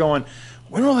time you're going,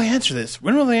 when will they answer this?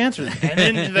 When will they answer this? And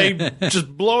then they just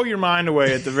blow your mind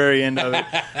away at the very end of it.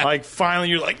 Like, finally,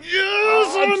 you're like,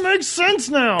 yes, it makes sense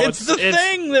now. It's the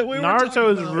thing that we were talking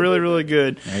Naruto is about. really, really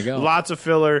good. There you go. Lots of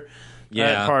filler. Yeah.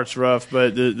 That part's rough,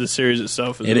 but the series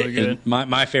itself is really good.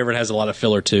 My favorite has a lot of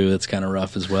filler, too. That's kind of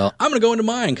rough as well. I'm going to go into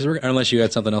mine, unless you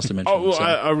had something else to mention. Oh, well, so.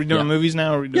 are we doing Yeah. movies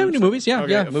now? Are we Yeah, doing we do movies. Yeah,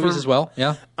 Okay. yeah, movies as well.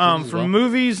 Yeah. Movies as For well.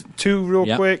 movies, two real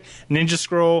Yeah. quick: Ninja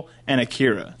Scroll and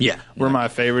Akira. Yeah. were my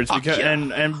favorites because, Akira.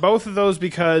 and both of those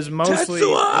because mostly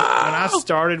when I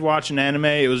started watching anime,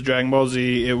 it was Dragon Ball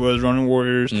Z, it was Ronin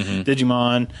Warriors, Mm-hmm.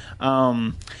 Digimon,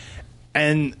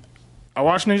 and I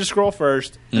watched Ninja Scroll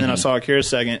first, and then I saw Akira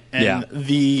second, and Yeah.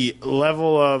 the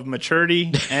level of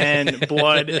maturity and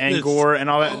blood and gore and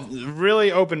all that really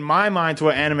opened my mind to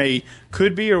what anime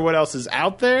could be or what else is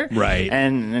out there. Right.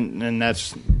 And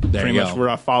that's There pretty you much go. where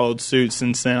I followed suit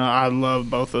since then. I love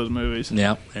both those movies.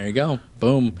 Yeah, there you go.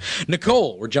 Boom.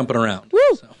 Nicole, we're jumping around.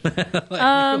 Woo!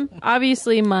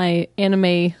 Obviously, my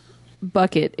anime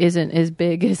bucket isn't as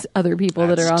big as other people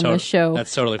that are on this show.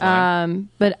 That's totally fine.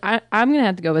 But I'm going to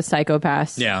have to go with Psycho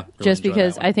Pass. Yeah, really just enjoy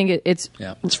because that one. I think it's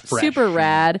Yeah, it's fresh. super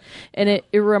rad. And it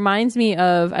reminds me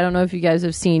of, I don't know if you guys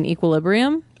have seen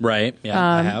Equilibrium. Right. Yeah,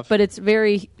 I have. But it's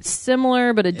very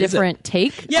similar, but a different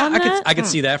take yeah, on that. I could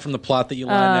see that from the plot that you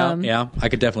lined out. Yeah, I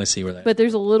could definitely see where that. But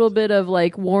there's a little bit of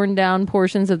like worn down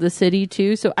portions of the city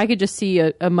too, so I could just see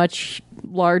a much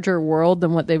larger world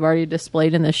than what they've already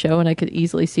displayed in the show, and I could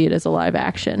easily see it as a live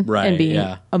action Right, and being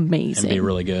yeah. amazing. and be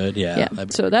really good. Yeah. yeah. That'd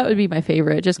be So that would be my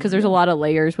favorite, just because there's a lot of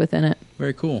layers within it.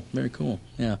 very cool. Very cool.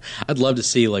 Yeah. I'd love to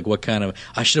see like what kind of.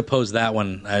 I should have posed that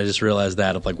one. I just realized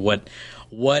that of like what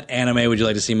anime would you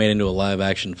like to see made into a live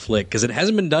action flick? Because it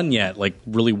hasn't been done yet, like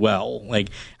really well. Like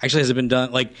actually, has it been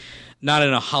done like not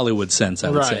in a Hollywood sense? I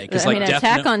would Right. say. 'Cause, I mean, like,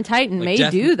 Attack on Titan like may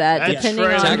Death- do that That depending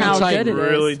trailer on Attack on how Titan good it is.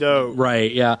 really dope.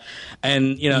 Right. Yeah.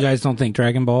 And You guys don't think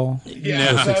Dragon Ball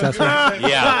Yeah, was successful?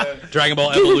 yeah, Dragon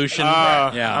Ball Evolution.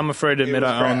 yeah. I'm afraid to admit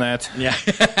was I own crap. that. yeah.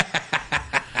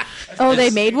 Oh,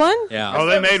 they made one? Yeah. Oh,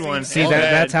 they made one. See,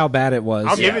 that's how bad it was.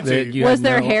 I'll give it to That you. had Was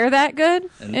their no- hair that good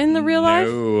in the real life?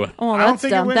 No. Oh, I don't that's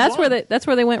think it dumb. went That's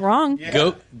where they went wrong.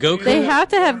 Goku. They have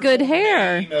to have good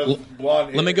hair.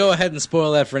 Blonde Let me go ahead and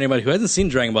spoil that for anybody who hasn't seen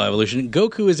Dragon Ball Evolution.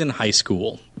 Goku is in high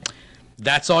school.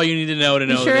 That's all you need to know You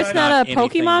know. sure that it's not a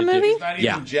anything Pokemon to do- movie? It's not even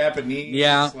Yeah. Japanese.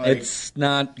 Yeah, like, it's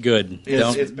not good.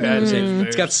 it's bad.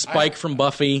 It's got Spike from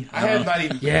Buffy. I have not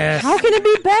even. Yes. How can it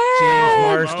be bad?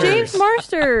 Marsters. James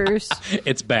Marsters.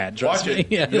 It's bad. Trust Watch me. it.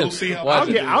 Yeah. You'll see how Watch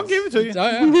bad it I'll is. give it to you. Oh,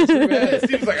 yeah. It's pretty bad. It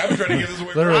seems like I'm trying to give this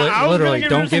away. Literally, I was gonna give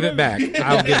don't it give to it back.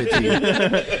 I'll give it to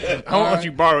you. I won't let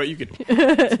you borrow it. You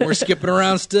can. We're skipping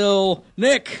around still.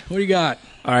 Nick, what do you got?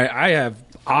 All right, I have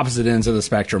opposite ends of the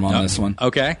spectrum on this one.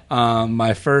 Okay.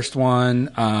 My first one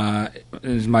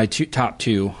is my top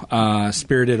two,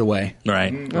 Spirited Away.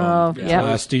 Right. Oh,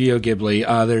 yeah. Studio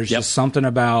Ghibli. There's just something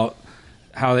about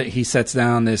how that he sets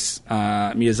down this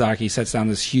Miyazaki sets down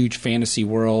this huge fantasy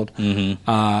world,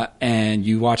 and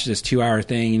you watch this 2-hour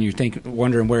thing, and you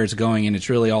wondering where it's going, and it's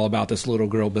really all about this little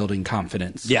girl building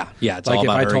confidence. Yeah, it's like all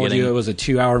about if I her told getting... you it was a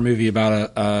 2-hour movie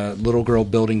about a little girl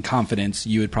building confidence,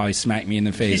 you would probably smack me in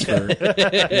the face for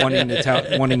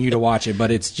wanting you to watch it.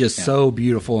 But it's just so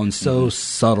beautiful and so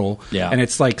subtle, and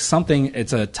it's like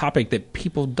it's a topic that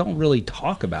people don't really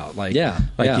talk about,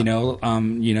 you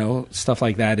know, stuff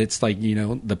like that. It's like, you know,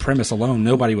 the premise alone,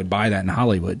 nobody would buy that in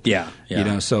Hollywood. Yeah. You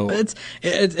know, so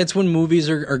it's when movies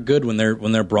are good when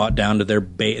they're brought down to their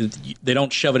base. They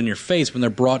don't shove it in your face when they're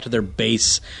brought to their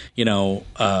base. You know,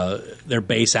 their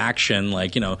base action.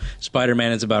 Like, you know,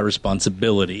 Spider-Man is about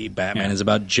responsibility. Batman is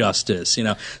about justice. You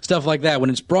know, stuff like that. When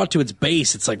it's brought to its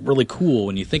base, it's like really cool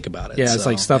when you think about it. Yeah, it's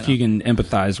like stuff you can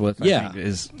empathize with. I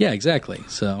think, yeah, exactly.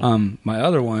 So, my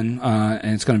other one,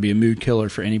 and it's going to be a mood killer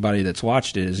for anybody that's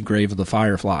watched it, is Grave of the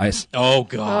Fireflies. Oh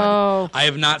God, I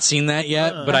have not seen that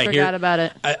yet, but I forgot about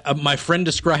it. My friend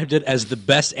described it as the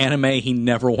best anime he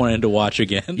never wanted to watch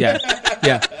again. Yeah.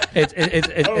 That's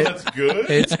good.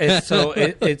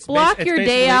 It's block your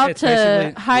day out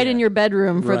to hide in your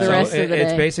bedroom for the rest of the day.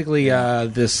 It's basically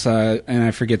this, and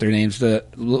I forget their names. A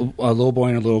little boy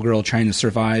and a little girl trying to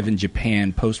survive in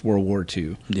Japan post World War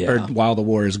II, or while the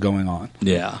war is going on.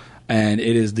 Yeah. And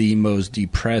it is the most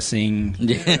depressing.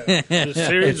 A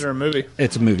series or a movie?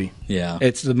 It's a movie. Yeah,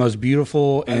 it's the most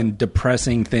beautiful and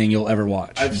depressing thing you'll ever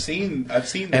watch. I've seen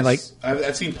this, and like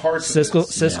I've seen parts.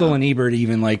 Siskel and Ebert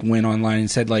even like went online and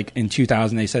said like in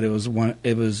 2000 they said it was one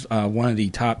of the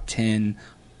top 10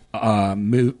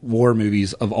 war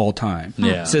movies of all time.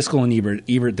 Yeah. Siskel and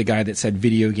Ebert, the guy that said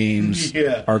video games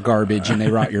are garbage and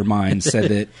they rot your mind,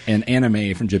 said that an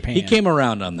anime from Japan. He came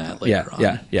around on that later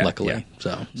on. Luckily.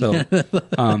 So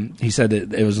he said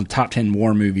that it was the top 10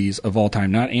 war movies of all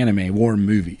time, not anime, war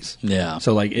movies. Yeah.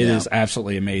 So like it is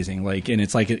absolutely amazing. Like, and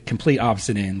it's like a complete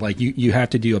opposite end. Like you have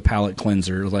to do a palate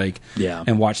cleanser,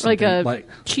 and watch something like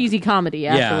a cheesy comedy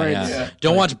afterwards. Yeah.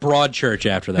 Don't watch Broadchurch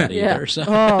after that either. So.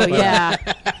 Oh yeah.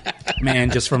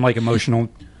 Man, just from like emotional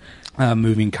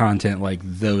moving content, like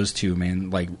those two,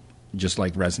 man, like just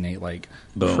like resonate like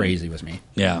crazy with me.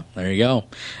 Yeah, there you go.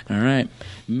 All right,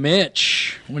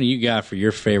 Mitch, what do you got for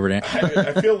your favorite?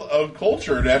 I feel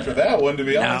uncultured after that one, to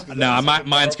be honest.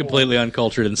 Mine's completely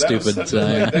uncultured and stupid. That's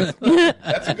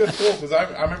a good pull, because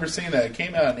I remember seeing that. It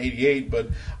came out in '88, but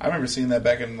I remember seeing that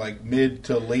back in like mid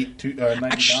to late '99.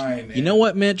 Actually, you know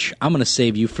what, Mitch? I'm going to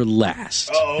save you for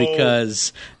last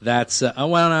because that's I don't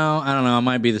know. It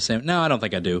might be the same. No, I don't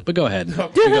think I do. But go ahead.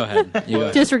 You go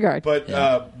ahead. Disregard. But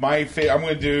my favorite. I'm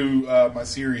going to do my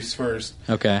series first.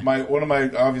 Okay. One of my,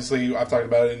 obviously I've talked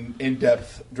about it in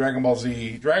depth. Dragon Ball Z,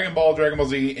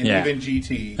 and even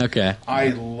GT. Okay. I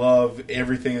love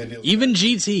everything that deals. Even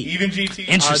GT.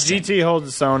 Interesting. GT holds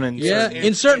its own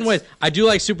in certain ways. I do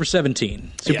like Super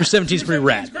 17. Super 17 is pretty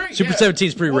rad. Super 17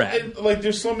 is pretty rad. And, like,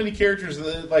 there's so many characters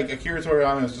that, like, Akira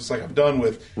Toriyama is just like, I'm done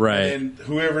with. Right. And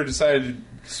whoever decided to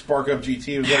spark up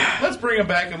GT was like, let's bring him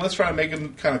back and let's try to make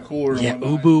him kind of cooler. Yeah,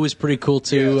 Ubu was pretty cool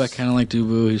too. Yes. I kind of liked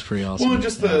Ubu. He's pretty awesome. Well,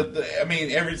 just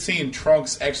every scene,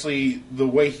 Trunks, actually, the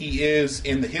way he is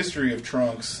in the history of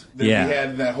Trunks, that he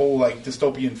had that whole like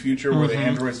dystopian future where the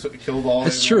androids killed all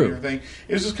That's true. And everything.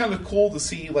 It was just kind of cool to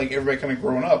see like everybody kind of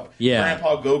growing up. Yeah.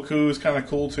 Grandpa Goku is kind of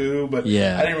cool too, but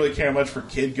I didn't really care much for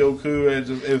Kid Goku.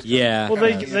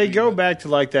 They go back to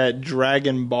like that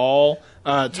Dragon Ball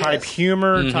type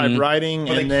humor, type writing,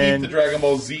 but and then keep the Dragon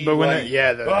Ball Z. But when the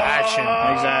action,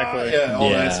 exactly, all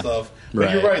that stuff.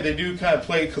 But you're right; they do kind of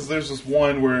play, because there's this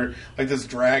one where like this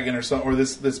dragon or something, or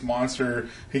this monster,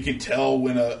 he can tell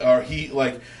when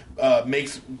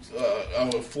makes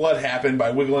a flood happen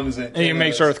by wiggling his antennas. And he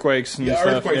makes earthquakes. And stuff.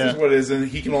 Earthquakes is what it is, and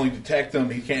he can only detect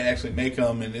them. He can't actually make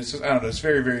them, and it's just, I don't know. It's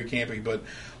very, very campy. But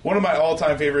one of my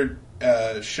all-time favorite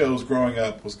shows growing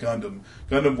up was Gundam.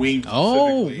 Gundam Wing.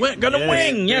 Gundam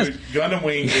Wing. Yes, dude, Gundam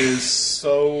Wing is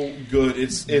so good.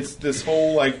 It's this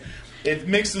whole like, it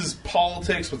mixes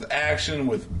politics with action,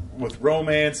 with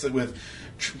romance, with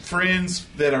friends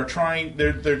that are trying.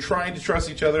 They're trying to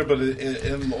trust each other, but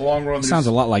in the long run, sounds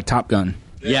a lot like Top Gun.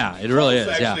 Yeah, it really is.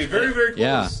 Actually, very, very close.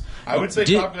 Yeah. I would say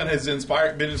Top Gun has been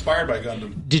inspired by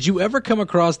Gundam. Did you ever come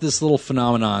across this little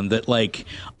phenomenon that like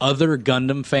other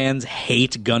Gundam fans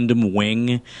hate Gundam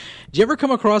Wing? Did you ever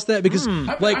come across that? Because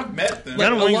I've met them.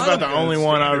 Gundam Wing's about the only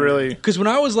one I really. Because when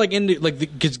I was like into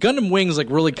because Gundam Wing is like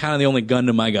really kind of the only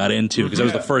Gundam I got into because I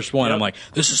was the first one. I'm like,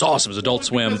 this is awesome. It's Adult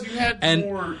Swim.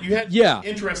 Because you had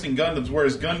interesting Gundams,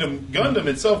 whereas Gundam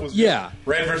itself was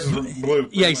red versus blue.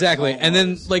 Yeah, exactly. And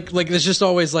then like there's just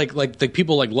always like the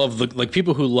people like love the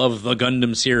people who love the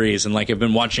Gundam series and like have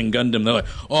been watching Gundam. They're like,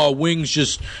 oh, Wing's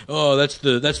just that's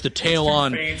the tail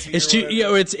on. It's too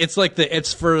it's like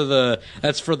that's for the.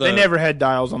 They never had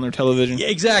dials on their television. Yeah,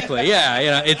 exactly.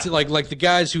 Yeah. It's like the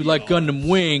guys who like Gundam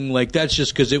Wing. Like that's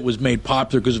just because it was made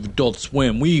popular because of Adult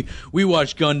Swim. We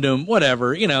watch Gundam,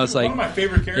 whatever. It's like one of my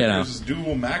favorite characters is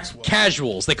Dual Maxwell.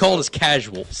 Casuals. They called us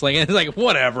casuals. Like it's like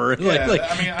whatever. Yeah,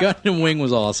 Gundam Wing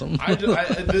was awesome.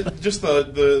 Just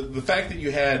the fact that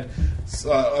you had.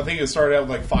 I think it started out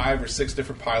with like 5 or 6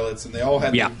 different pilots, and they all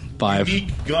had unique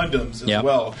Gundams as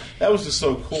well. That was just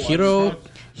so cool.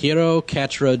 Hiro,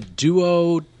 Catra,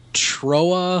 Duo,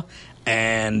 Troa,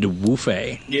 and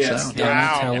Wufei. Yes. So,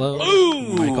 Donatello.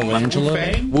 Michelangelo.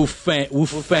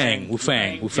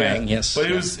 Wufang. Yes.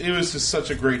 But it was just such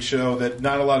a great show that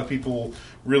not a lot of people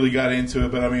really got into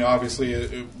it. But I mean,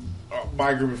 obviously,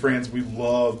 my group of friends, we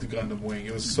loved Gundam Wing.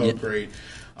 It was so great.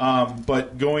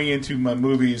 But going into my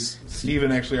movies,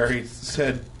 Steven actually already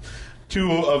said 2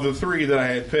 of the 3 that I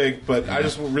had picked, but I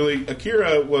just really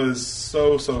Akira was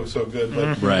so good.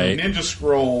 But Ninja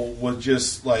Scroll was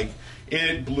just like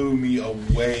it blew me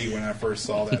away when I first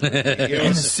saw that movie.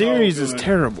 The series is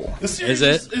terrible. The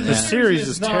series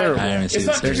is terrible. I haven't seen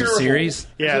it. There's a series?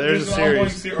 Yeah, there's a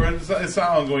series. It's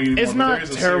not ongoing anymore. It's not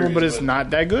terrible, but it's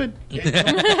not that good. Compared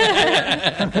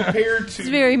to it's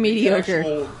very mediocre.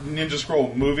 The actual Ninja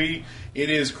Scroll movie, it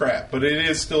is crap, but it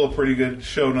is still a pretty good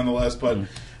show nonetheless. But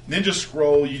Ninja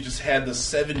Scroll, you just had the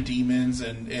 7 demons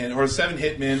or 7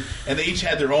 hitmen, and they each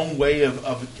had their own way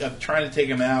of trying to take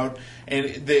them out.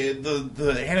 And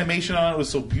the animation on it was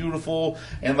so beautiful,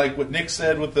 and like what Nick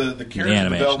said with the character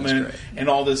development and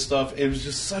all this stuff, it was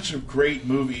just such a great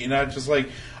movie. And I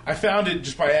found it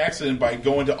just by accident by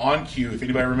going to OnQ, if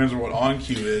anybody remembers what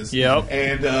OnQ is. Yep.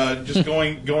 And just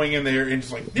going in there and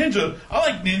just like ninja. I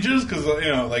like ninjas because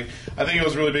I think I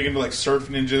was really big into like surf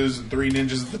ninjas and 3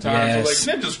 ninjas at the time. Yes.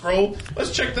 So like Ninja Scroll,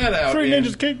 let's check that out. 3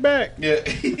 ninjas kick back. Yeah.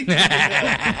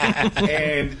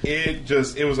 And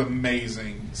it was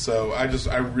amazing. So I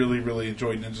really, really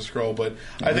enjoyed Ninja Scroll. But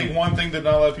I think one thing that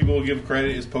not a lot of people will give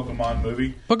credit is Pokemon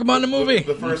movie. Pokemon the movie.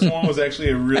 The first one was actually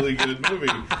a really good movie.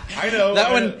 I know.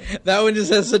 That one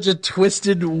just has such a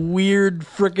twisted, weird,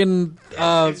 freaking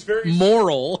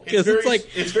moral. Because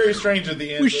it's very strange at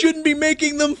the end. We shouldn't be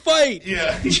making them fight.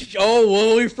 Yeah. Oh,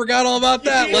 well, we forgot all about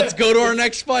that. Yeah. Let's go to our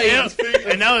next fight. Yeah.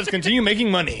 And now let's continue making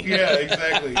money. Yeah,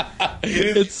 exactly.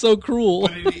 It's so cruel.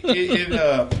 But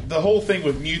the whole thing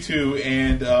with Mewtwo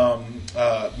and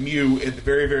Mew at the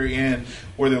very, very end,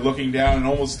 where they're looking down and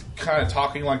almost kind of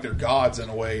talking like they're gods in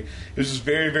a way, it was just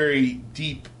very, very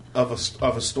deep of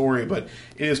a story, but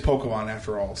it is Pokemon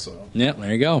after all. So yeah,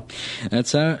 there you go.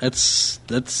 That's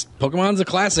Pokemon's a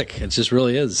classic. It just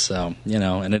really is. So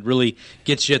and it really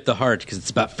gets you at the heart because it's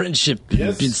about friendship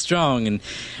and being strong, and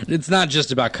it's not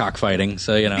just about cockfighting.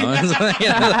 So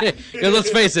let's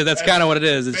face it, that's kind of what it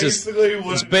is.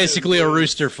 It's basically a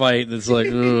rooster fight. That's like,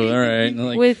 ooh, all right,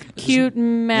 with cute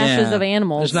masses of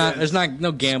animals. There's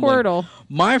no gambling. Squirtle.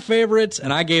 My favorites,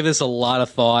 and I gave this a lot of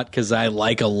thought because I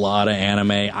like a lot of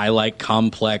anime. I like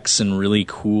complex and really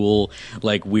cool,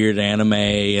 like weird anime,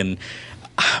 and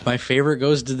my favorite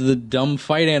goes to the dumb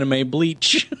fight anime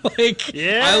Bleach.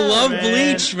 I love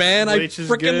Bleach, man. Bleach I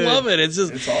freaking love it. It's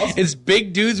awesome. It's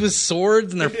big dudes with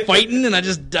swords and they're fighting, and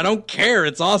I don't care.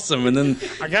 It's awesome. And then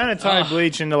I kind of tied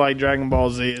Bleach into like Dragon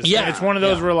Ball Z. It's one of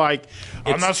those where like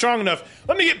I'm not strong enough.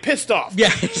 Let me get pissed off.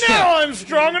 Yeah. Now I'm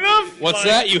strong enough. What's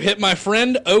that? You hit my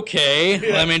friend? Okay.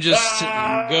 Yeah. Let me just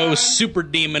go super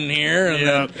demon here.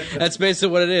 And that's basically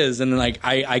what it is. And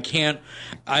I can't.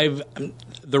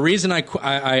 The reason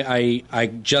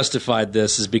I justified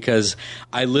this is because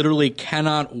I literally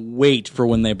cannot wait for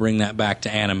when they bring that back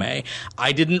to anime.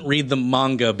 I didn't read the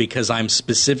manga because I'm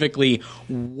specifically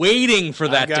waiting for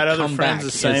that to come back. I got other friends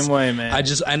the same way, man.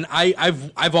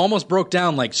 I've almost broke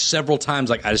down like several times.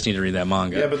 Like I just need to read that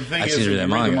manga. Yeah, but the thing is, if you read the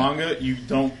manga, you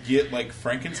don't get like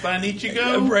Frankenstein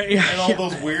Ichigo and all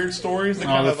those weird stories. That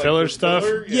all the filler stuff.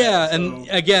 And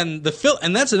again,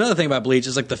 and that's another thing about Bleach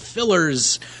is like the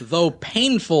fillers, though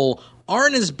painful,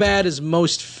 aren't as bad as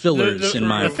most fillers, in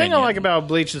my opinion. The thing I like about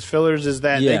Bleach's fillers is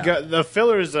that the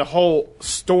filler is a whole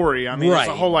story. I mean, it's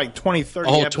a whole 20, 30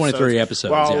 episodes. 20, 30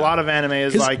 episodes. While a lot of anime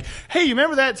is like, hey, you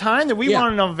remember that time that we went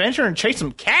on an adventure and chased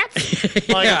some cats? It's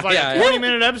like a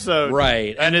 20-minute episode.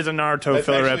 Right. That is a Naruto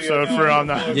filler episode for on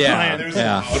the planet. There's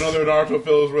another Naruto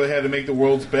filler where they had to make the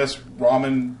world's best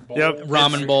ramen bowl.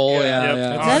 Ramen bowl,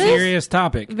 That is serious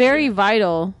topic. Very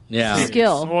vital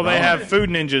skill. Well, they have food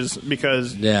ninjas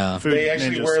because food they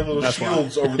actually ninjas. wear little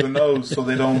shields over the nose so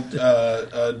they don't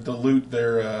dilute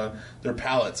their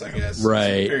palates, I guess. Right.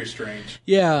 It's very strange.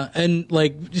 Yeah, and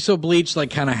so Bleach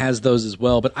kind of has those as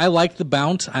well. But I liked the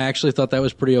Bount. I actually thought that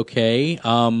was pretty okay.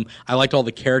 I liked all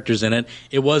the characters in it.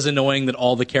 It was annoying that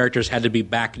all the characters had to be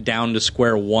back down to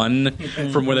square one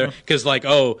from where they're because look,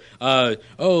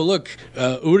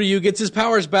 Uryu gets his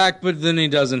powers back, but then he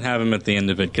doesn't have him at the end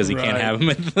of it because he can't have him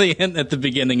at the end at the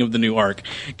beginning of the new arc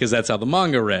because that's how the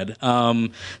manga read.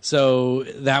 So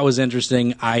that was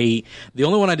interesting. The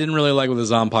only one I didn't really like was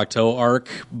the Zanpakuto arc,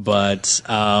 but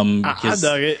I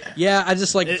dug it. Yeah, I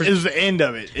just it was the end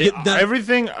of it.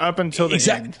 Everything up until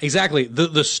the end. Exactly.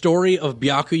 The story of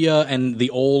Byakuya and the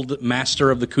old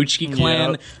master of the Kuchiki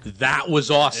clan, that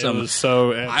was awesome. It was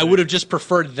so epic. I would have just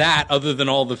preferred that other than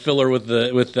all the filler with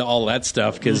the all that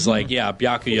stuff because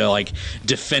Byakuya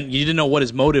you didn't know what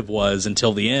his motive was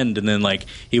until the end, and then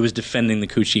he was defending the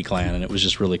Kuchiki clan, and it was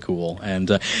just really cool.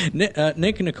 And Nick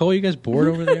and Nicole, you guys bored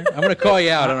over there? I'm going to call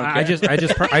you out. I just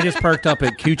perked up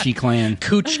at Kuchi Clan.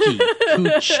 Kuchiki.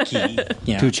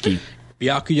 Yeah. Kuchiki.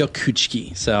 Byakuya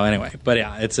Kuchiki. So anyway, but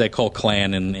it's a whole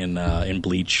clan in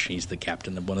Bleach. He's the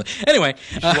captain of one of them. Anyway,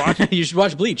 you should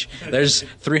watch Bleach. There's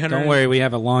 300. Don't worry, we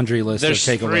have a laundry list of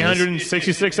takeaways.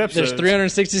 366 episodes. There's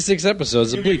 366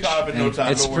 episodes of Bleach.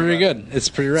 It's pretty good. It's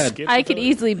pretty rad. I could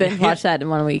easily binge watch that in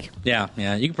 1 week. Yeah.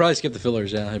 You could probably skip the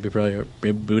fillers. Yeah, it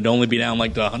would only be down to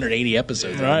 180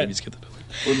 episodes. Right. You skip the fillers.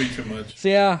 Would be too much.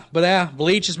 So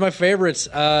Bleach is my favorite.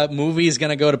 Movie is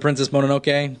gonna go to Princess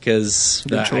Mononoke because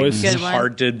it's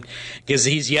hard to because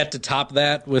he's yet to top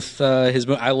that with his.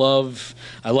 I love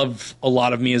a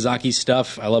lot of Miyazaki's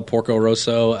stuff. I love Porco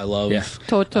Rosso. I love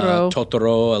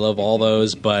Totoro. I love all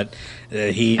those, but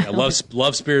I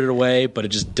love Spirited Away, but it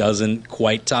just doesn't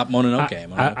quite top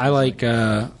Mononoke.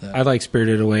 I like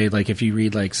Spirited Away. If you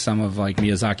read some of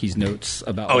Miyazaki's notes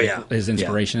about his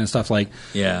inspiration and stuff.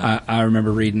 I remember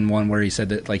reading one where he said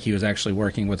that he was actually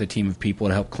working with a team of people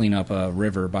to help clean up a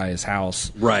river by his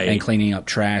house, and cleaning up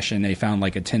trash, and they found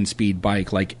a 10-speed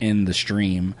bike in the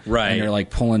stream, and they're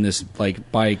pulling this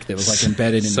bike that was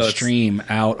embedded in the stream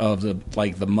out of the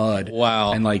the mud.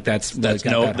 Wow. And that's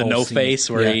the no scene. face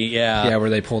where where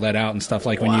they pull that out and stuff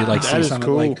when you see some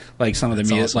cool. of some of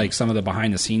the some of the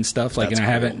behind the scenes stuff and I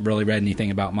haven't really read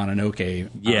anything about Mononoke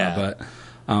but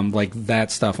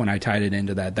that stuff when I tied it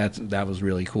into that was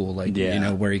really cool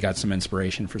where he got some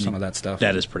inspiration for some of that stuff.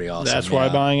 That is pretty awesome. That's why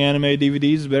buying anime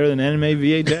DVDs is better than anime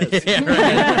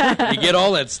VHS. You get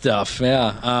all that stuff.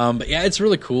 But it's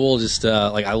really cool. Just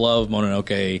I love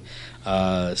Mononoke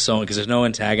because there's no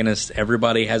antagonist.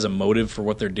 Everybody has a motive for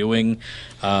what they're doing.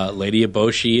 Lady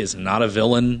Eboshi is not a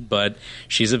villain, but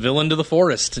she's a villain to the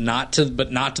forest, not to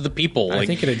the people. I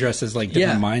think it addresses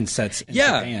different mindsets in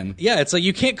Japan. Yeah, it's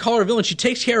you can't call her a villain. She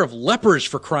takes care of lepers,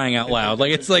 for crying out loud.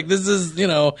 This is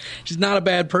she's not a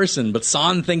bad person, but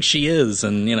San thinks she is,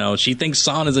 and she thinks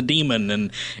San is a demon,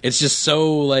 and it's just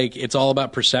so it's all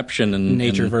about perception and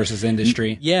nature versus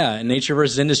industry. Yeah, nature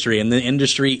versus industry, and the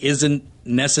industry isn't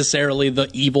necessarily the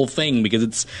evil thing because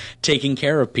it's taking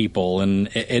care of people, and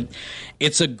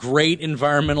it's a great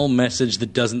environmental message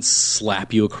that doesn't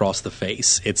slap you across the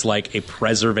face. It's like a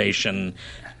preservation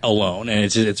alone, and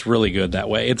it's really good that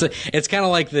way. It's kind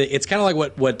of like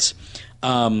what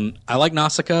I like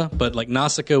Nausicaa, but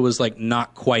Nausicaa was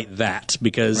not quite that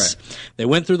because they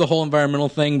went through the whole environmental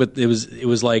thing, but it was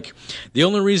the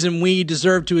only reason we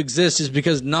deserve to exist is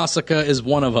because Nausicaa is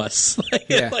one of us.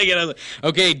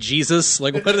 Okay, Jesus,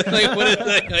 what is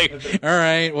all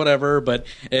right, whatever, but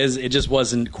it just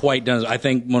wasn't quite done. I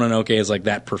think Mononoke is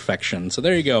that perfection. So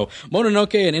there you go,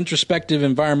 Mononoke, an introspective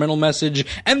environmental message,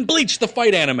 and Bleach, the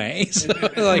fight anime. So,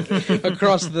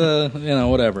 across the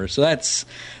whatever. So that's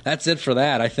it for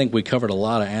that. I think we covered a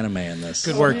lot of anime in this.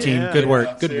 Good work, team. Good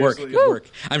work. Good work.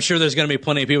 I'm sure there's going to be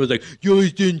plenty of people you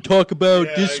always didn't talk about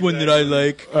this one that I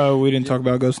like. We didn't talk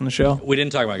about Ghost in the Shell. We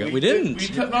didn't talk about it. We didn't.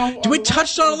 We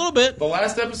touched on it a little bit. The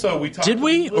last episode we talked Did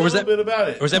we? a little bit about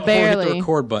it. Or was that before we hit the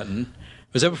record button?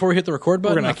 Was that before we hit the record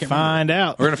button? We're going to find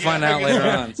out. We're going to find out later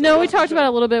on. No, we talked about it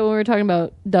a little bit when we were talking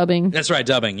about dubbing. That's right,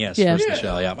 dubbing, yes. Yeah. Ghost in the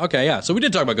Shell, yeah. Okay, yeah. So we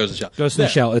did talk about Ghost in the Shell. Ghost in the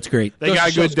Shell, it's great. They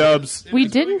got good dubs. We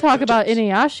didn't talk about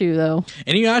Inuyasha, though.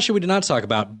 Inuyasha we did not talk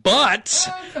about, but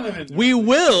we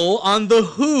will on the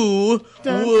Who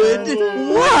Would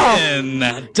Win.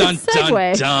 Dun,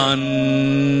 dun,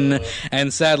 dun.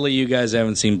 And sadly, you guys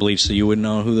haven't seen Bleach, so you wouldn't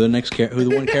know who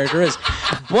the one character is.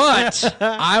 But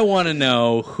I want to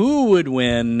know who would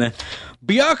win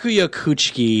Byakuya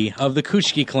Kuchiki of the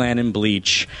Kuchiki clan in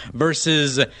Bleach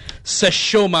versus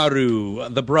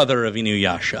Sesshomaru, the brother of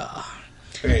Inuyasha.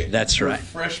 Okay, that's right.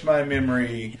 Refresh my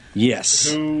memory.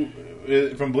 Yes. Who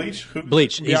from Bleach?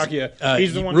 Bleach. Byakuya.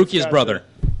 He's the one. Rukia's brother.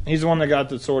 He's the one that got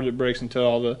the sword that breaks into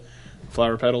all the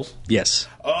flower petals. Yes.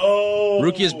 Oh,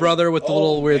 Rukia's brother with the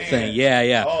little weird thing.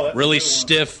 Yeah. Oh, that's really a good one.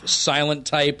 stiff, silent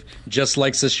type, just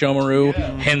like Sesshomaru.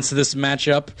 Yeah. Hence this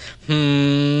matchup.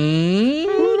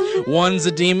 One's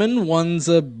a demon, one's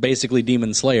a basically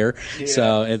demon slayer. Yeah.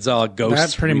 So it's all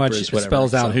ghosts. That pretty much reapers, whatever.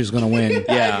 spells out So- who's going to win.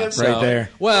 Yeah, guess so- right there.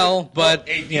 Well, but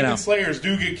Hey, you know. demon slayers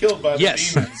do get killed by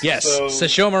Yes, the demons. yes. So,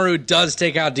 Sesshomaru does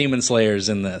take out demon slayers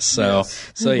in this. So,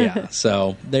 Yes. so yeah.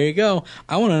 So there you go.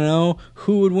 I want to know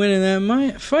who would win in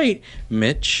that fight,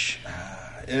 Mitch.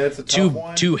 it's a tough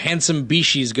one Two handsome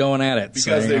bishis going at it.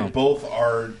 So because there they you go. both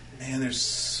are. Man,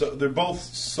 they're both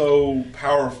so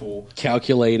powerful.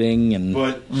 Calculating and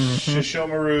But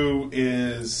Sesshomaru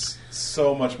is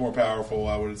so much more powerful,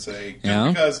 I would say. Just Yeah.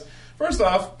 because, first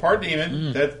off, part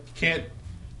demon, that can't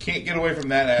get away from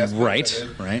that aspect. right,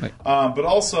 of it. right. But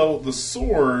also the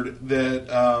sword that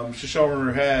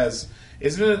Sesshomaru has,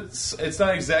 isn't it? It's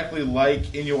not exactly like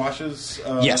Inuyasha's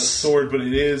Yes. sword, but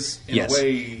it is in Yes, a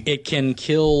way. it can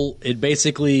kill. It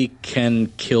basically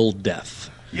can kill death.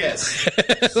 Yes,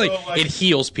 like, it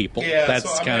heals people. Yeah, That's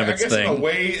so, I kind mean, of its I guess thing. in a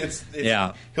way, it's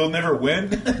Yeah. he'll never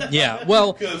win. Yeah,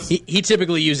 well, 'Cause- he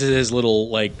typically uses his little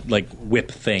like whip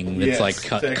thing that's Yes, like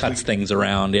exactly. cuts things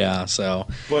around. Yeah, so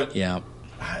But yeah,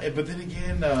 but then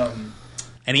again,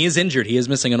 and he is injured. He is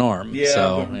missing an arm. yeah,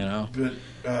 so but, you know, but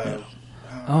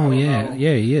Oh, I don't yeah. know.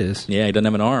 Yeah, he is. yeah, he doesn't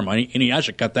have an arm.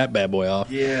 Inuyasha cut that bad boy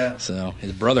off. Yeah. So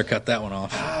his brother cut that one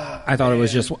off. I thought it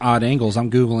was just odd angles.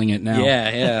 I'm Googling it now.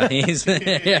 Yeah, he's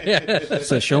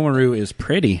So Shomaru is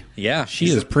pretty. yeah. She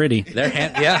is pretty. They're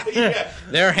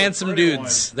they're handsome pretty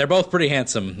dudes. They're both pretty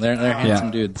handsome. They're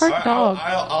handsome dudes. Part dog.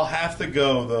 I'll have to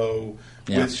go though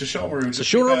Yeah. with Sesshomaru.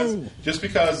 Sesshomaru. Just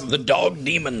because The dog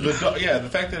demon. the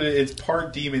fact that it's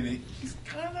part demon, he's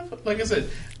kind of like I said,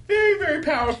 very very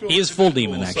powerful. He is full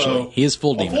demon, actually. So- He is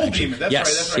full Oh, demon. full actually. demon. That's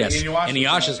yes, right. That's yes. right.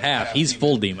 Inuyasha's half. He's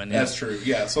full demon. Yeah. That's true.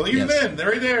 Yeah. So even Yes. then, they're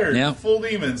right there. Yeah. Full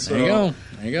demon. So There you go.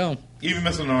 There you go. even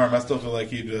missing an arm, I still feel like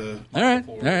he'd. All right.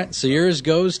 All right. So yours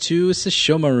goes to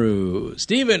Sesshomaru.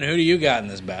 Steven, who do you got in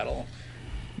this battle?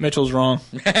 Mitchell's wrong.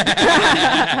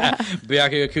 Byakuya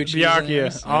Kuchi.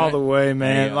 Byakuya, all the way, There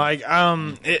man. you go. Like,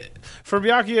 for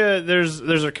Byakuya,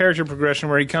 there's a character progression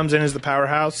where he comes in as the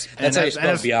powerhouse. That's how you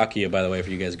and spell Byakuya, by the way, for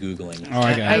you guys Googling. Oh, I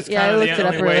got That's it. Yeah, I kind of looked the it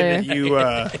up only way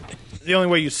earlier. that you. The only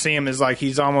way you see him is like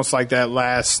he's almost like that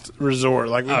last resort.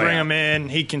 Like we Oh, bring yeah. him in,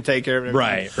 he can take care of everything.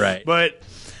 Right, right. But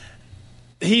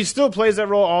he still plays that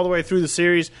role all the way through the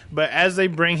series. But as they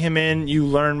bring him in, you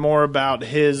learn more about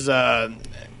his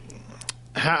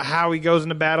how he goes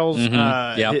into battles,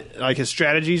 Yep. like his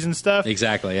strategies and stuff.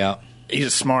 Exactly, yeah.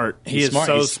 He's smart. He's He is smart.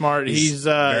 so He's- smart. he's He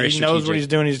very knows strategic. what he's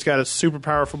doing. He's got a super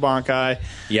powerful Bankai.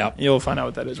 Yep. You'll find out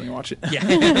what that is when you watch it. Yeah.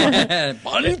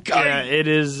 Yeah, it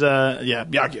is.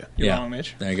 Byakuya. You're Yeah. wrong,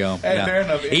 Mitch. There you go. Hey, Yeah. fair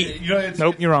enough. He- It's,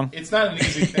 Nope, you're wrong. It's not an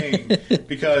easy thing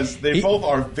because they both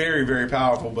are very, very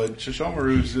powerful. But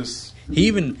Sesshomaru's just He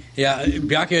even,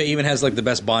 Byakuya even has like the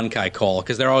best Bankai call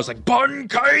because they're always like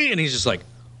Bankai, and he's just like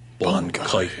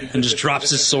Bankai, and just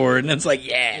drops his sword, and it's like,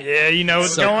 Yeah, you know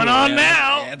what's So going cool, on yeah.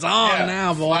 now. Yeah, it's on yeah,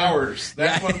 now, boy. flowers.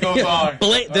 That's what goes on.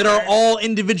 That are all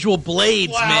individual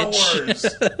blades, Mitch. Flowers.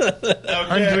 Okay.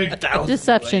 100,000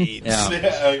 Deception. blades.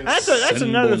 Yeah. That's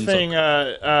another Senbon thing.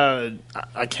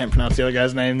 I can't pronounce the other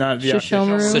guy's name. Not Byakuya.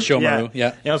 Sesshomaru. Sesshomaru,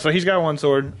 yeah. You know, so he's got one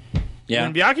sword. Yeah.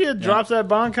 When Byakuya drops that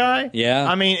Bankai, Yeah.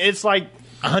 I mean, it's like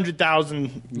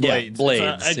 100,000 blades.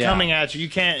 blades, It's yeah. coming at you. You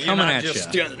can't. Coming you're not at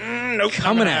just ya. nope,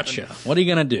 Coming not at gonna you. happen. What are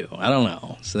you going to do? I don't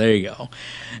know. So there you go. All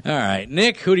right.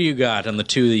 Nick, who do you got on the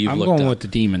two that you've I'm looked going up? with the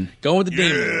demon. Going with the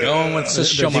demon. Going with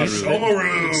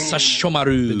Sesshomaru.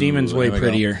 Sesshomaru. The demon's way There we go.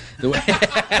 prettier.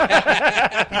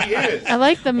 He is. I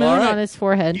like the moon All right. on his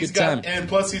forehead. He's Good got, time. and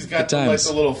plus he's got Good like times.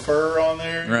 the little fur on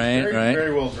there. Right, very, right.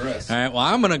 Very well dressed. All right, well,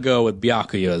 I'm going to go with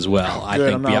Byakuya as well. I good,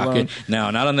 think I'm not Byakuya. alone. No,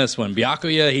 not on this one.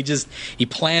 Byakuya, he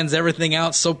plans everything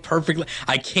out so perfectly.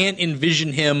 I can't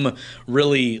envision him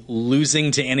really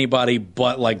losing to anybody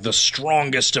but like the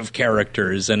strongest of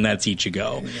characters, and that's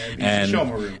Ichigo.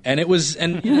 And it was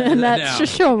and that's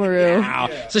Sesshomaru. Wow.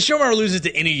 Sesshomaru loses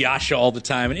to Inuyasha all the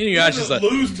time, and Inuyasha's like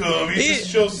lose to him. He just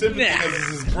shows sympathy because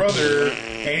it's his brother,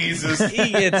 and he's just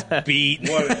he gets beat.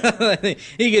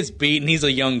 He gets beat, and he's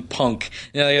a young punk.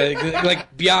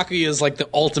 Like Byakuya is like the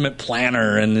ultimate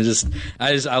planner, and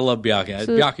I love Byakuya.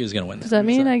 So Byakuya's going to win. Does that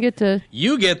mean I get to?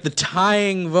 You get the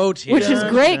tying vote here, which is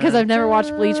great because I've never watched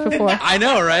Bleach before. I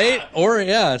know, right?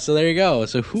 So there you go.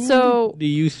 So who do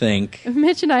you think?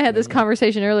 Mitch and I had this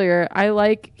conversation earlier. I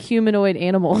like humanoid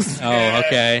animals. Oh,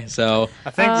 okay. So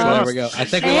I think there we go. I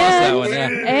think we lost that one.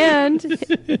 Yeah.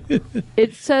 And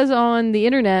it says on the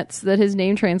internet that his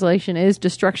name translation is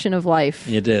 "destruction of life."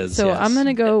 It is. So yes. I'm going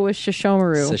to go with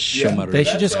Sesshomaru. Sesshomaru.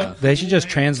 They should just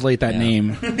translate that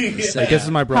name. Like, this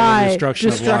is my brother. Hi,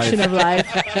 Destruction of life.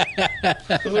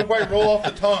 doesn't quite roll off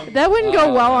the tongue. That wouldn't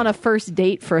go well on a first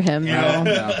date for him, though.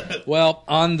 No. Well,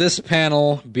 on this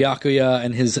panel, Byakuya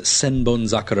and his Senbon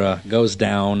goes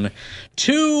down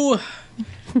to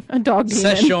A dog demon.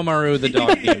 Sesshomaru, the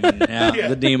dog demon. Yeah,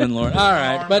 the demon lord. All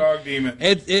right, but dog demon.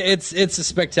 It's a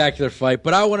spectacular fight.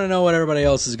 But I want to know what everybody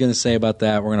else is going to say about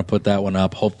that. We're going to put that one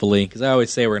up, hopefully, because I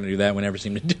always say we're going to do that. We never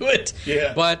seem to do it.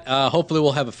 Yeah. But hopefully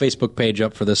we'll have a Facebook page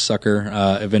up for this sucker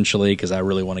eventually, because I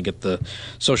really want to get the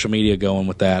social media going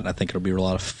with that. I think it'll be a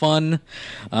lot of fun.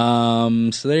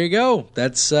 So there you go.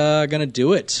 That's going to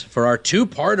do it for our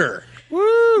two-parter.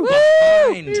 Woo!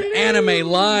 Behind Anime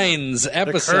Lines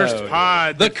episode. The Cursed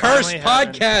Pod. The Cursed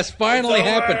Podcast finally It's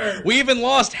over. happened. We even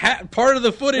lost part of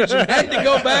the footage and had to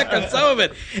go back on some of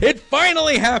it. It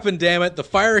finally happened, damn it. The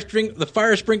fire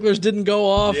sprinklers didn't go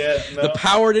off. Yeah, no. The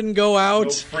power didn't go out.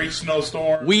 No freak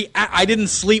snowstorm. I didn't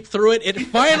sleep through it. It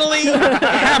finally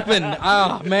happened.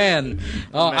 Oh, man.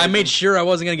 I made sure I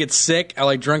wasn't going to get sick.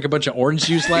 I drank a bunch of orange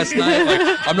juice last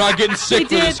night. I'm not getting sick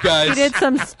for this, guys. He did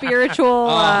some spiritual...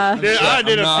 I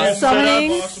did a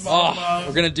summonings.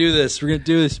 We're gonna do this. We're gonna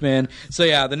do this, man. So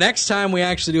yeah, the next time we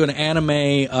actually do an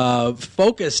anime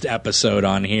focused episode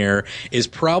on here is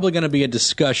probably going to be a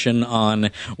discussion on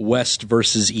West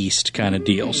versus East kind of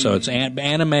deal. So it's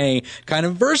anime kind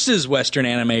of versus Western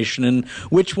animation, and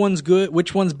which one's good,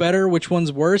 which one's better, which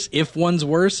one's worse, if one's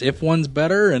worse, if one's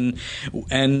better, and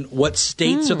what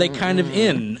states are they kind of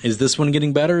in? Is this one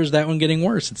getting better? Is that one getting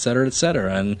worse? Et cetera, et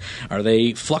cetera. And are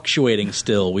they fluctuating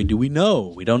still? We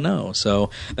know? We don't know.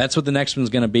 So that's what the next one's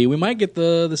going to be. We might get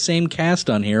the same cast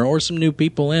on here or some new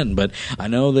people in, but I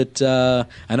know that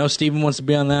I know Steven wants to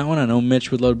be on that one. I know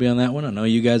Mitch would love to be on that one. I know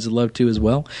you guys would love to as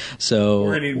well. So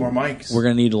we're going to need more mics. We're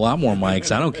going to need a lot more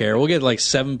mics. I don't care. We'll get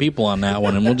 7 people on that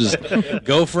one, and we'll just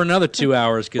go for another 2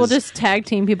 hours. We'll just tag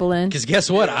team people in. Because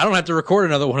guess what? I don't have to record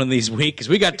another one of these weeks because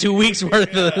we got 2 weeks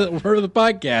worth of the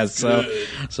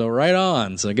podcast. So right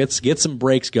on. So get some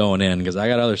breaks going in because I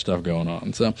got other stuff going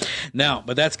on. So now,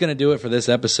 but that's going to do it for this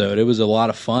episode. It was a lot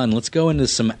of fun. Let's go into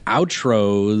some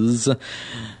outros.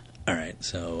 All right,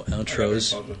 so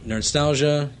outros.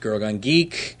 Nerdstalgia, Girl Gone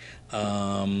Geek.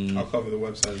 I'll cover the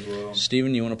website as well.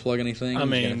 Steven, you want to plug anything? I'll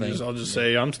just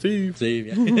say I'm Steve. Steve,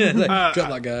 yeah.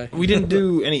 Dreadlock guy. We didn't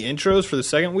do any intros for the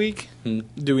second week.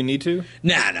 Do we need to?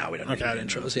 Nah, we don't need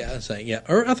intros. Yeah,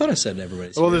 Or I thought I said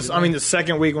everybody's. Well, the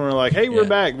second week when we're like, hey, we're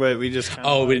back, but we just. We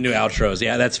didn't do outros.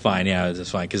 Yeah, that's fine. Yeah,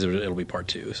 that's fine because it'll be part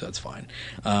 2, so that's fine.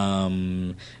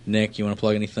 Nick, you want to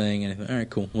plug anything? All right,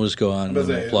 cool. We'll just go on. And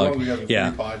we'll plug.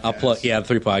 I'll plug. Yeah,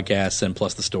 3 podcasts and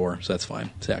plus the store, so that's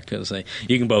fine. So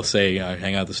you can both say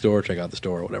hang out at the store, check out the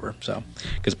store, or whatever. So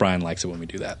because Brian likes it when we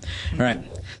do that. All right,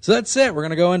 so that's it. We're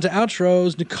gonna go into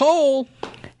outros. Nicole,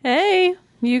 hey.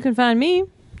 You can find me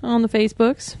on the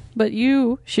Facebooks, but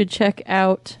you should check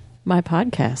out my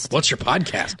podcast. What's your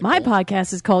podcast, Nicole? My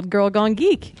podcast is called Girl Gone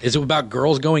Geek. Is it about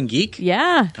girls going geek?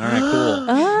 Yeah. All right,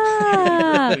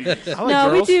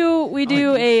 cool. We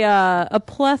do a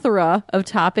plethora of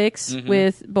topics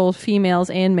with both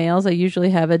females and males. I usually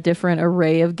have a different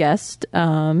array of guests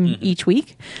each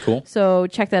week. Cool. So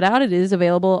check that out. It is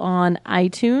available on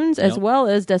iTunes as well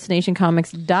as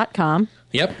DestinationComics.com.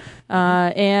 Yep.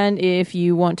 And if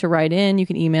you want to write in, you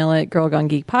can email it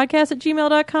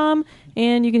girlgongeekpodcast@gmail.com.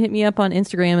 And you can hit me up on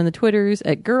Instagram and the Twitters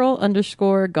at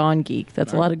girl_gone_geek.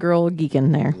 That's a lot of girl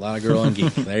geeking there. A lot of girl and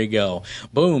geek. There you go.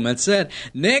 Boom. That's it.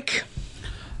 Nick.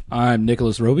 I'm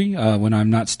Nicholas Roby. When I'm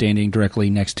not standing directly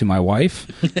next to my wife,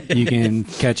 you can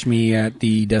catch me at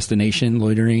the Destination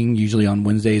Loitering, usually on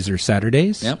Wednesdays or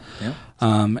Saturdays. Yep.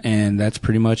 And that's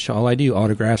pretty much all I do.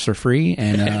 Autographs are free,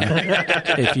 and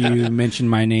if you mention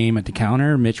my name at the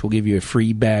counter, Mitch will give you a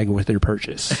free bag with your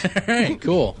purchase. All right,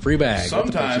 cool. Free bag.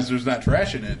 Sometimes there's not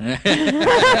trash in it.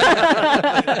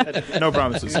 No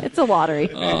promises. It's a lottery.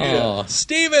 Oh,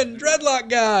 Steven, Dreadlock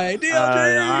Guy,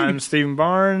 DLG. I'm Stephen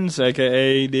Barnes,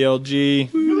 a.k.a.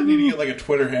 DLG. You really need to get like a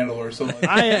Twitter handle or something.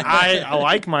 I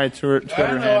like my Twitter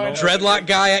handle. Dreadlock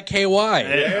Guy at KY.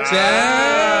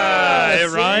 It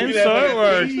rhymes, so it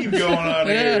works. Going on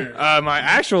here. My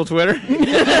actual Twitter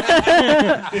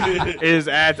is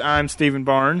at I'm Stephen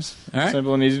Barnes. Right.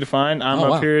 Simple and easy to find. I'm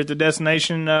up here at the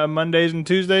destination Mondays and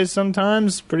Tuesdays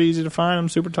sometimes. Pretty easy to find. I'm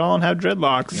super tall and have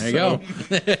dreadlocks. There you go.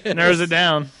 Narrows it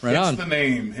down. Right on. The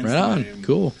name. Right on.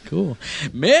 Cool.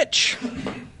 Mitch.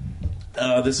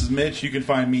 This is Mitch. You can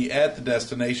find me at the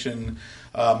destination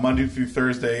Monday through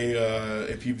Thursday.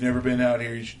 If you've never been out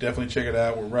here, you should definitely check it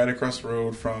out. We're right across the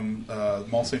road from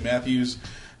Mall St. Matthews.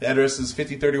 The address is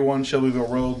 5031 Shelbyville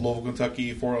Road, Louisville,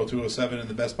 Kentucky, 40207 in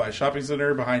the Best Buy Shopping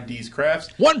Center behind D's Crafts.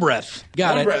 One breath.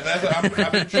 Got it. Breath. I've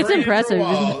been It's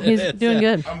impressive. He's doing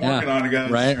good. I'm working on it,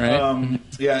 guys. Right.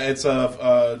 It's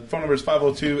phone number is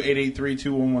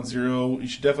 502-883-2110. You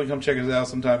should definitely come check us out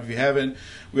sometime if you haven't.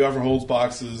 We offer holds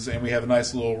boxes, and we have a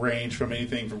nice little range from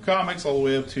anything from comics all the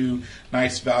way up to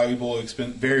nice, valuable,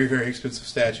 very, very expensive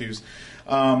statues.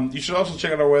 You should also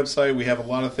check out our website. We have a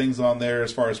lot of things on there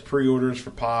as far as pre-orders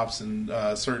for Pops and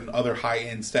certain other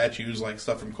high-end statues like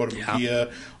stuff from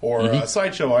Kotobukiya or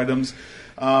sideshow items.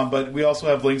 But we also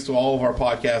have links to all of our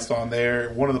podcasts on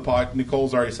there. One of the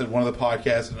Nicole's already said one of the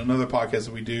podcasts, and another podcast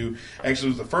that we do actually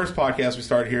was the first podcast we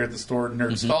started here at the store,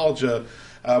 Nerdstalgia.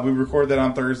 We record that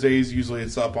on Thursdays. Usually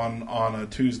it's up on a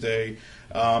Tuesday,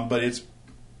 but it's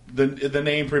the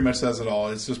name pretty much says it all.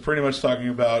 It's just pretty much talking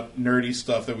about nerdy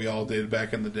stuff that we all did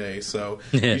back in the day. So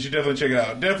you should definitely check it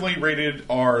out. Definitely rated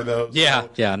R though. Yeah,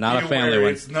 not a family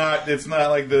one. It's not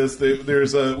like this.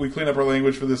 There's we clean up our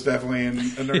language for this definitely.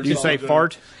 And Did you say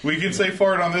fart? We can say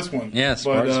fart on this one. Yes,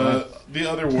 but the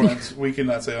other ones we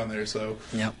cannot say on there. So,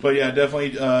 but yeah,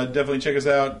 definitely check us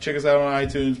out. Check us out on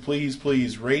iTunes.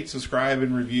 Please rate, subscribe,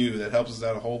 and review. That helps us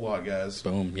out a whole lot, guys.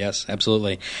 Boom. Yes,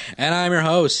 absolutely. And I'm your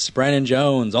host, Brandon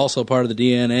Jones, also part of the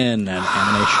DNN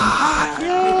Animation.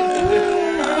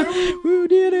 Who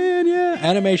did it? Yeah.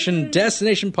 Animation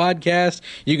Destination Podcast.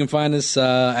 You can find us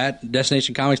at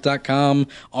destinationcomics.com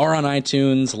or on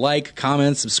iTunes. Like,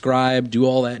 comment, subscribe, do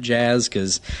all that jazz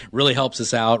because it really helps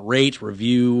us out. Rate,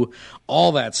 review,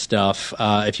 all that stuff.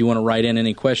 If you want to write in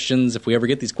any questions, if we ever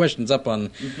get these questions up on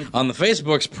the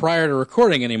Facebooks prior to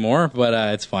recording anymore,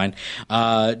 but it's fine.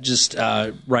 Just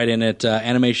write in at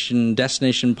Animation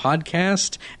Destination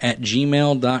Podcast at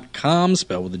gmail.com,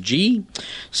 spelled with a G.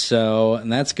 So,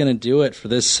 and that's going to do it for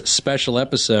this special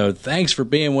episode. Thanks for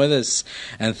being with us,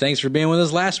 and thanks for being with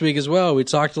us last week as well. We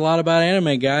talked a lot about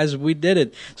anime, guys. We did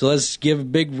it. So let's give a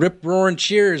big rip-roaring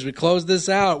cheers. We close this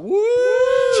out. Woo!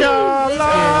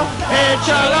 Chala, hey,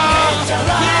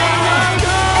 chala.